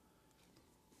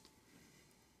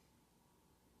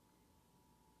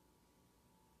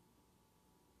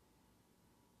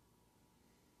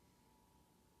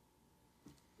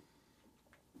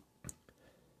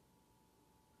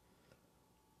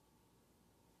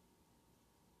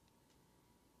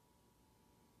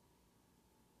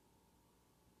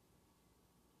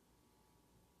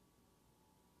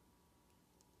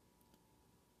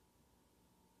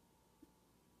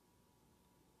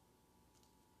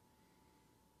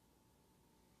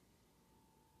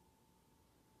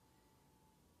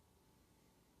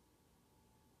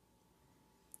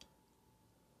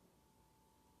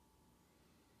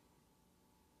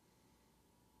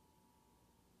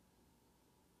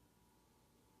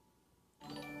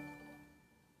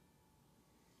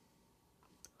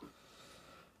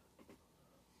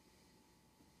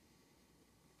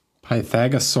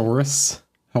 Pythagosaurus,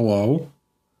 hello.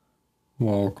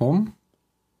 Welcome.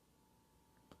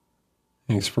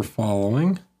 Thanks for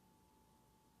following.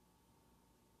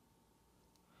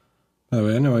 By the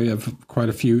way, I know I have quite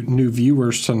a few new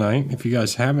viewers tonight. If you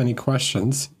guys have any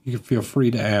questions, you can feel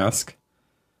free to ask.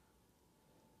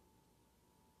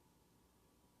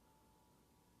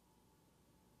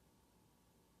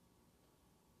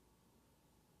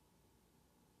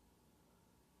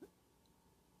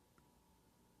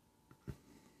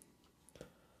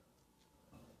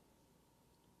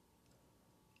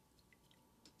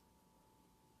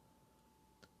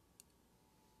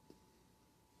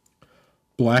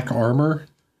 black armor.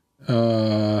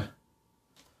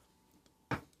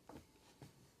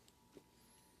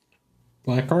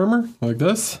 Black armor like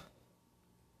this,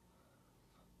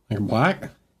 like black.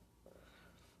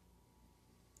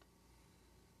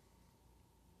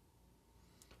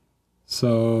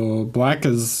 So black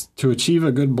is, to achieve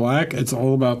a good black, it's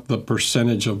all about the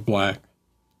percentage of black.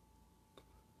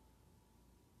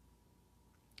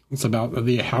 It's about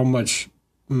the how much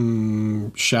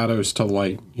shadows to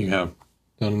light you have.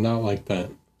 No, not like that.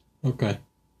 Okay.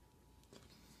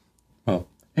 Well,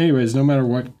 anyways, no matter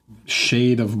what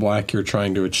shade of black you're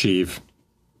trying to achieve,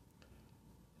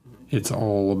 it's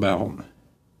all about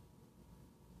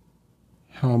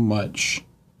how much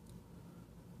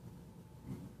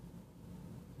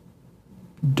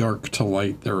dark to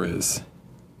light there is.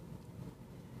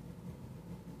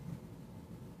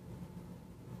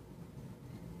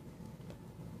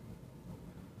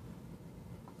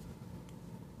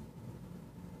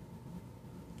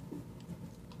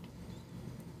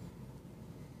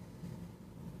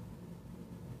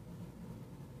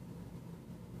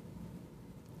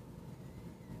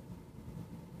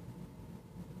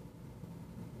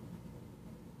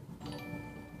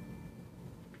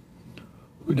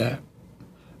 Who that?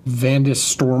 Vandus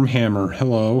Stormhammer,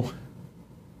 hello.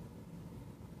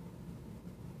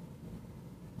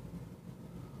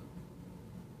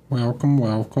 Welcome,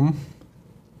 welcome.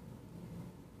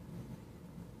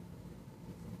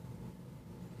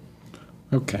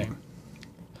 Okay.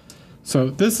 So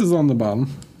this is on the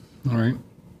bottom, all right?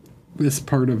 This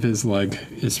part of his leg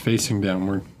is facing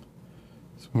downward.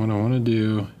 So what I want to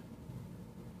do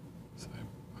is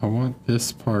I want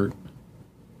this part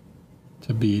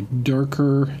to be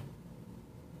darker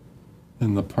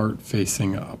than the part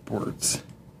facing upwards.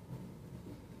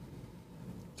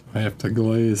 So I have to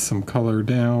glaze some color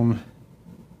down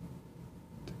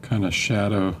to kind of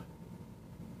shadow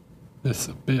this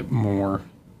a bit more.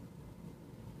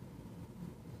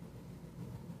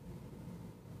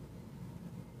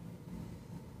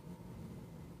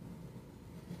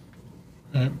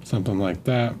 All right, something like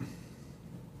that.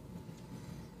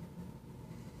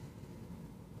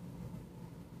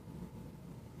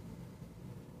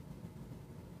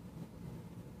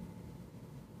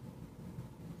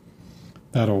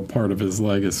 That old part of his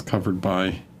leg is covered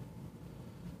by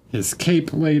his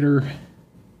cape later.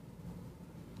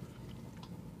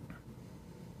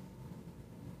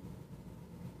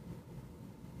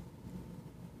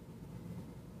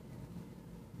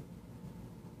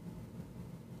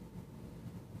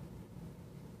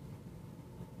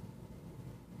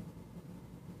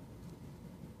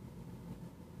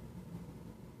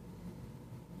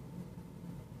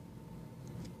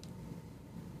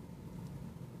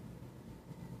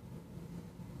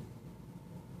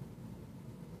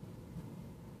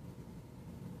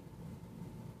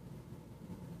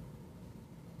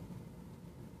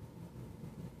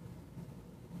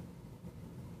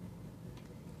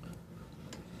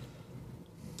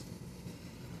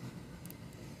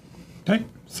 Okay,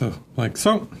 so like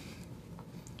so.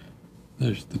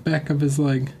 There's the back of his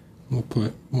leg. We'll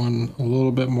put one a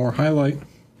little bit more highlight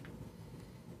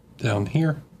down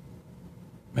here.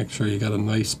 Make sure you got a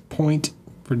nice point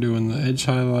for doing the edge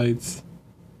highlights.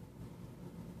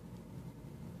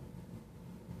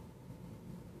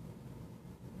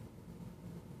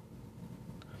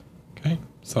 Okay,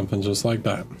 something just like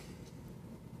that.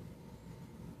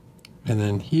 And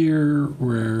then here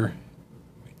where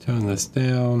we tone this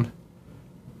down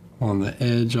on the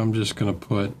edge, I'm just going to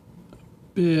put a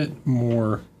bit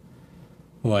more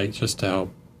light just to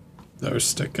help those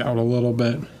stick out a little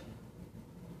bit.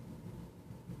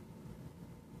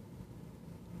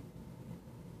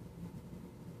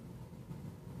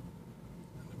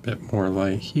 A bit more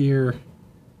light here.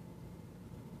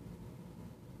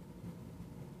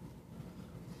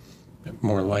 A bit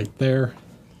more light there.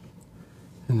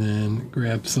 And then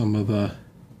grab some of the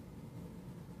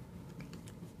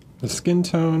skin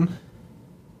tone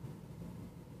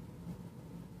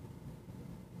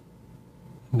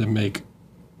and to make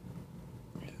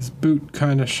his boot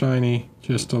kind of shiny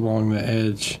just along the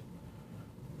edge.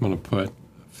 I'm going to put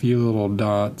a few little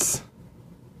dots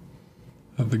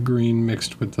of the green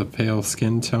mixed with the pale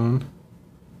skin tone.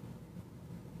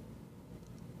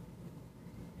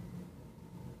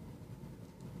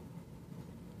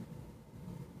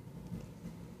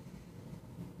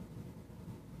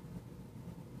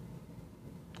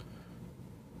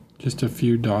 Just a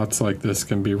few dots like this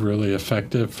can be really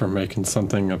effective for making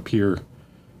something appear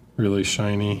really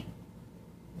shiny.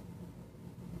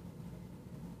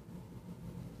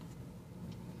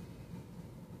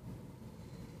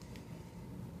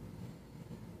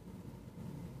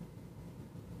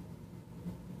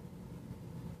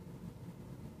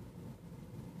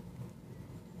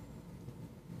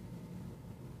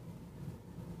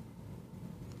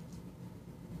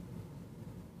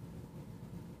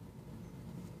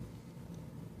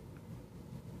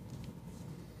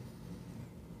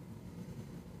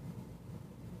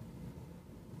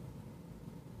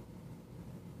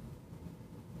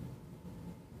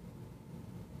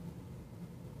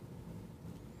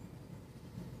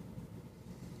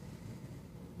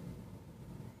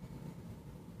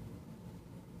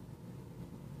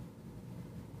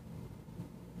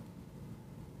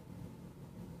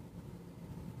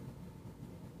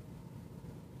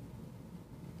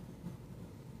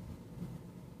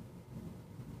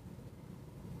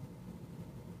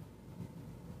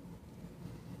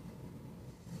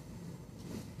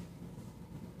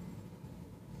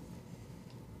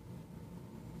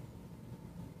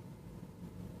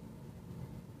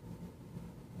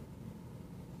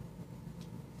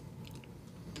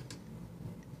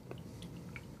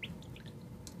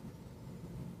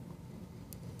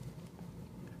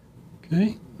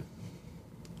 Okay.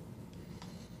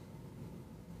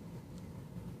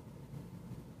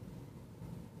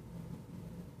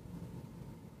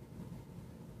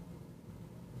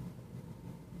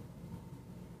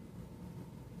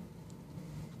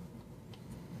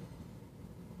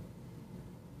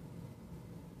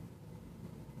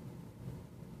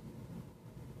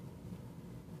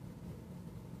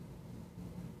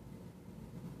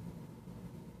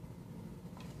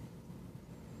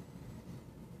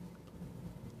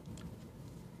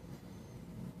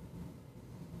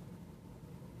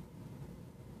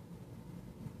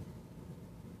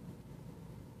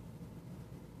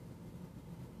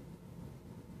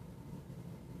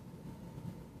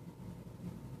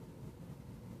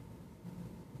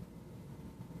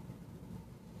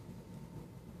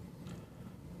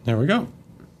 There we go.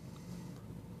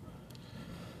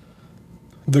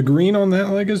 The green on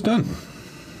that leg is done.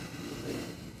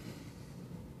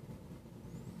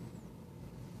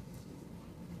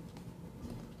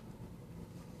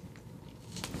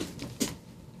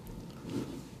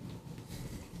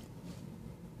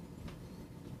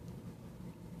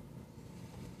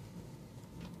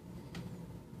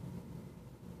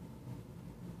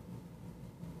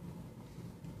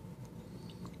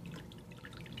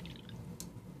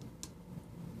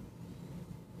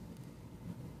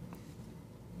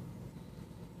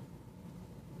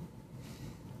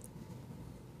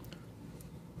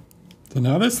 So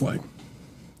now this leg.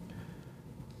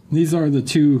 These are the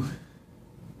two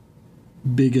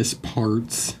biggest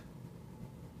parts.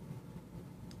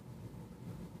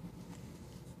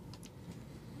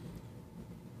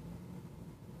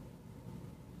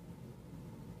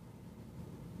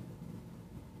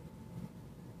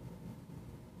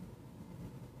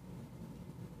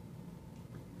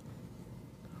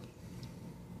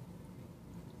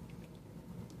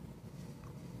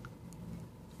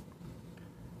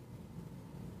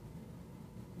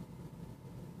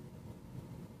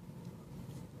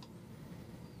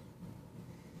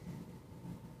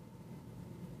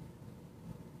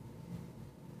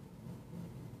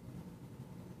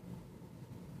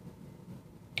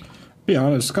 Be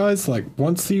honest, guys, like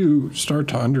once you start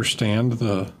to understand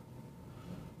the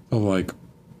like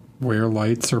where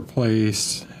lights are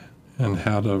placed and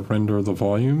how to render the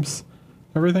volumes,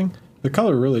 everything, the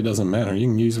color really doesn't matter. You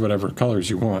can use whatever colors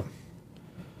you want.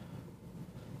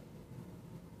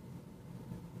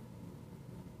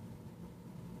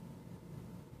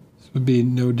 This would be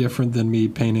no different than me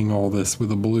painting all this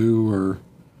with a blue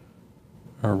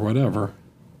or whatever.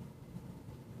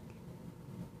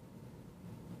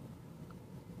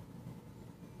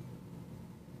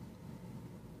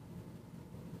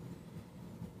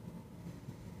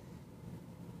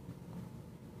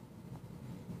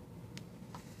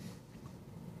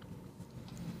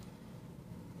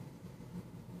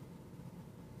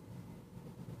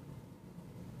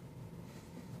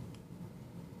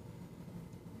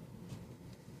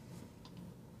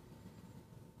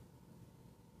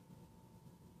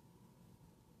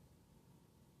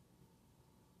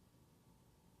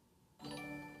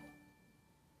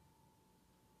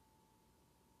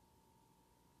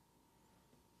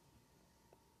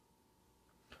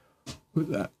 Who's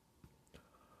that?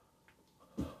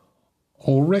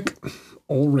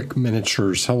 Ulrich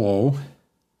Miniatures, hello.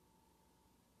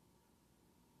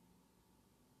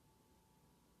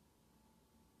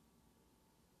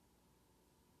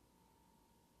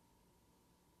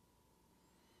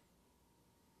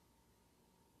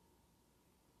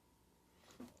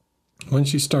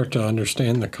 Once you start to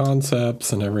understand the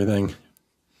concepts and everything,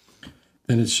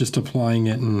 then it's just applying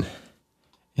it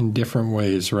in different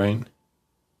ways, right?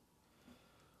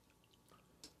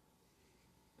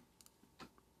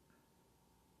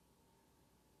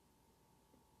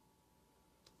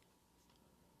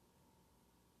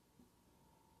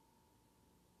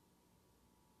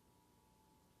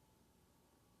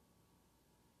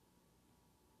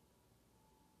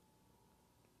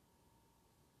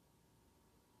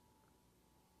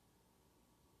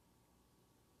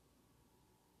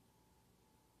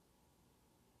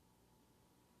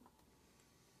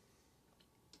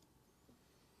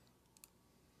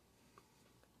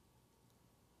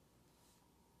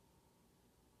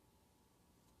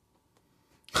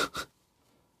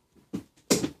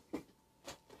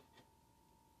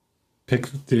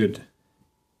 Dude,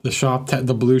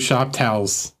 the blue shop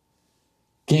towels,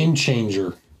 game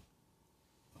changer.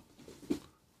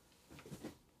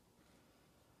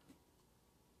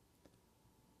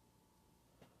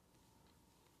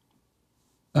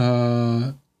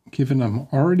 Given I'm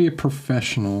already a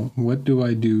professional, what do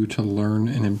I do to learn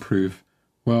and improve?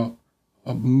 Well,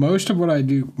 most of what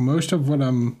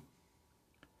I'm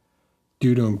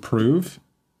do to improve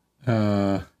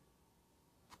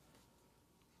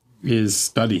is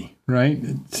study,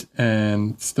 right?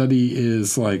 And study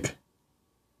is like,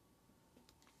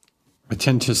 I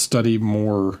tend to study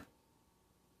more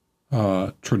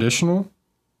traditional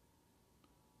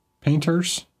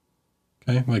painters,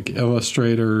 okay, like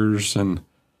illustrators and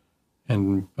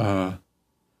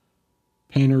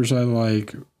painters I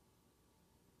like,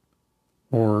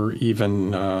 or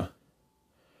even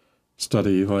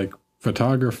study like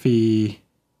photography.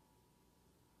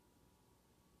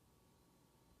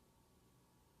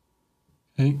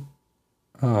 Okay.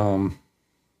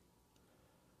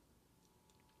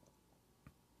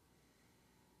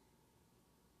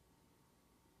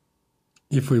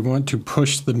 If we want to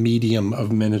push the medium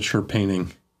of miniature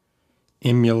painting,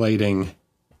 emulating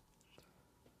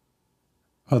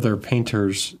other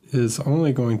painters is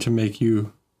only going to make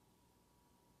you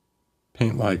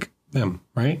paint like them,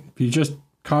 right? If you just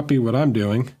copy what I'm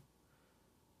doing,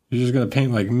 you're just going to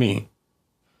paint like me.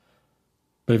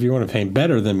 But if you want to paint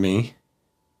better than me,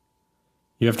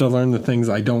 you have to learn the things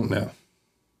I don't know.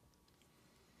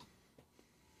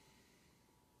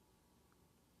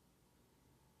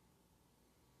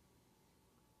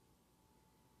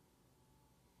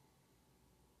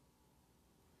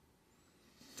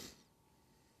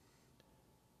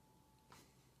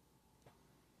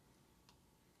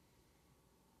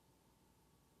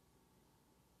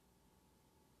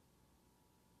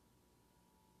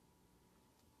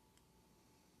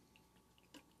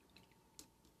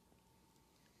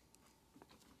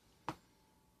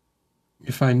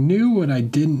 If I knew what I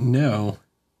didn't know,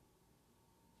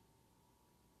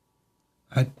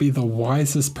 I'd be the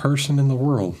wisest person in the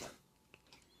world.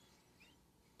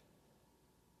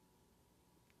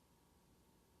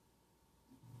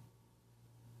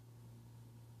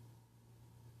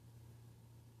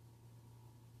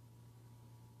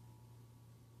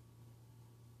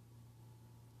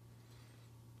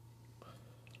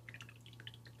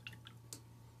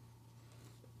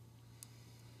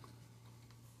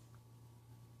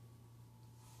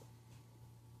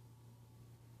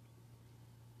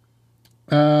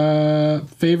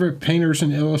 Favorite painters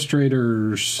and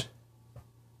illustrators.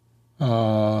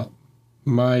 My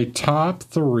top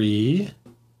three.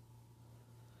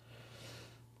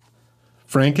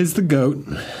 Frank is the GOAT.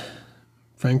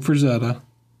 Frank Frazetta.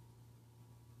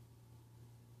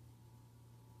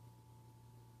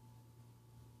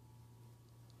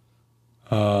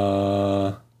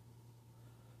 Dan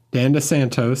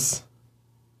DeSantos.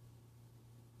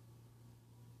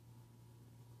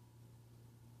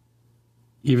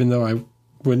 Even though I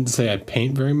wouldn't say I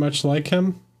paint very much like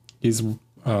him, he's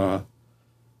one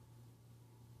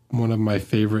of my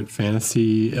favorite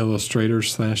fantasy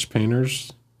illustrators /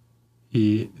 painters.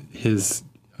 His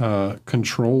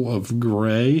control of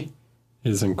gray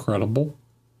is incredible.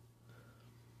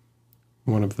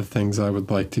 One of the things I would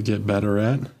like to get better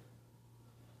at.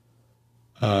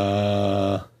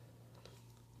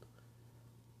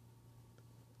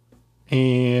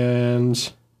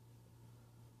 And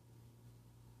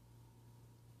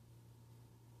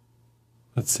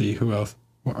let's see who else.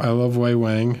 I love Wei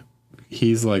Wang.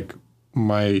 He's like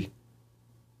my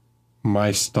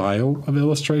style of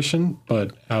illustration,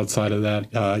 but outside of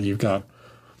that, you've got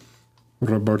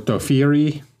Roberto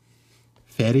Ferri.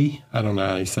 I don't know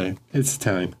how you say it. It's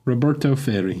Italian. Roberto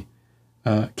Ferri.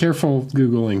 Careful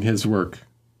Googling his work.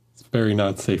 It's very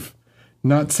not safe.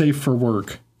 Not safe for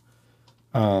work.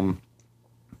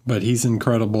 But he's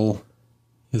incredible.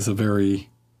 He's a very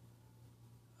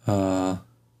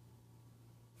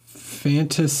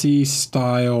fantasy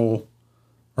style,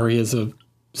 or he has a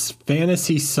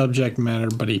fantasy subject matter,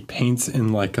 but he paints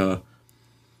in like a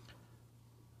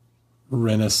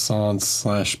Renaissance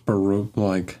 / Baroque,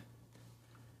 like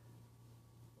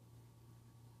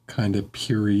kind of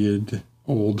period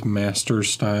old master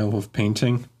style of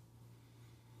painting.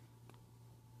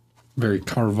 Very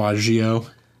Caravaggio.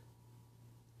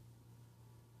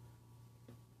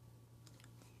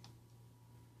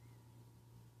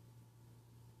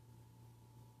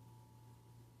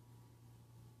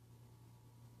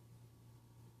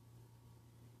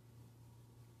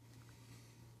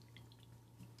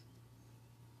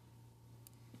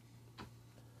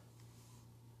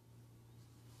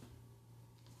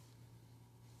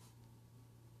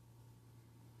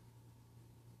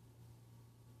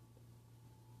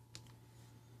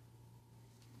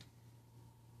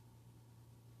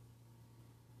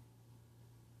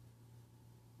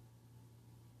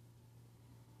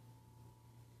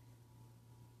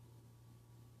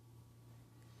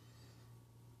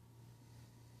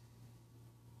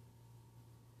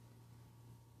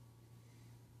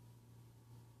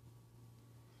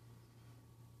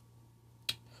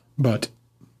 But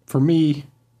for me,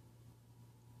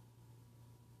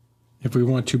 if we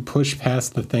want to push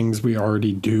past the things we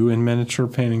already do in miniature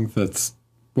painting, that's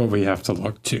what we have to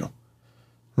look to,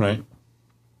 right?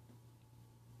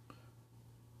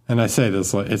 And I say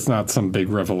this, like, it's not some big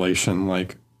revelation,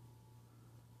 like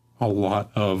a lot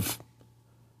of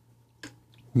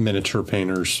miniature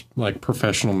painters, like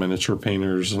professional miniature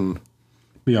painters and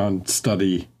beyond,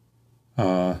 study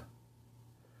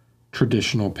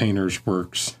traditional painters'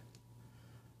 works.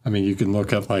 I mean, you can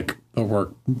look at like the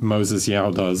work Moses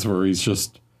Yao does, where he's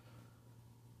just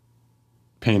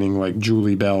painting like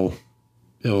Julie Bell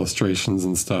illustrations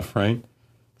and stuff, right?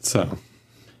 So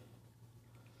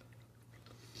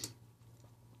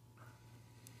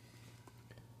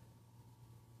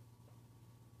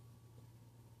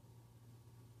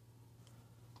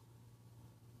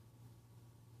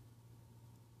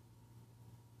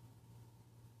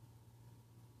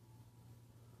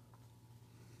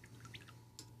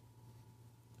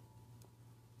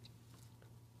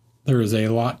there is a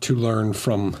lot to learn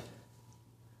from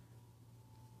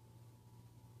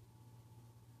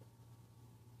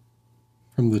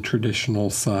the traditional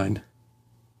side.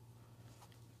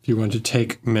 If you want to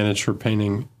take miniature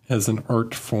painting as an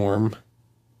art form,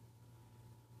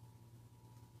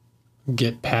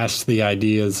 get past the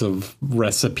ideas of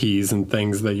recipes and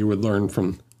things that you would learn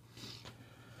from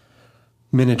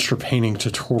miniature painting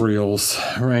tutorials,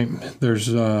 right? There's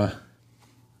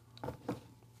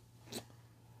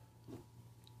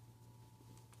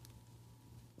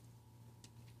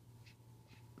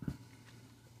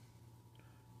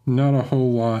not a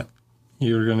whole lot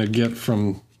you're going to get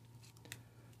from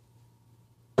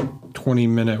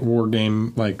 20-minute war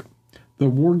game. Like,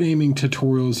 the wargaming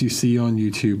tutorials you see on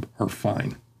YouTube are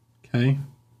fine, okay?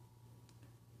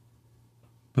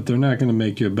 But they're not going to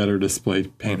make you a better display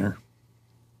painter.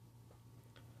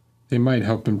 They might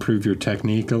help improve your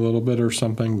technique a little bit or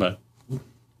something, but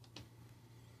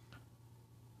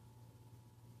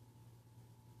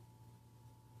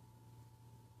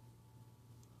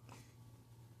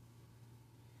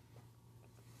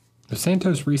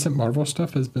Santos' recent Marvel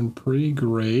stuff has been pretty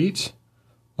great.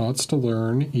 Lots to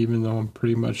learn, even though I'm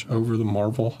pretty much over the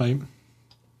Marvel hype.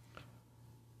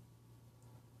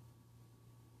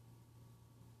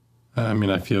 I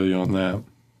mean, I feel you on that.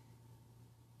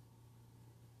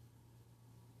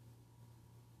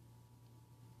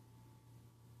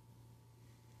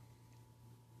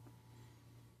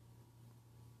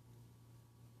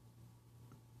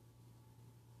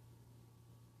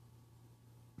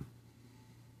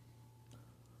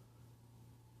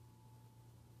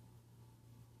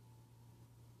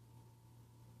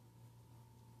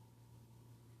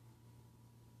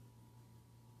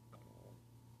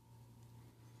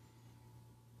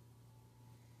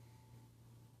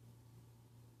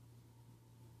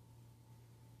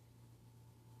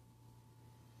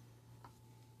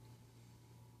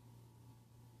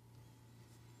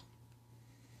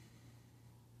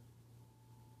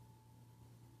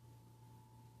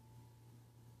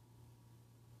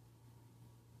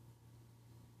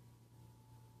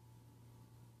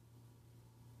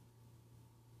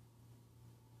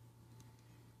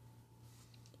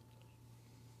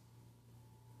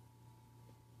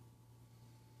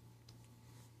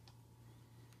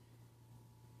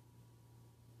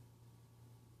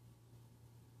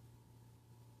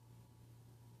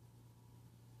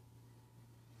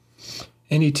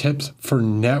 Any tips for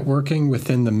networking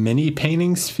within the mini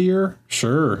painting sphere?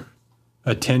 Sure.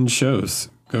 Attend shows.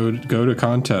 Go to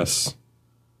contests.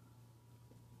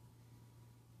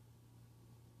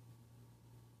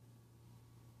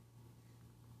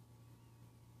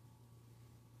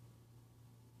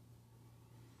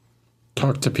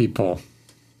 Talk to people.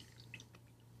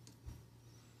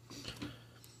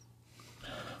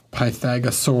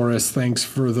 Pythagosaurus, thanks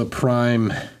for the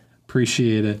prime.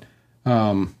 Appreciate it.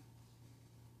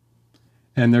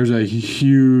 And there's a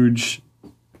huge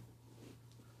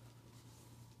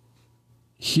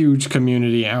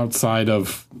community outside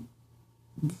of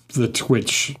the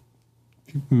Twitch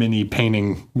mini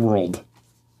painting world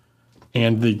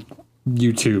and the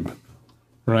YouTube,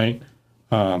 right?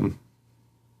 The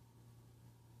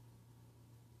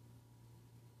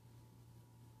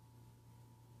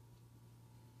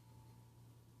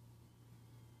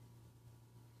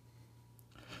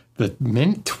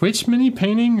Twitch mini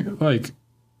painting, like,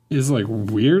 is like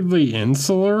weirdly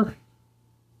insular.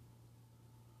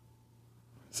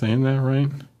 Saying that right?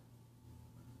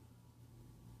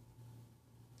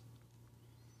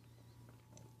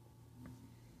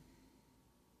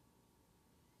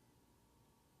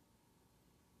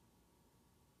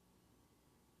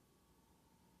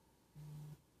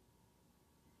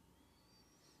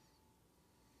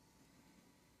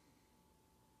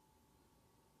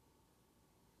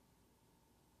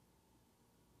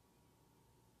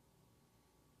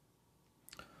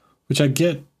 which I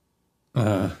get.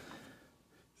 So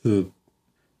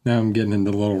now I'm getting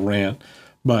into a little rant,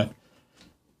 but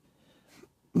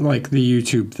like the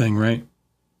YouTube thing, right?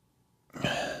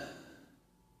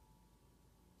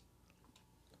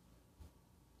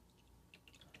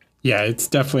 Yeah, it's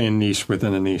definitely a niche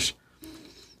within a niche.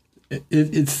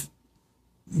 It's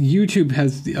YouTube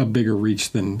has a bigger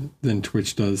reach than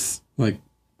Twitch does. Like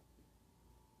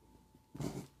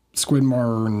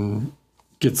Squidmar and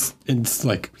it's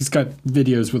like he's got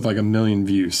videos with like 1 million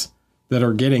views that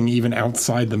are getting even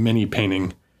outside the mini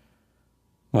painting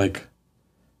like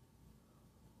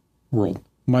world.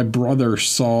 My brother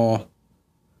saw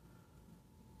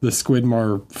the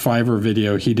Squidmar Fiverr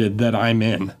video he did that I'm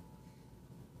in,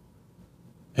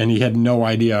 and he had no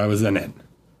idea I was in it.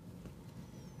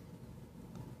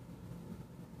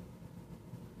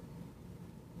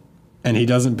 And he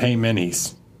doesn't paint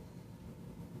minis.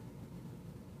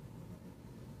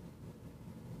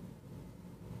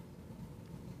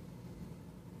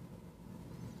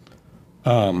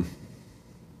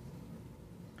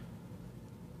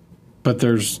 But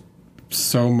there's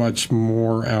so much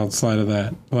more outside of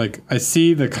that. Like, I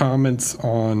see the comments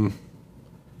on,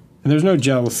 and there's no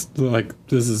jealous, like,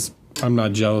 I'm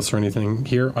not jealous or anything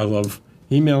here. I love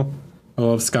email. I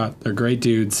love Scott. They're great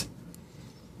dudes.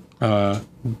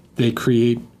 They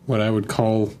create what I would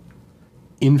call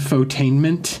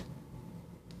infotainment,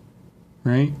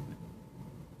 right?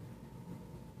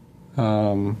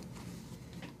 But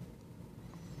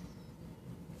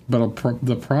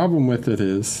the problem with it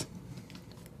is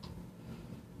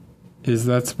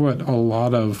that's what a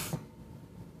lot of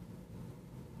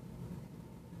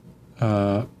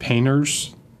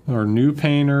painters or new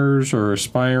painters or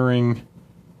aspiring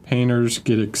painters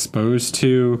get exposed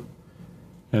to,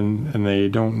 and they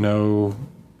don't know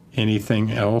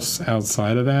anything else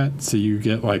outside of that. So you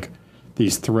get like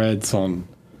these threads on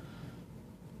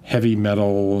heavy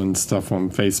metal and stuff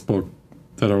on Facebook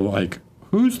that are like,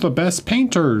 who's the best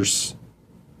painters?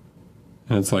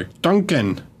 And it's like,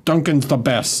 Duncan's the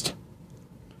best.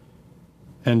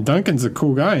 And Duncan's a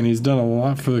cool guy, and he's done a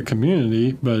lot for the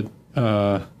community, but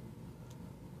I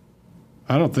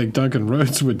don't think Duncan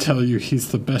Rhodes would tell you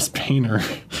he's the best painter.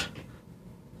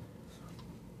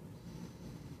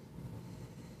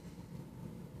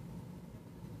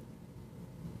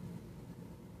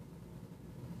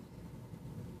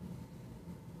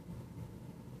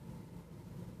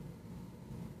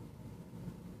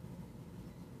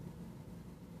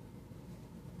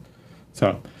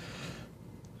 So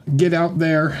get out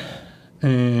there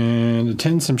and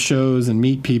attend some shows and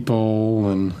meet people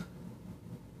and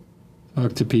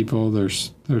talk to people.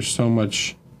 There's so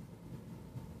much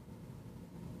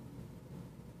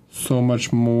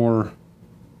more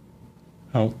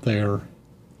out there.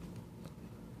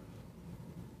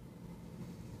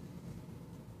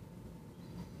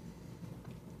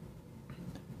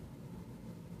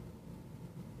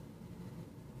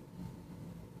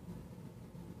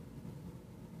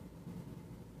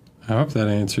 I hope that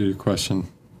answered your question.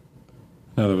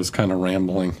 I know that was kind of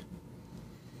rambling.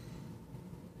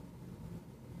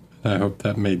 I hope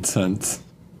that made sense.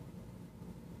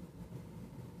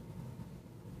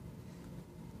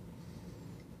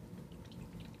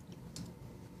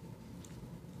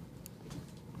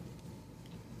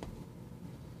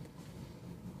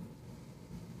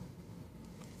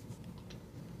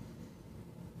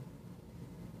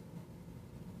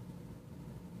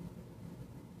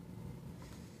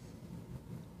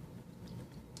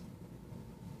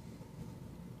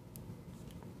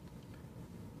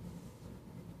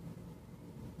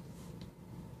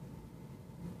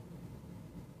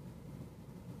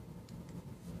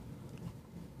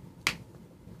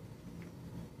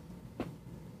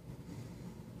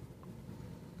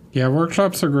 Yeah,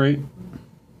 workshops are great.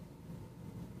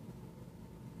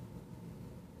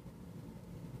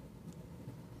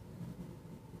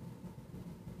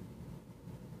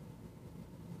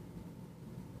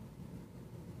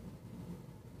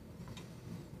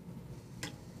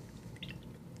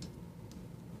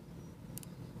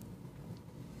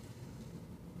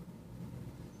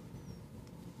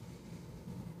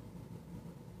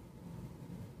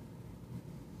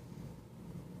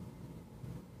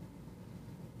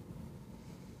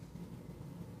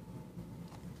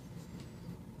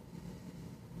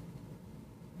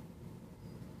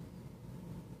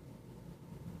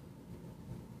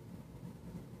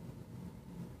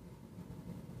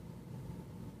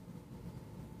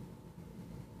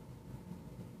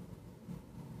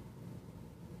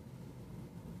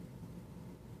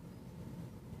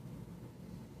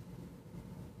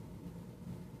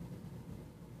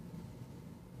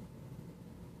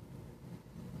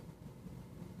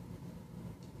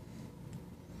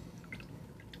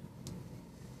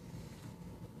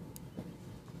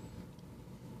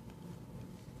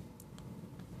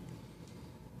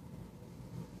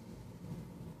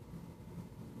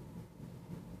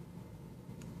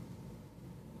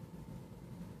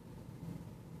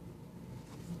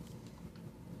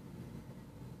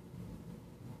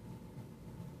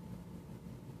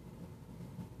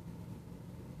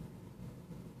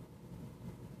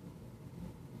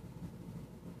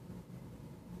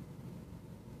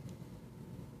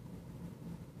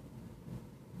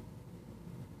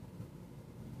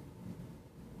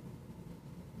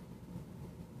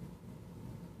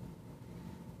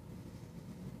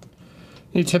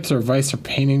 Any tips or advice for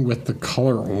painting with the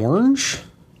color orange?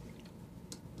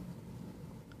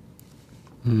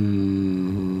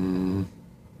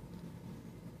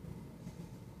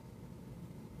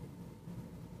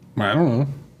 I don't know.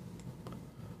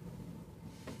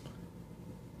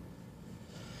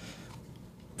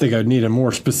 I think I'd need a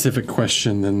more specific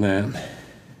question than that.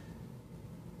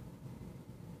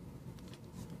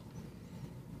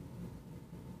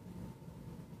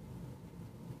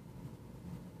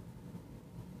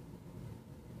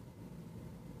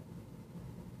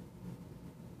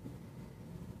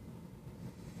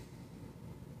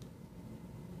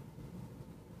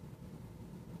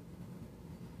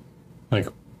 Like,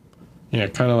 yeah,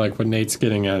 kind of like what Nate's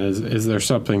getting at is there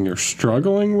something you're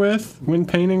struggling with when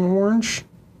painting orange?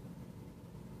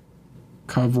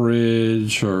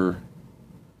 Coverage or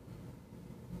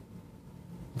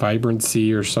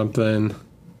vibrancy or something?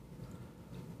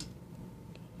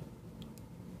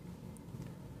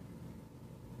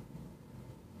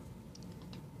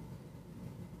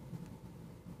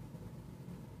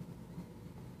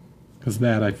 Because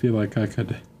that I feel like I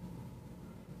could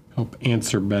help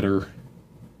answer better.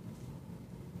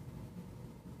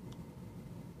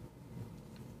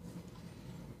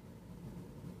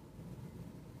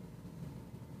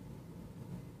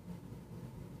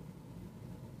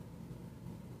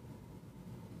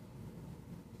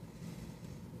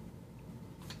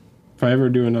 If I ever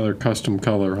do another custom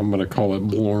color, I'm going to call it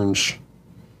Blanche.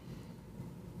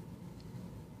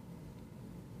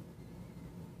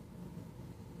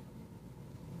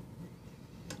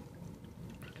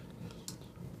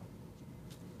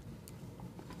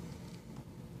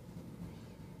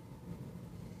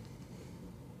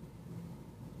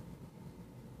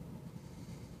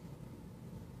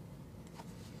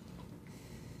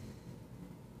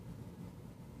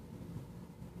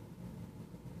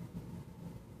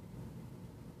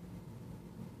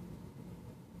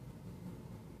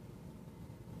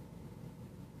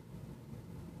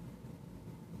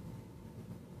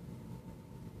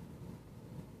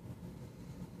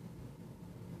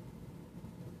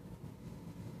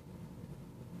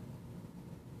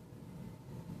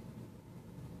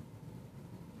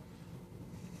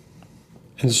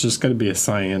 It's just going to be a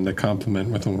cyan to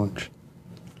complement with orange.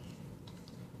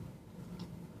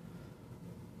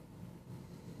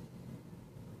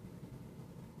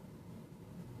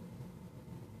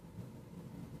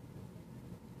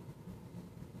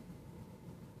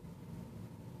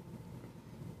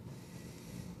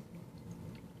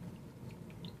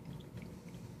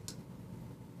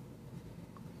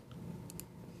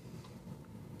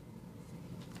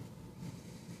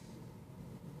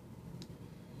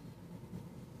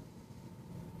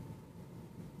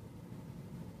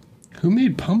 Who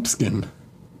made Pumpkin?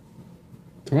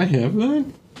 Do I have that?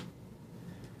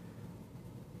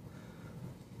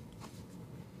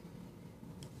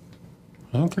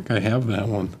 I don't think I have that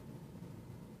one.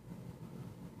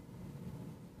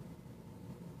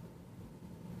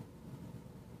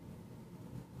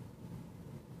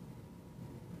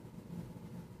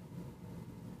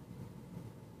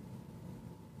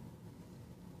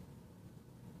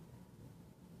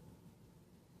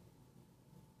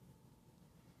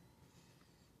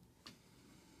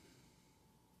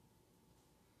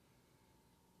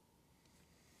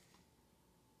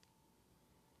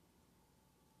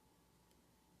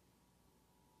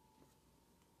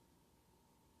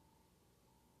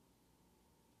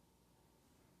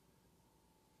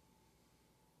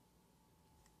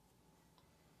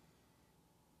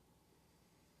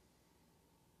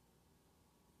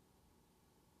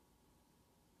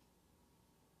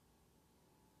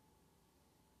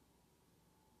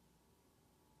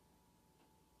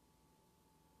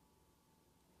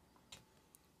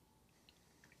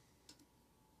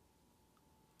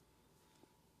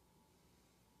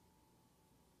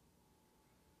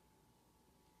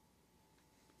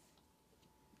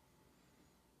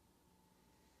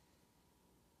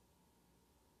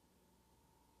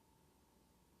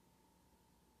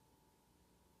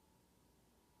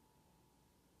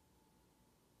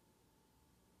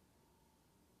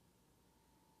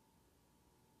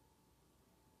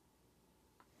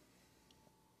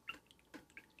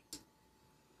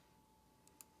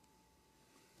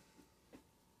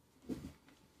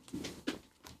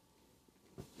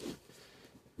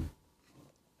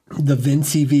 The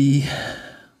Vinci V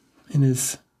in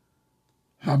his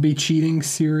Hobby Cheating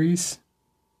series.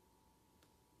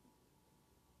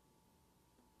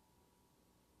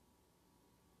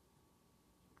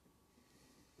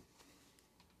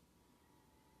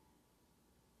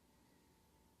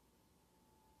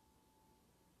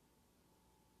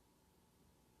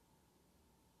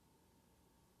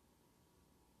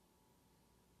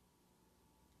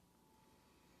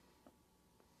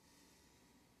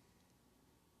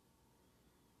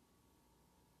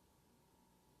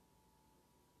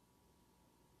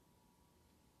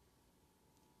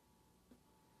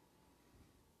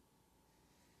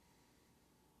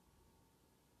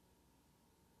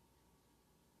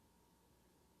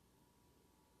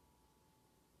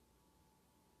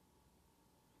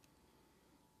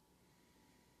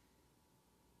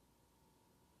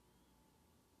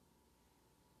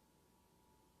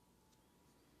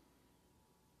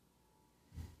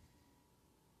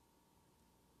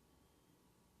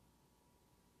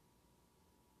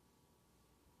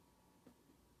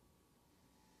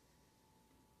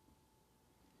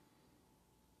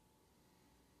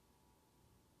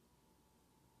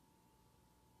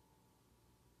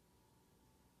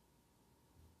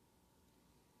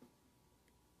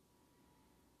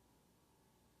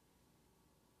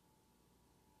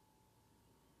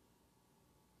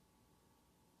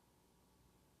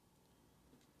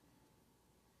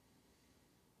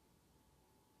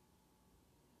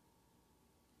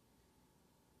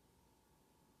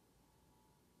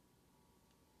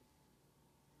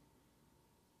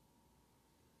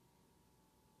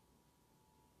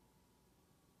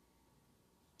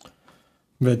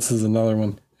 Vitz is another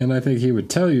one. And I think he would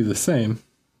tell you the same,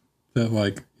 that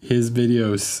like his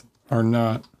videos are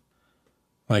not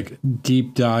like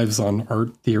deep dives on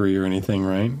art theory or anything,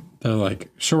 right? They're like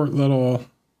short little,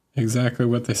 exactly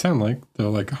what they sound like. They're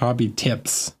like hobby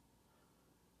tips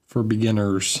for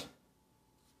beginners.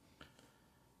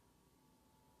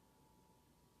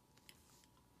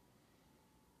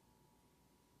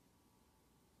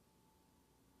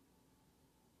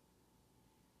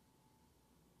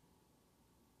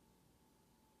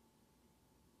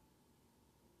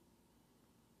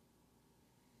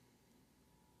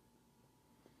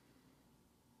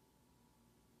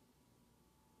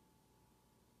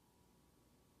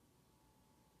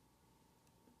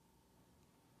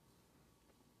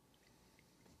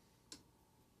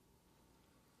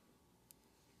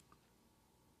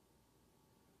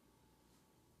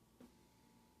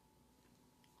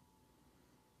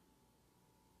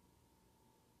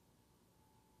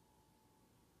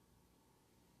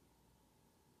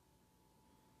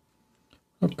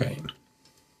 Okay.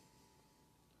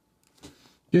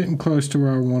 Getting close to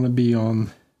where I want to be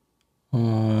on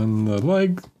the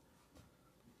leg.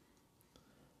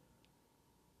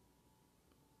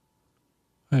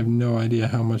 I have no idea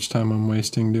how much time I'm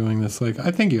wasting doing this leg. I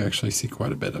think you actually see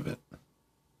quite a bit of it. I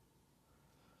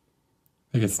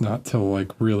think it's not till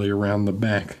like really around the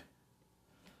back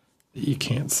that you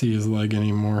can't see his leg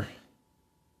anymore.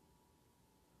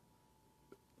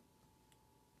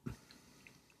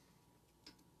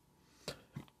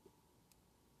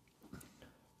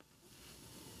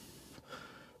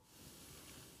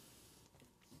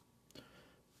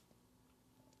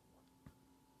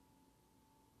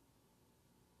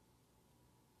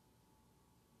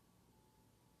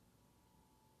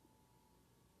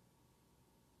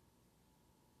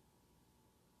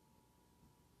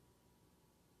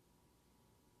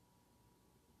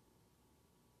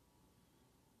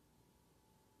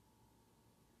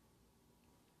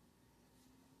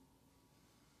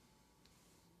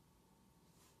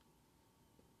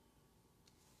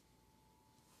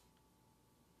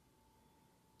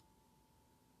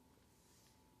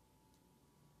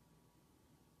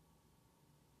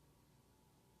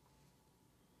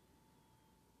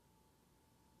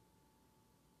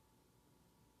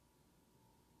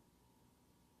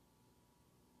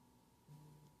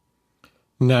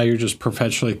 Now you're just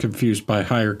perpetually confused by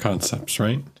higher concepts,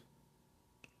 right?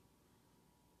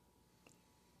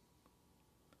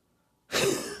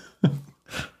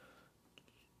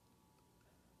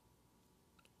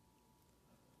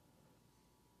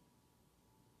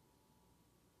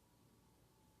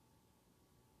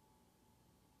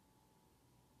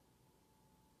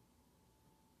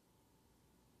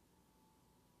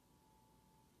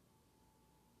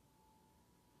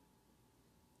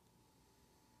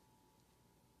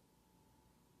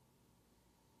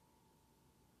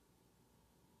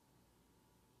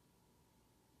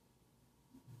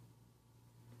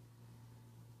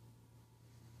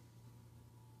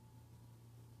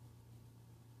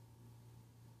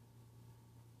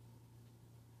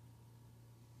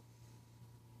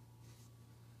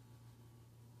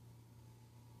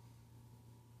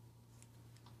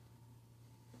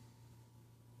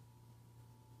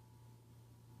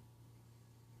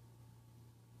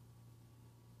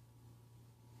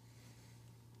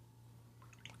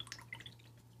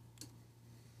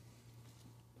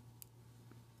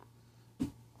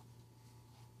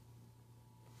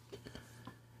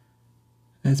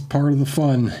 That's part of the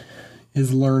fun,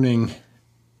 is learning.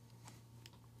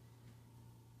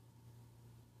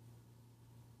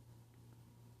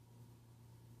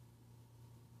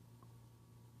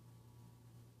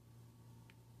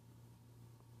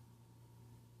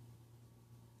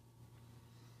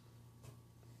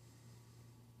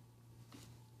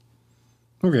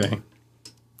 Okay.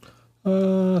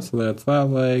 So that's that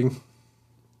leg. Do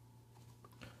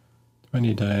I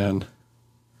need to add?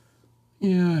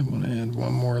 Yeah, I want to add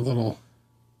one more little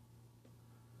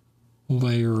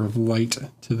layer of light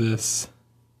to this.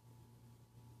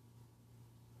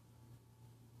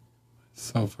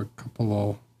 Myself a couple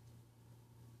of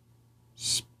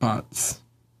spots.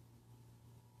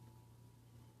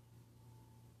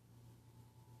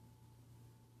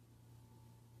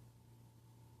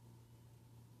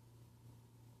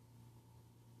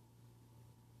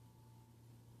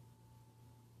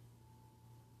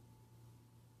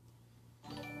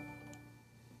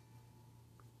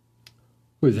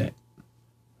 Who is that?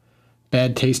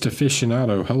 Bad Taste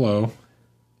Aficionado. Hello.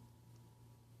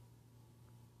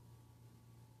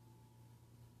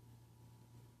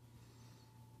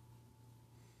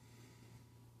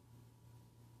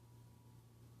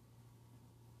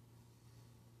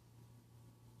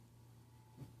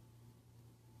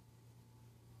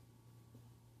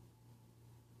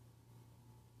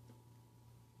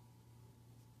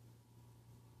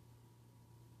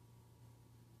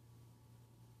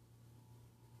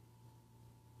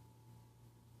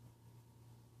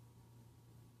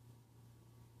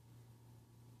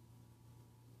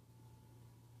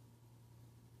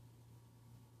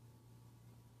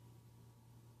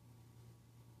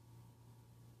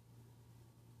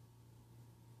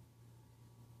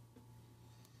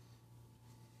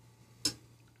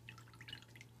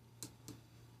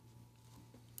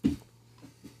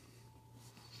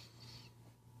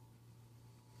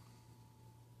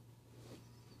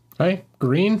 Hey,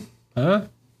 green? Huh?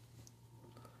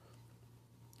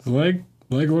 His leg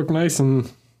look nice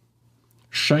and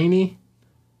shiny.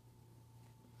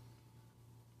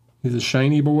 He's a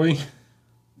shiny boy.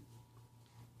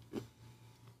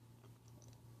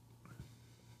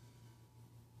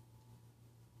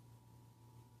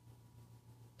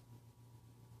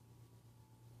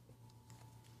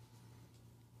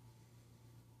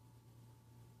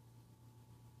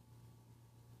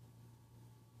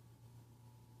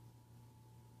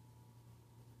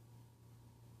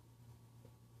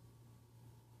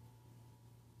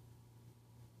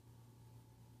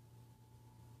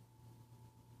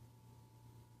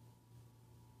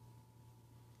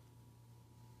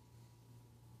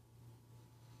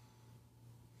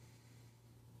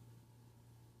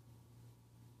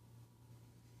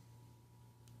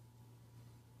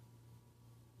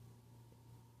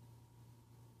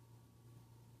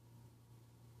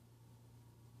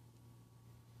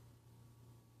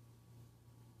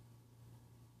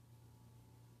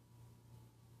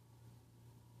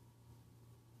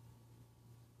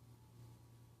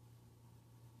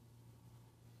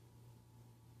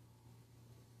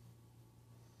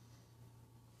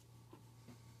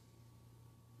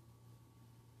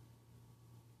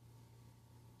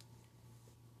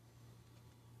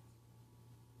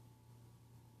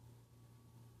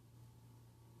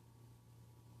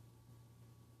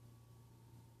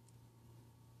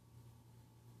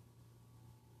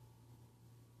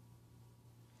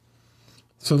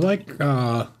 So like,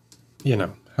 you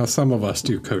know, how some of us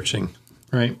do coaching,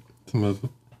 right? Some of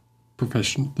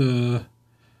the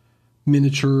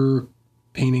miniature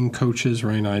painting coaches,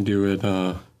 right? I do it,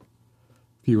 a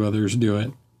few others do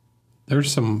it.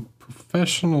 There's some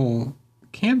professional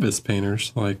canvas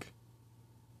painters, like,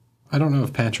 I don't know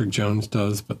if Patrick Jones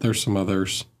does, but there's some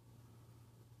others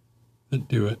that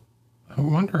do it. I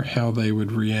wonder how they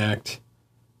would react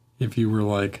if you were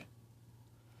like,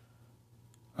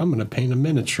 I'm going to paint a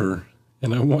miniature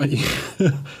and I want you,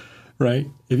 right?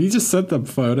 If you just sent them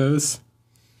photos,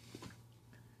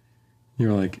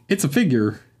 you're like, it's a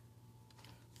figure.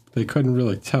 They couldn't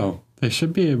really tell. They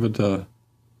should be able to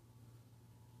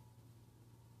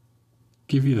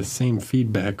give you the same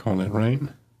feedback on it, right?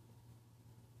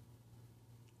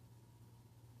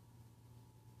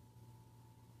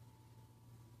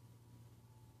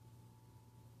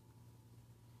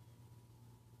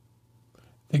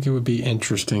 I think it would be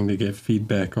interesting to get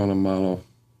feedback on a model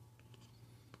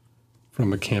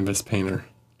from a canvas painter.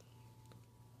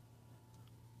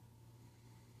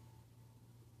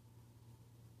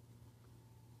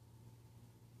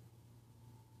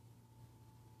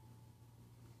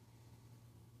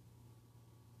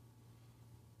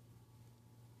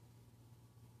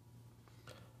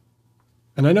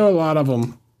 And I know a lot of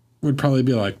them would probably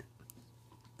be like,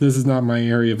 this is not my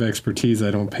area of expertise.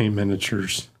 I don't paint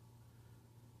miniatures.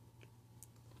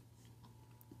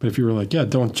 But if you were like, yeah,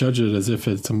 don't judge it as if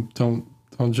it's don't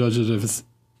judge it if it's,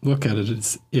 look at it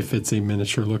as if it's a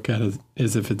miniature. Look at it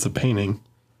as if it's a painting.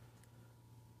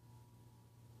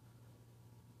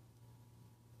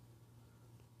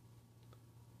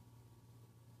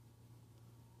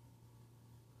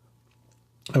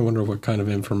 I wonder what kind of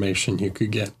information you could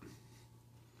get.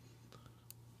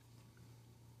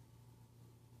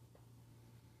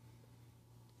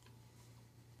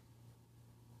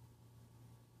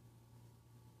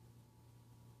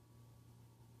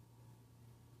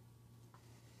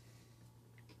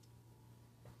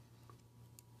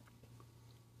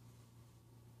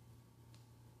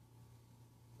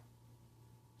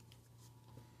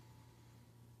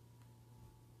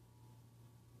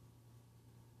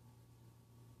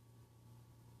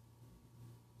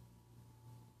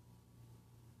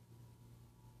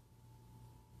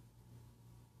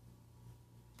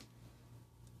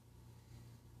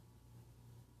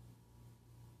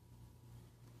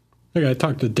 Okay, I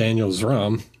talked to Daniel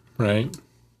Zrum, right? In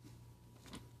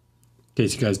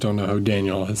case you guys don't know who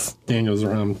Daniel is. Daniel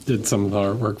Zrum did some of the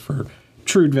artwork for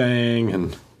Trudvang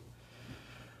and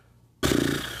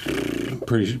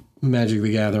pretty Magic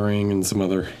the Gathering and some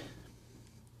other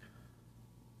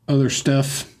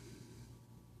stuff.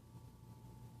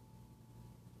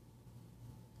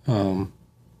 I think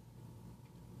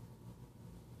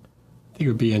it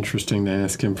would be interesting to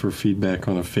ask him for feedback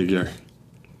on a figure.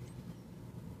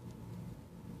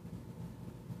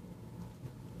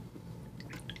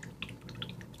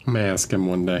 I may ask him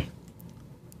one day.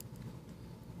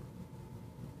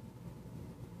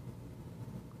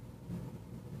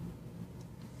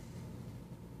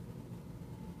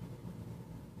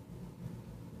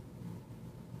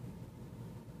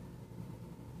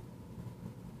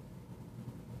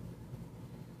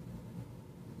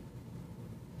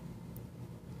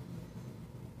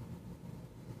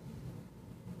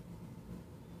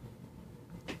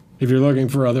 if you're looking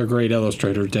for other great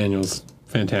illustrators, Daniel's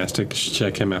fantastic. You should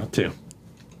check him out too.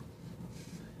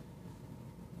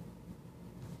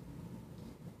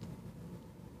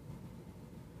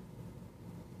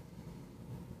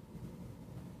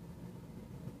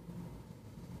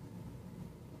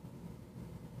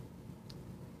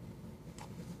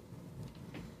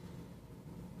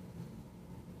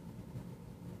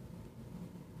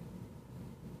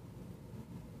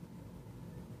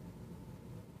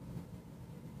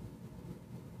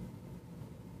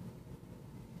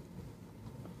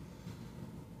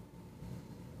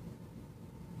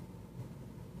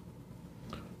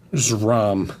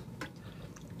 Zrom.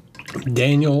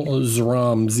 Daniel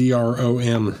Zrom.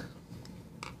 Z-R-O-M.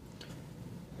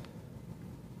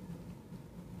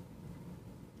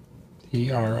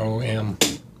 Z-R-O-M.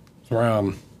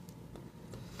 Zrom.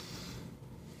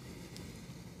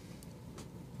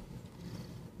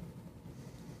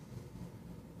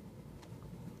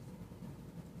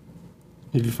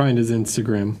 If you find his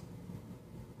Instagram,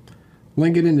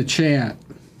 link it in the chat.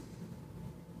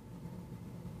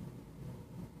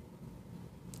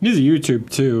 He's a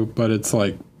YouTube too, but it's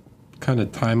like kind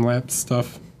of time-lapse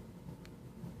stuff.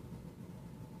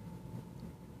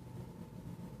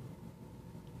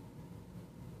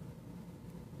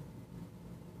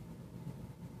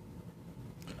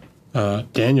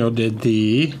 Daniel did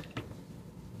the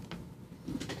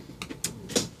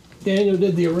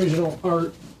original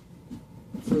art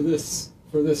for this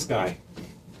guy.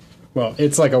 Well,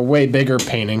 it's like a way bigger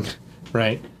painting,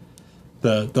 right?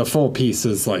 The full piece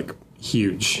is like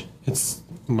huge. It's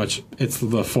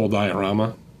the full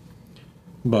diorama.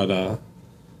 But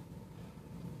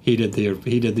he did the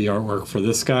artwork for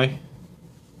this guy.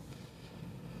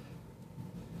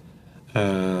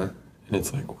 And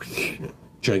it's like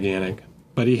gigantic.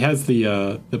 But he has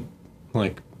the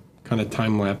like kind of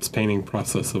time-lapse painting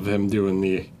process of him doing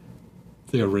the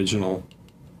original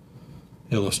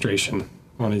illustration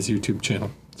on his YouTube channel.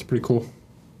 It's pretty cool.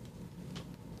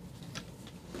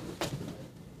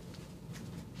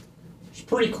 It's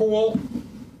pretty cool.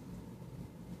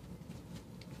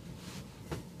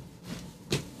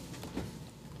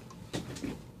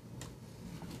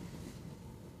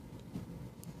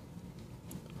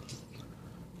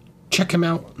 Check him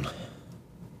out.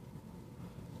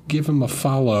 Give him a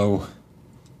follow.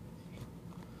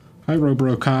 Hi,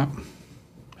 RoBroCop.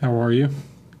 How are you?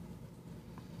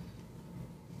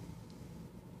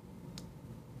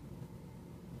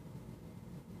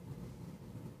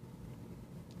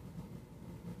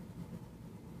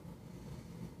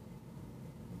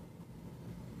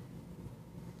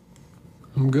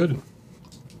 I'm good.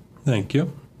 Thank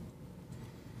you.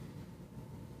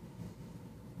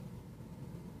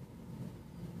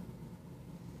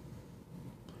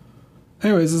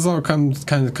 Anyways, this all kind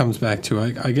of comes back to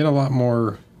I get a lot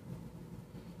more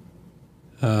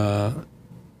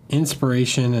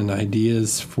inspiration and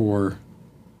ideas for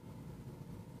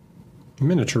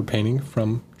miniature painting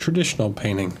from traditional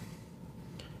painting.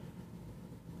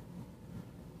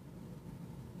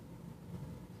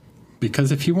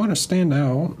 Because if you want to stand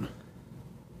out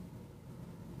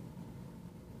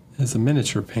as a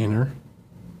miniature painter,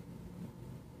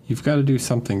 you've got to do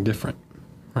something different,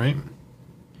 right?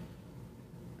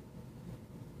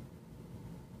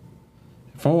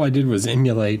 If all I did was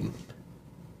emulate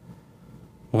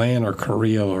Lan or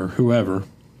Kirill or whoever,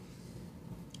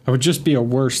 I would just be a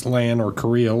worse Lan or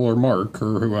Kirill or Mark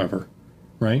or whoever,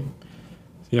 right?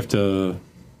 You have to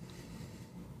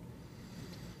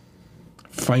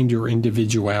find your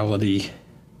individuality,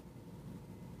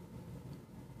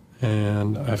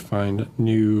 and I find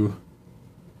new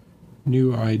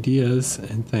ideas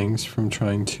and things from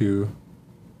trying to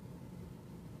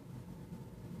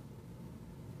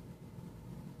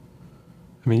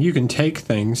you can take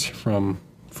things from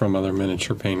other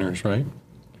miniature painters, right?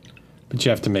 But you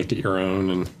have to make it your own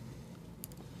and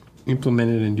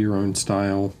implement it into your own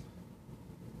style.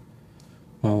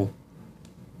 Well,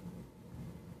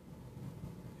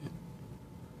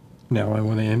 now I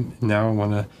want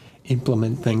to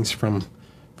implement things from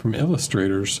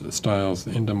illustrators' styles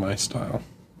into my style.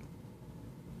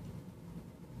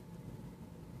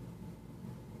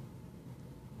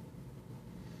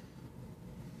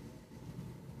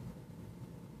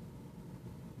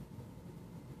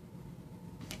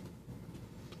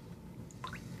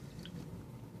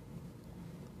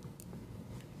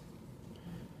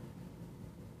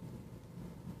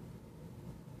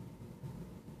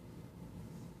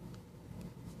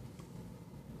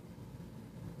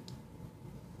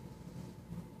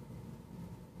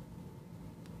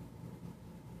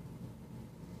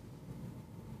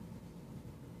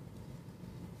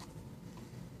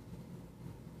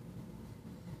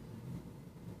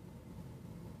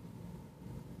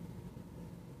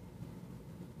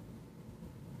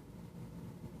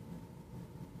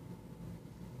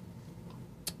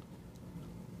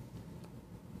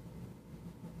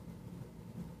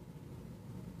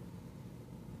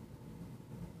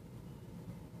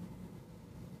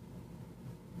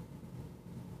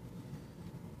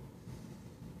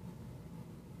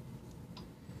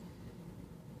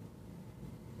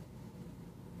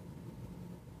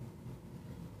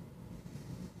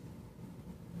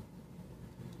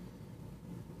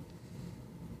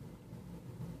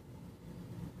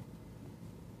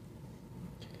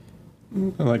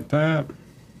 I like that.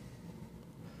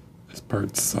 This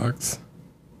part sucks.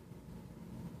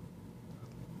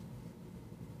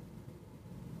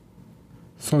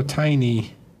 So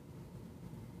tiny.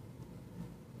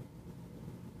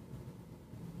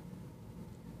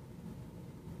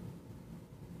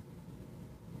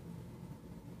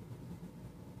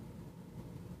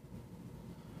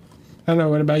 I don't know.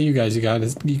 What about you guys? You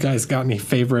guys got any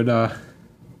favorite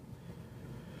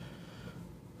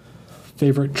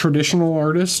traditional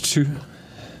artists who?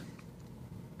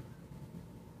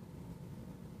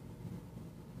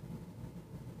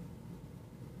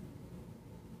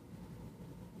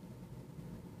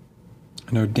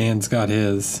 I know Dan's got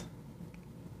his.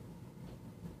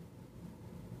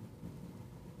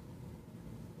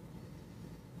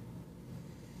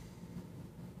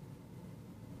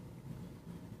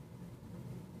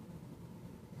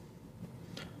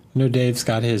 I know Dave's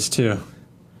got his too.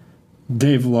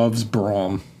 Dave loves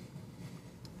Brahm.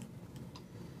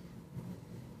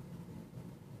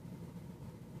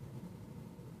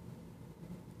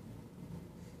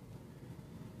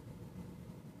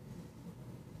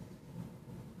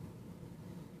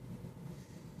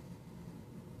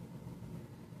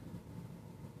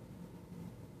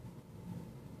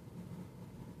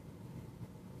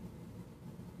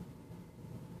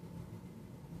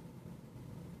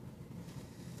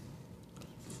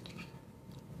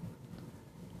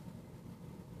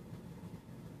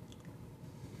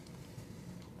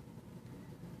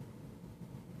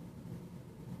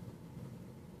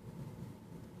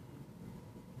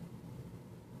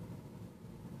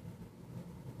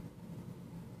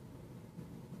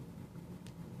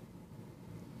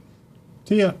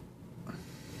 See ya.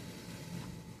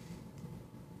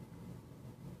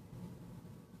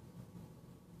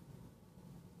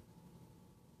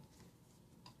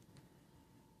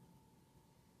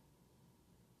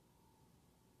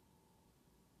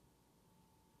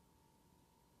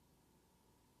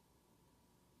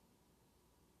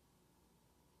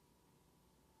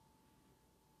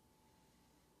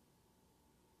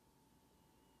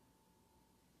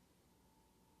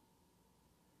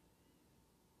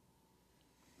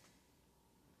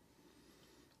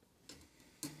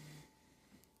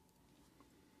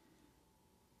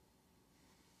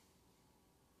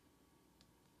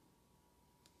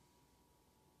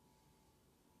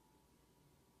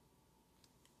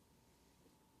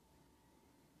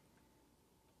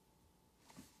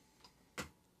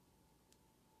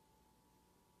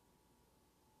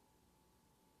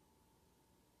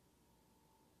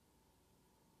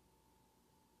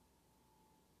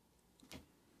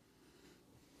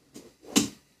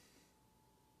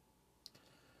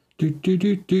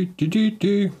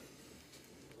 Do.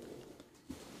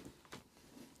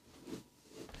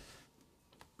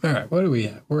 All right, what are we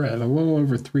at? We're at a little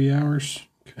over 3 hours.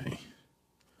 Okay.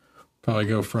 Probably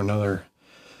go for another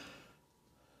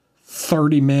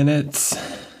 30 minutes.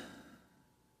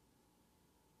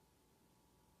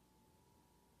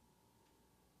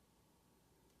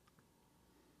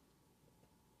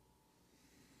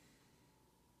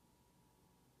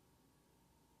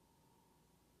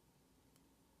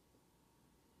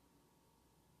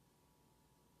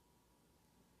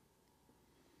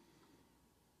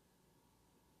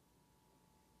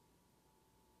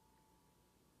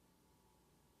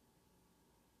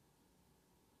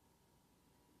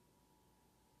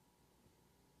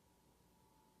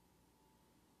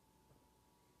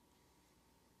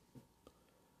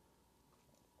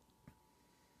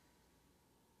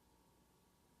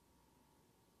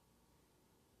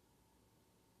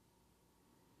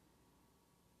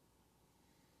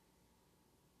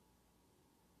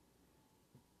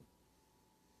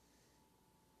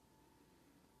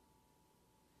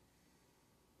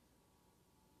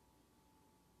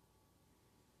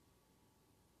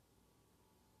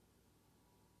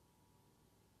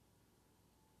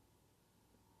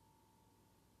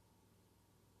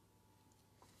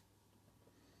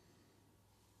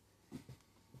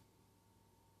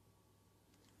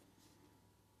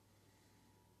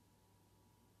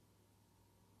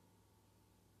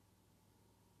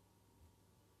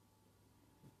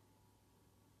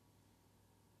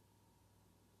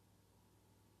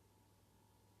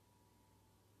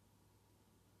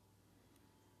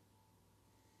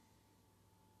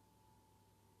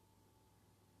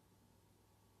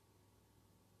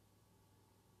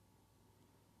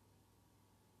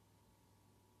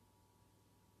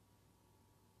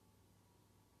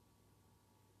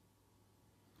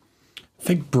 I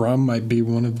think Brahm might be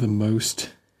one of the most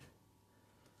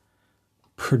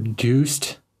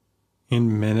produced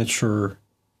in miniature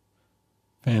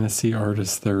fantasy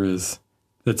artists there is.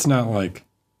 It's not like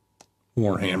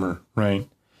Warhammer, right?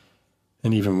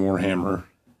 And even Warhammer,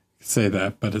 say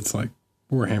that, but it's like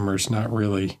Warhammer's not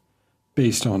really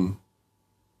based on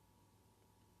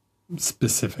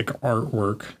specific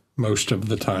artwork most of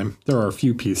the time. There are a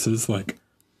few pieces like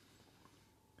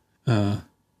the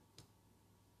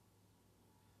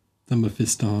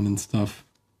Mephiston and stuff.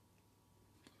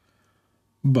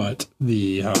 But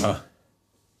the,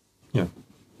 yeah.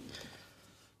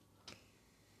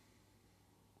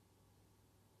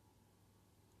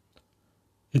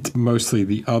 It's mostly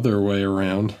the other way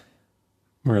around,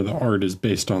 where the art is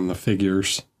based on the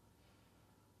figures.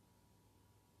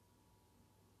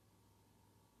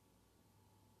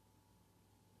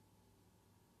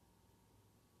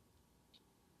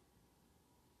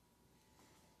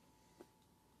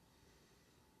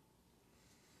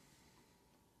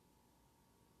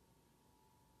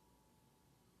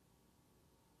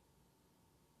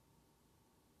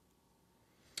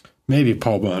 Maybe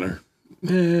Paul Bonner.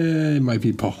 It might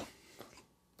be Paul.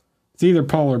 It's either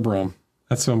Paul or Brom.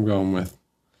 That's what I'm going with.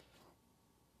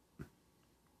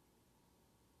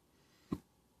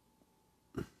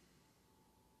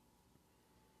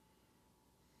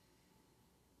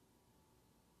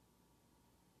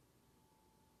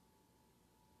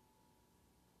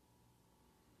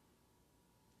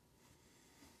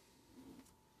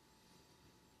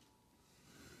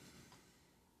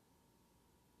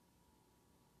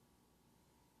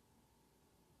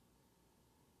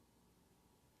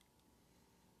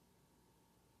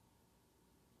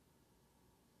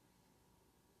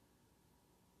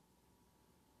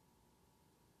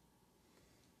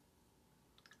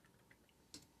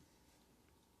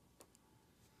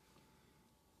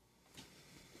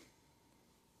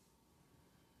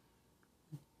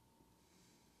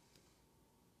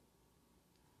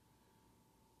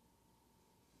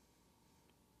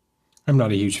 I'm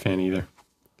not a huge fan either.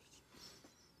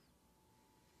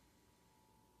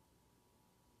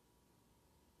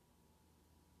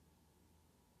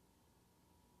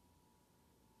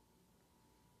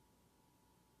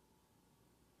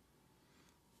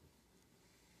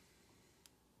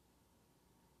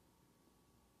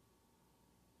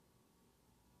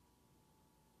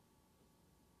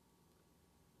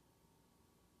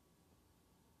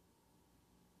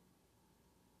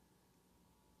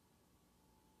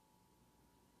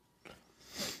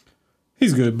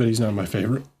 He's good, but he's not my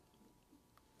favorite.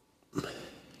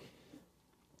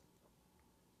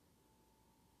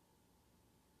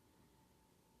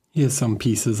 He has some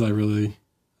pieces I really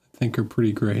think are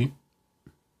pretty great.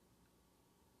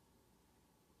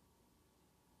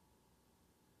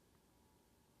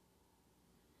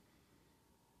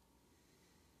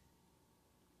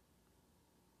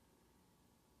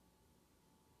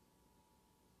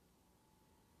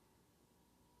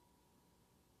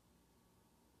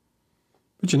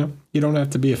 But you know, you don't have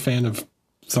to be a fan of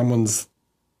someone's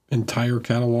entire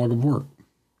catalog of work.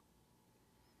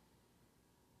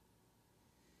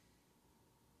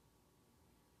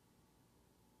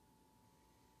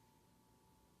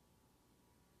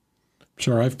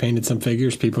 Sure, I've painted some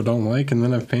figures people don't like, and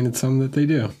then I've painted some that they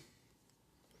do.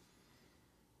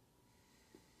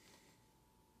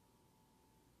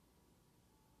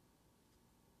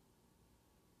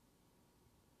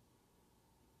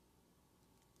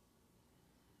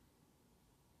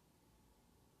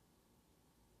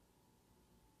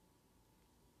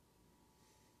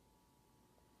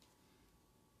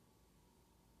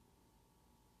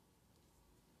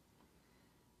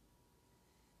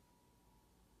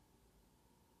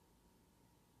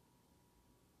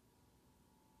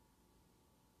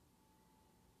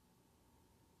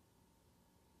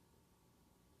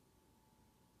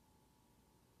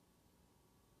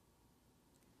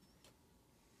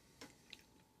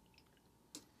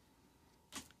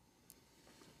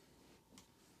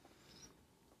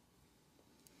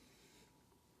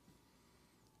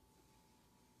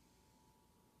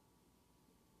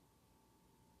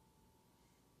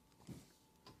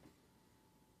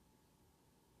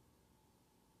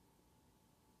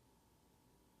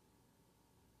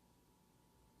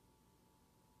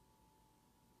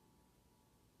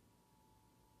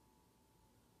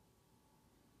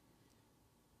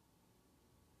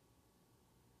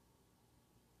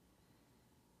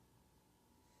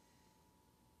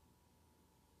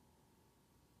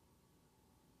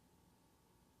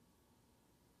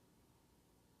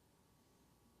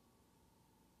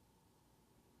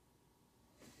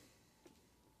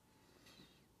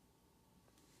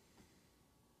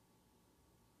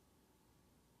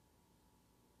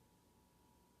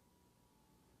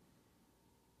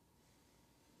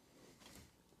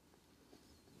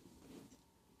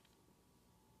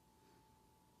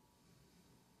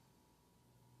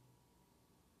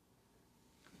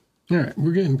 All right,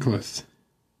 we're getting close.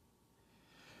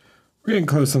 We're getting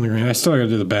close on the green. I still got to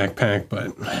do the backpack,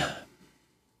 but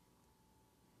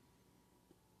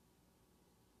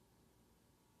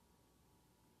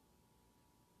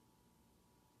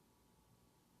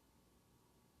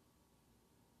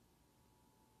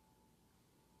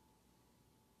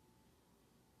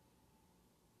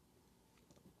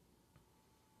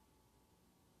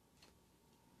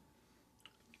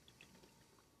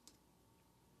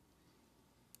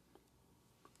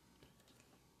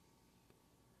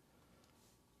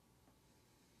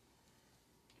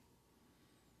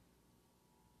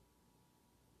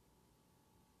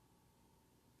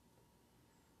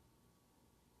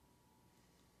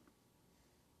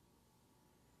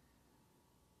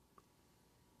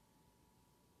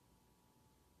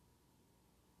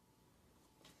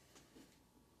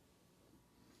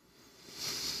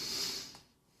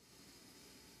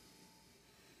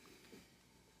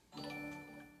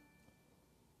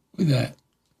look at that.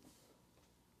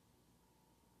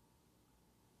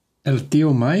 El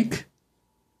Tío Mike?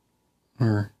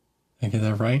 Or, did I get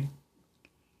that right?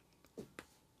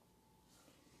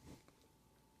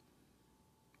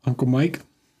 Uncle Mike?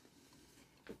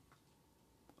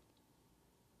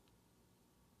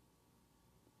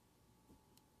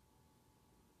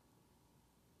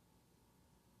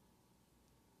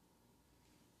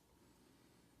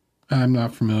 I'm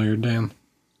not familiar, Dan.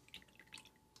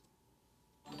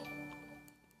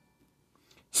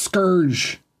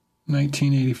 Scourge,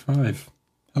 1985.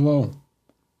 Hello.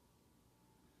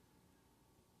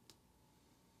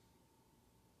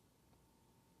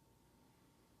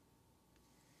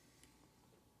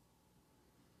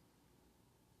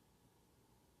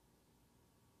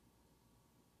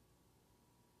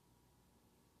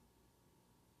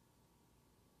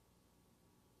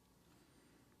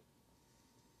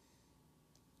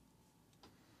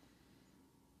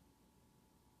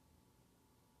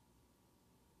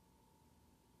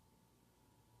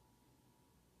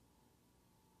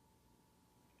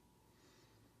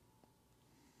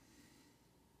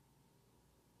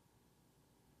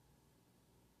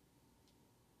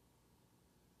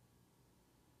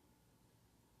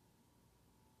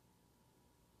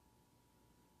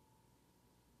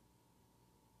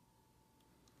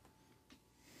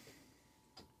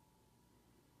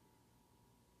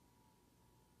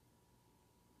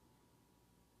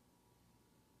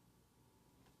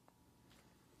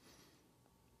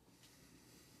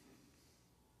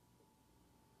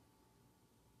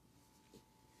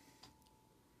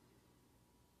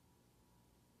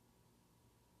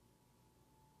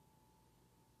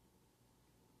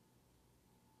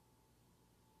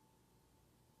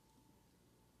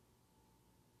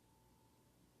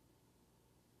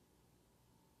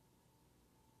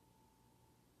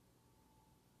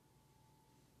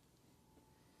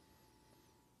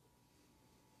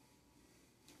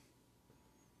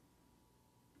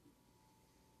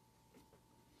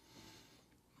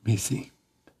 Let me see.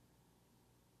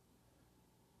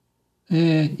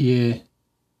 Yeah.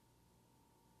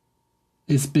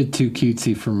 It's a bit too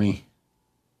cutesy for me.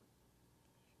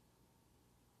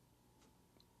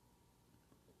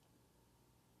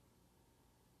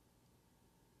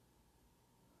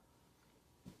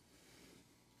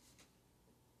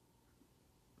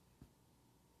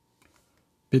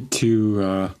 Bit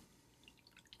too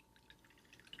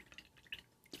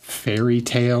fairy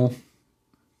tale.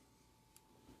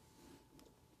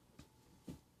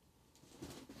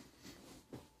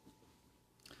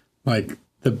 Like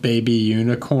the baby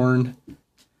unicorn.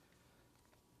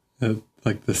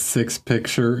 Like the sixth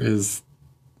picture is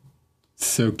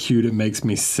so cute it makes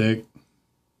me sick.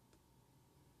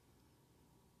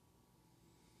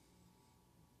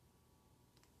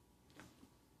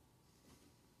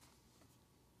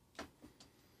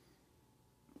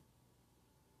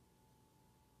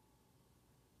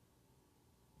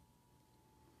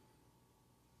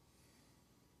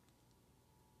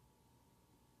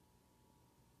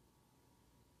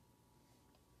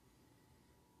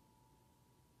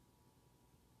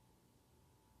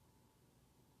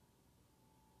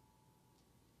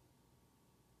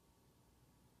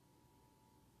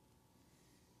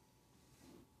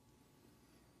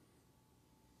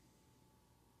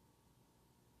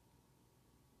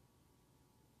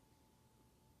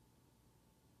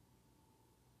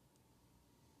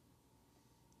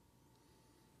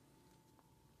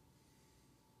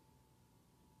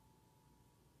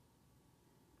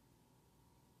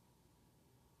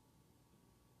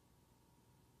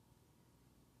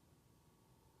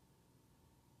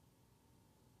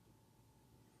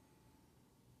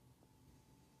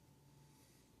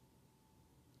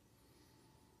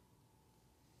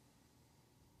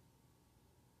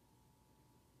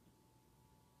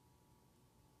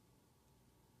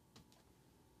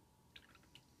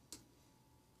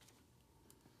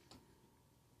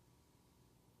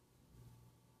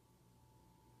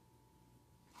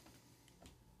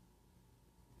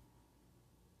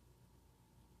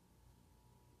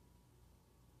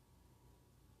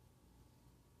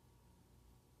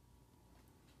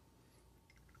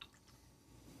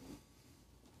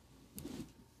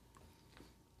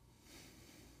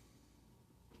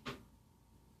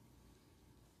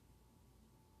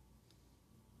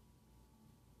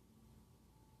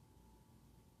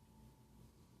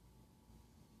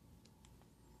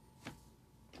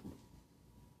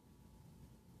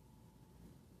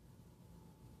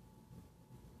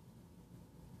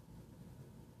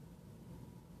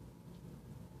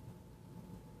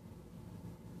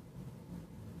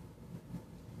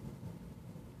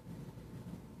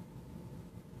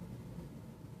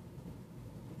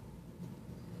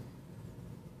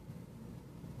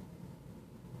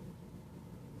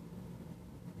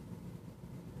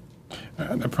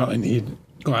 I probably need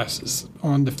glasses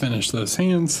on to finish those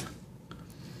hands.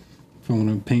 If I want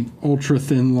to paint ultra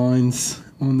thin lines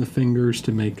on the fingers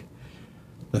to make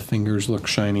the fingers look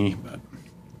shiny. But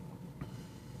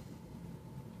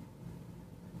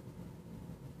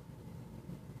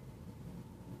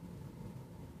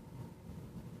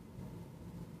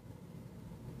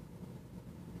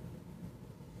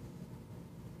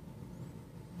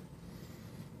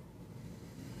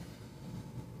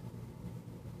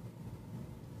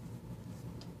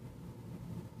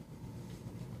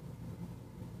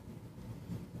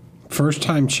first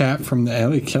time chat from the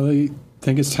Ellie Kelly.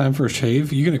 Think it's time for a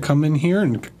shave? You gonna come in here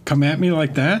and come at me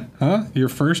like that? Huh? Your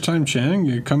first time chatting?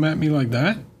 You come at me like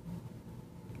that?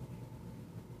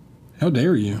 How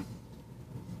dare you?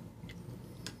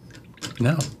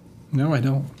 No. No, I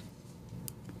don't.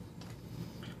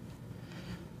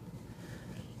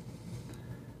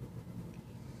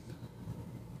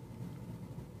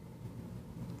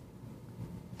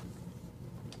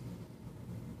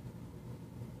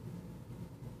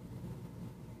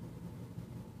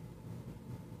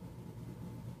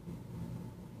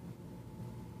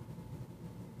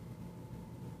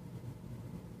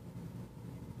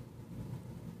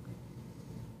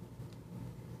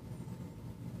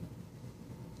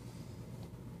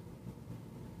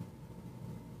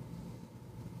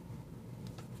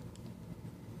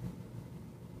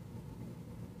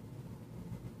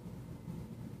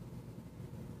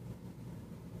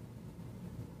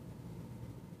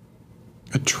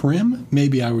 A trim?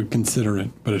 Maybe I would consider it,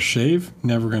 but a shave?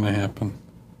 Never gonna happen.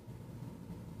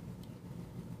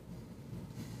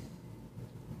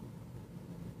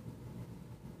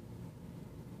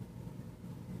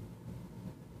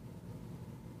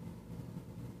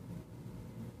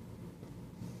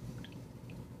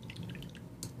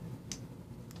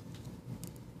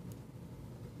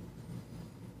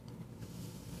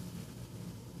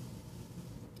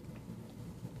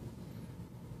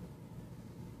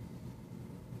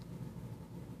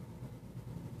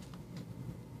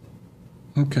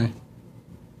 Okay.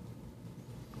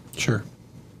 Sure.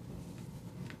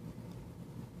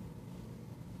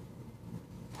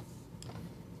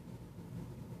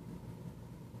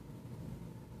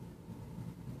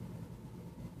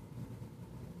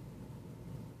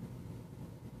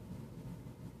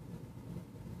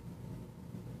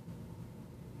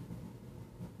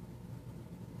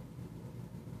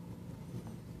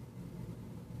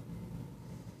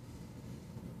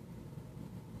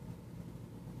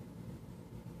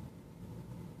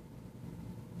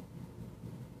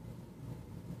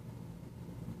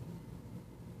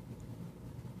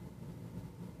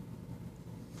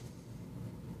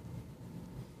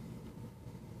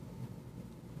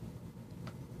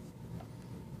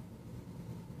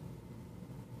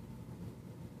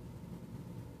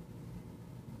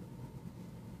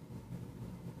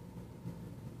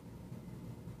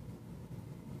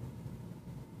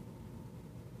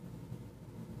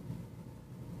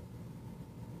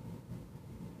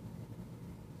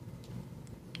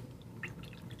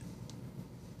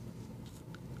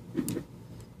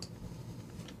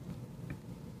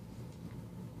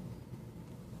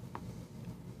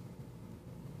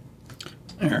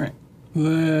 All right,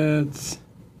 let's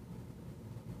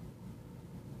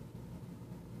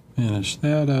finish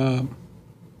that up.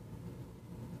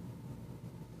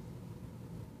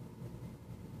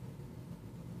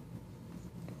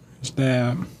 There's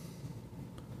that.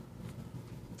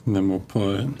 And then we'll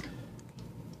put,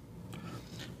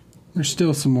 there's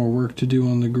still some more work to do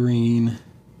on the green.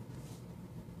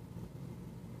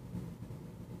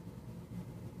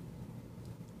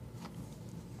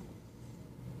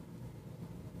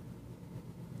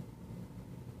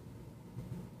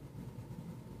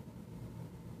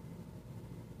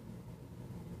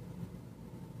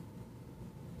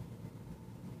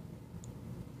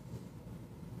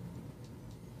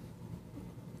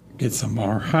 Get some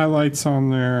more highlights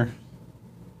on there.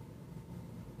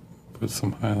 Put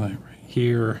some highlight right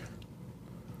here.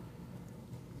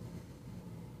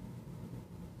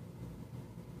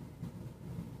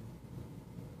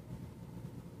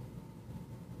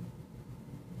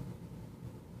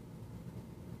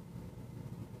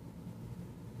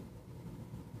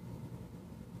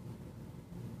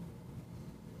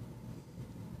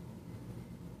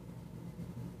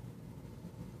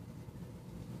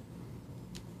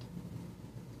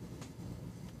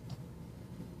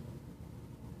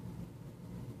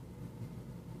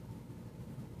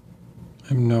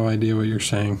 I have no idea what you're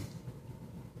saying.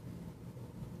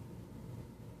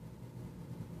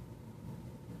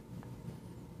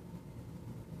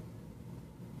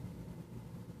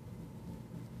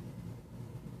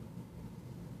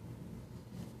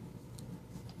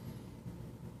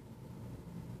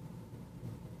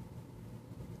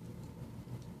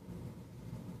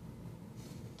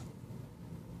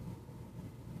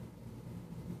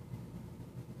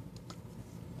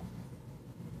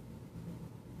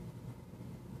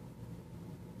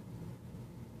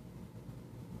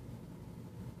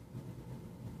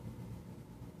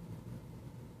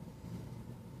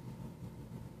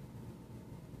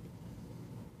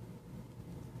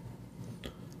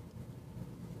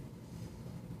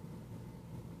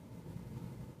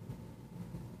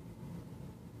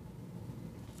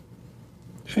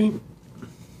 Okay.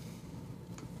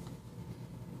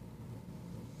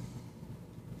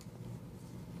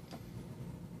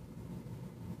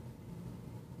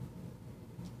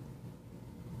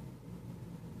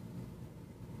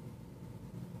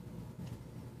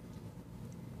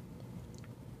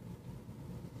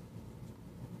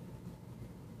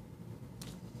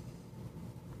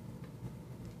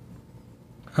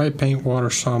 Hi, paint water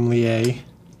sommelier.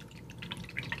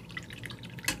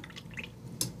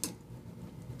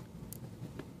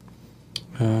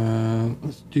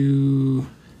 Let's do.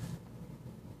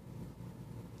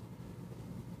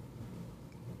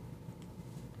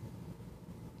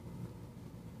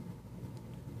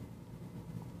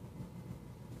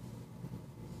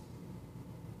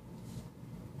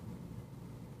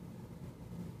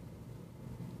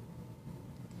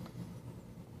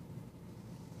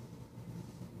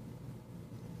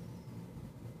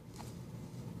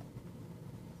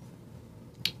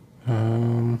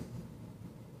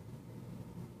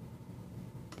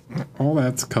 All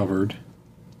that's covered.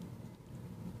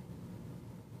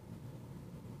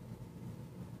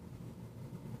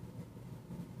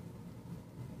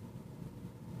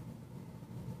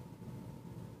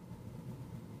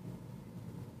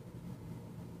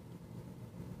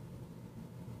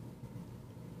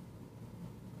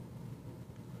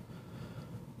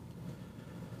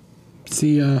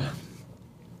 See,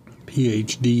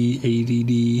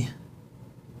 PhD, ADD.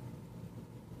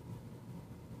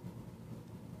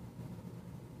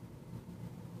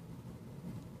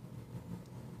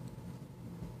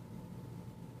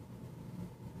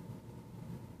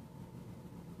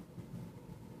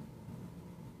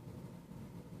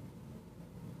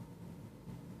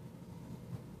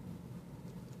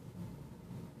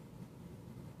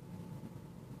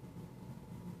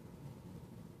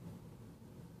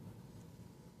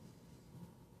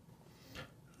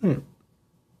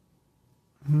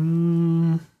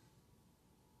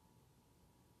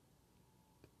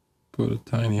 Put a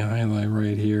tiny highlight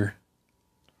right here.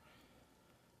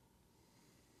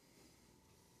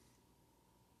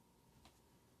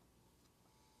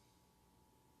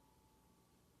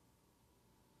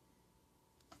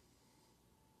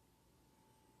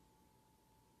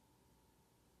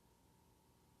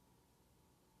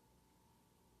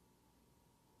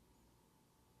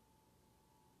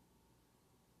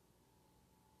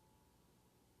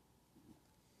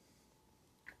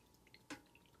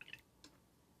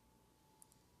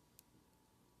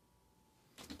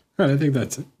 All right, I think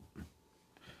that's it.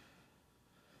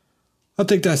 I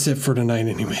think that's it for tonight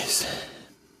anyways.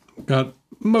 Got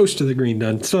most of the green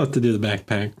done. Still have to do the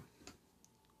backpack.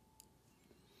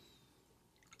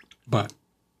 But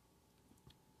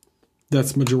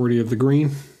that's majority of the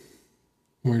green.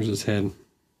 Where's his head?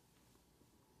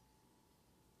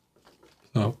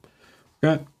 So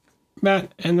got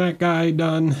Matt and that guy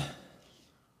done.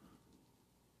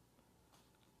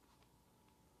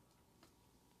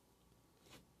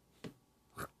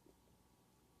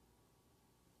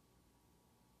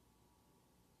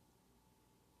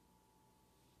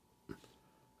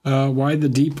 Why the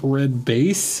deep red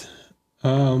base?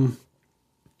 So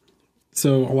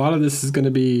a lot of this is going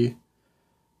to be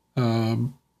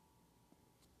brown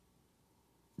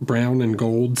and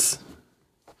golds.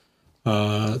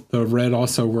 The red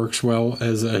also works well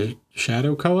as a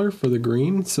shadow color for the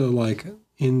green. So like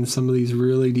in some of these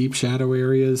really deep shadow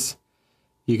areas,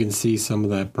 you can see some of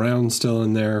that brown still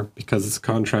in there because it's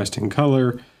contrasting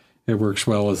color. It works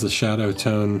well as a shadow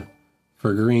tone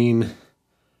for green.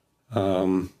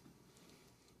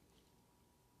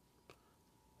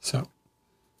 So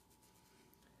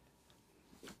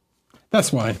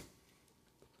that's why.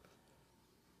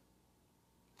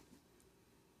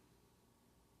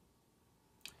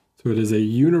 So it is a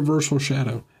universal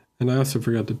shadow. And I also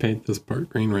forgot to paint this part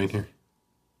green right here.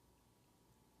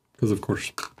 Because of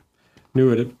course, I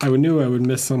knew I would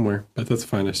miss somewhere, but that's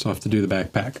fine. I still have to do the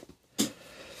backpack.